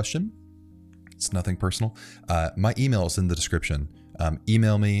missed their question. It's nothing personal. My email is in the description.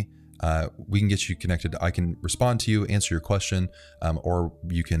 Email me. We can get you connected. I can respond to you, answer your question, or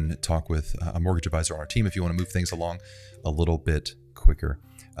you can talk with a mortgage advisor on our team if you want to move things along a little bit quicker.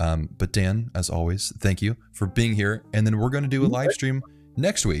 But Dan, as always, thank you for being here. And then we're going to do a live stream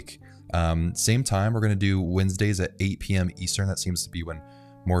next week. Same time. We're going to do Wednesdays at 8 p.m. Eastern. That seems to be when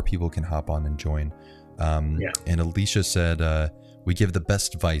more people can hop on and join. And Alicia said we give the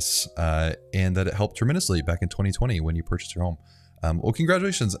best advice, and that it helped tremendously back in 2020 when you purchased your home. Well,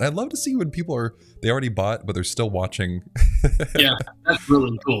 congratulations. And I'd love to see when people they already bought, but they're still watching. Yeah, that's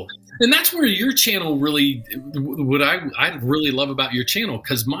really cool. And that's where your channel really, what I really love about your channel,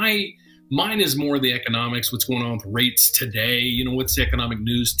 because mine is more the economics, what's going on with rates today, what's the economic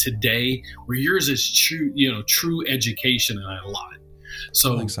news today, where yours is true education, and I love it.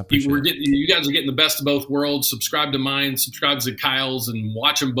 So you guys are getting the best of both worlds. Subscribe to mine, subscribe to Kyle's, and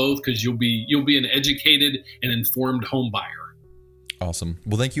watch them both, because you'll be an educated and informed home buyer. Awesome.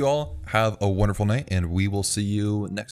 Well, thank you all. Have a wonderful night, and we will see you next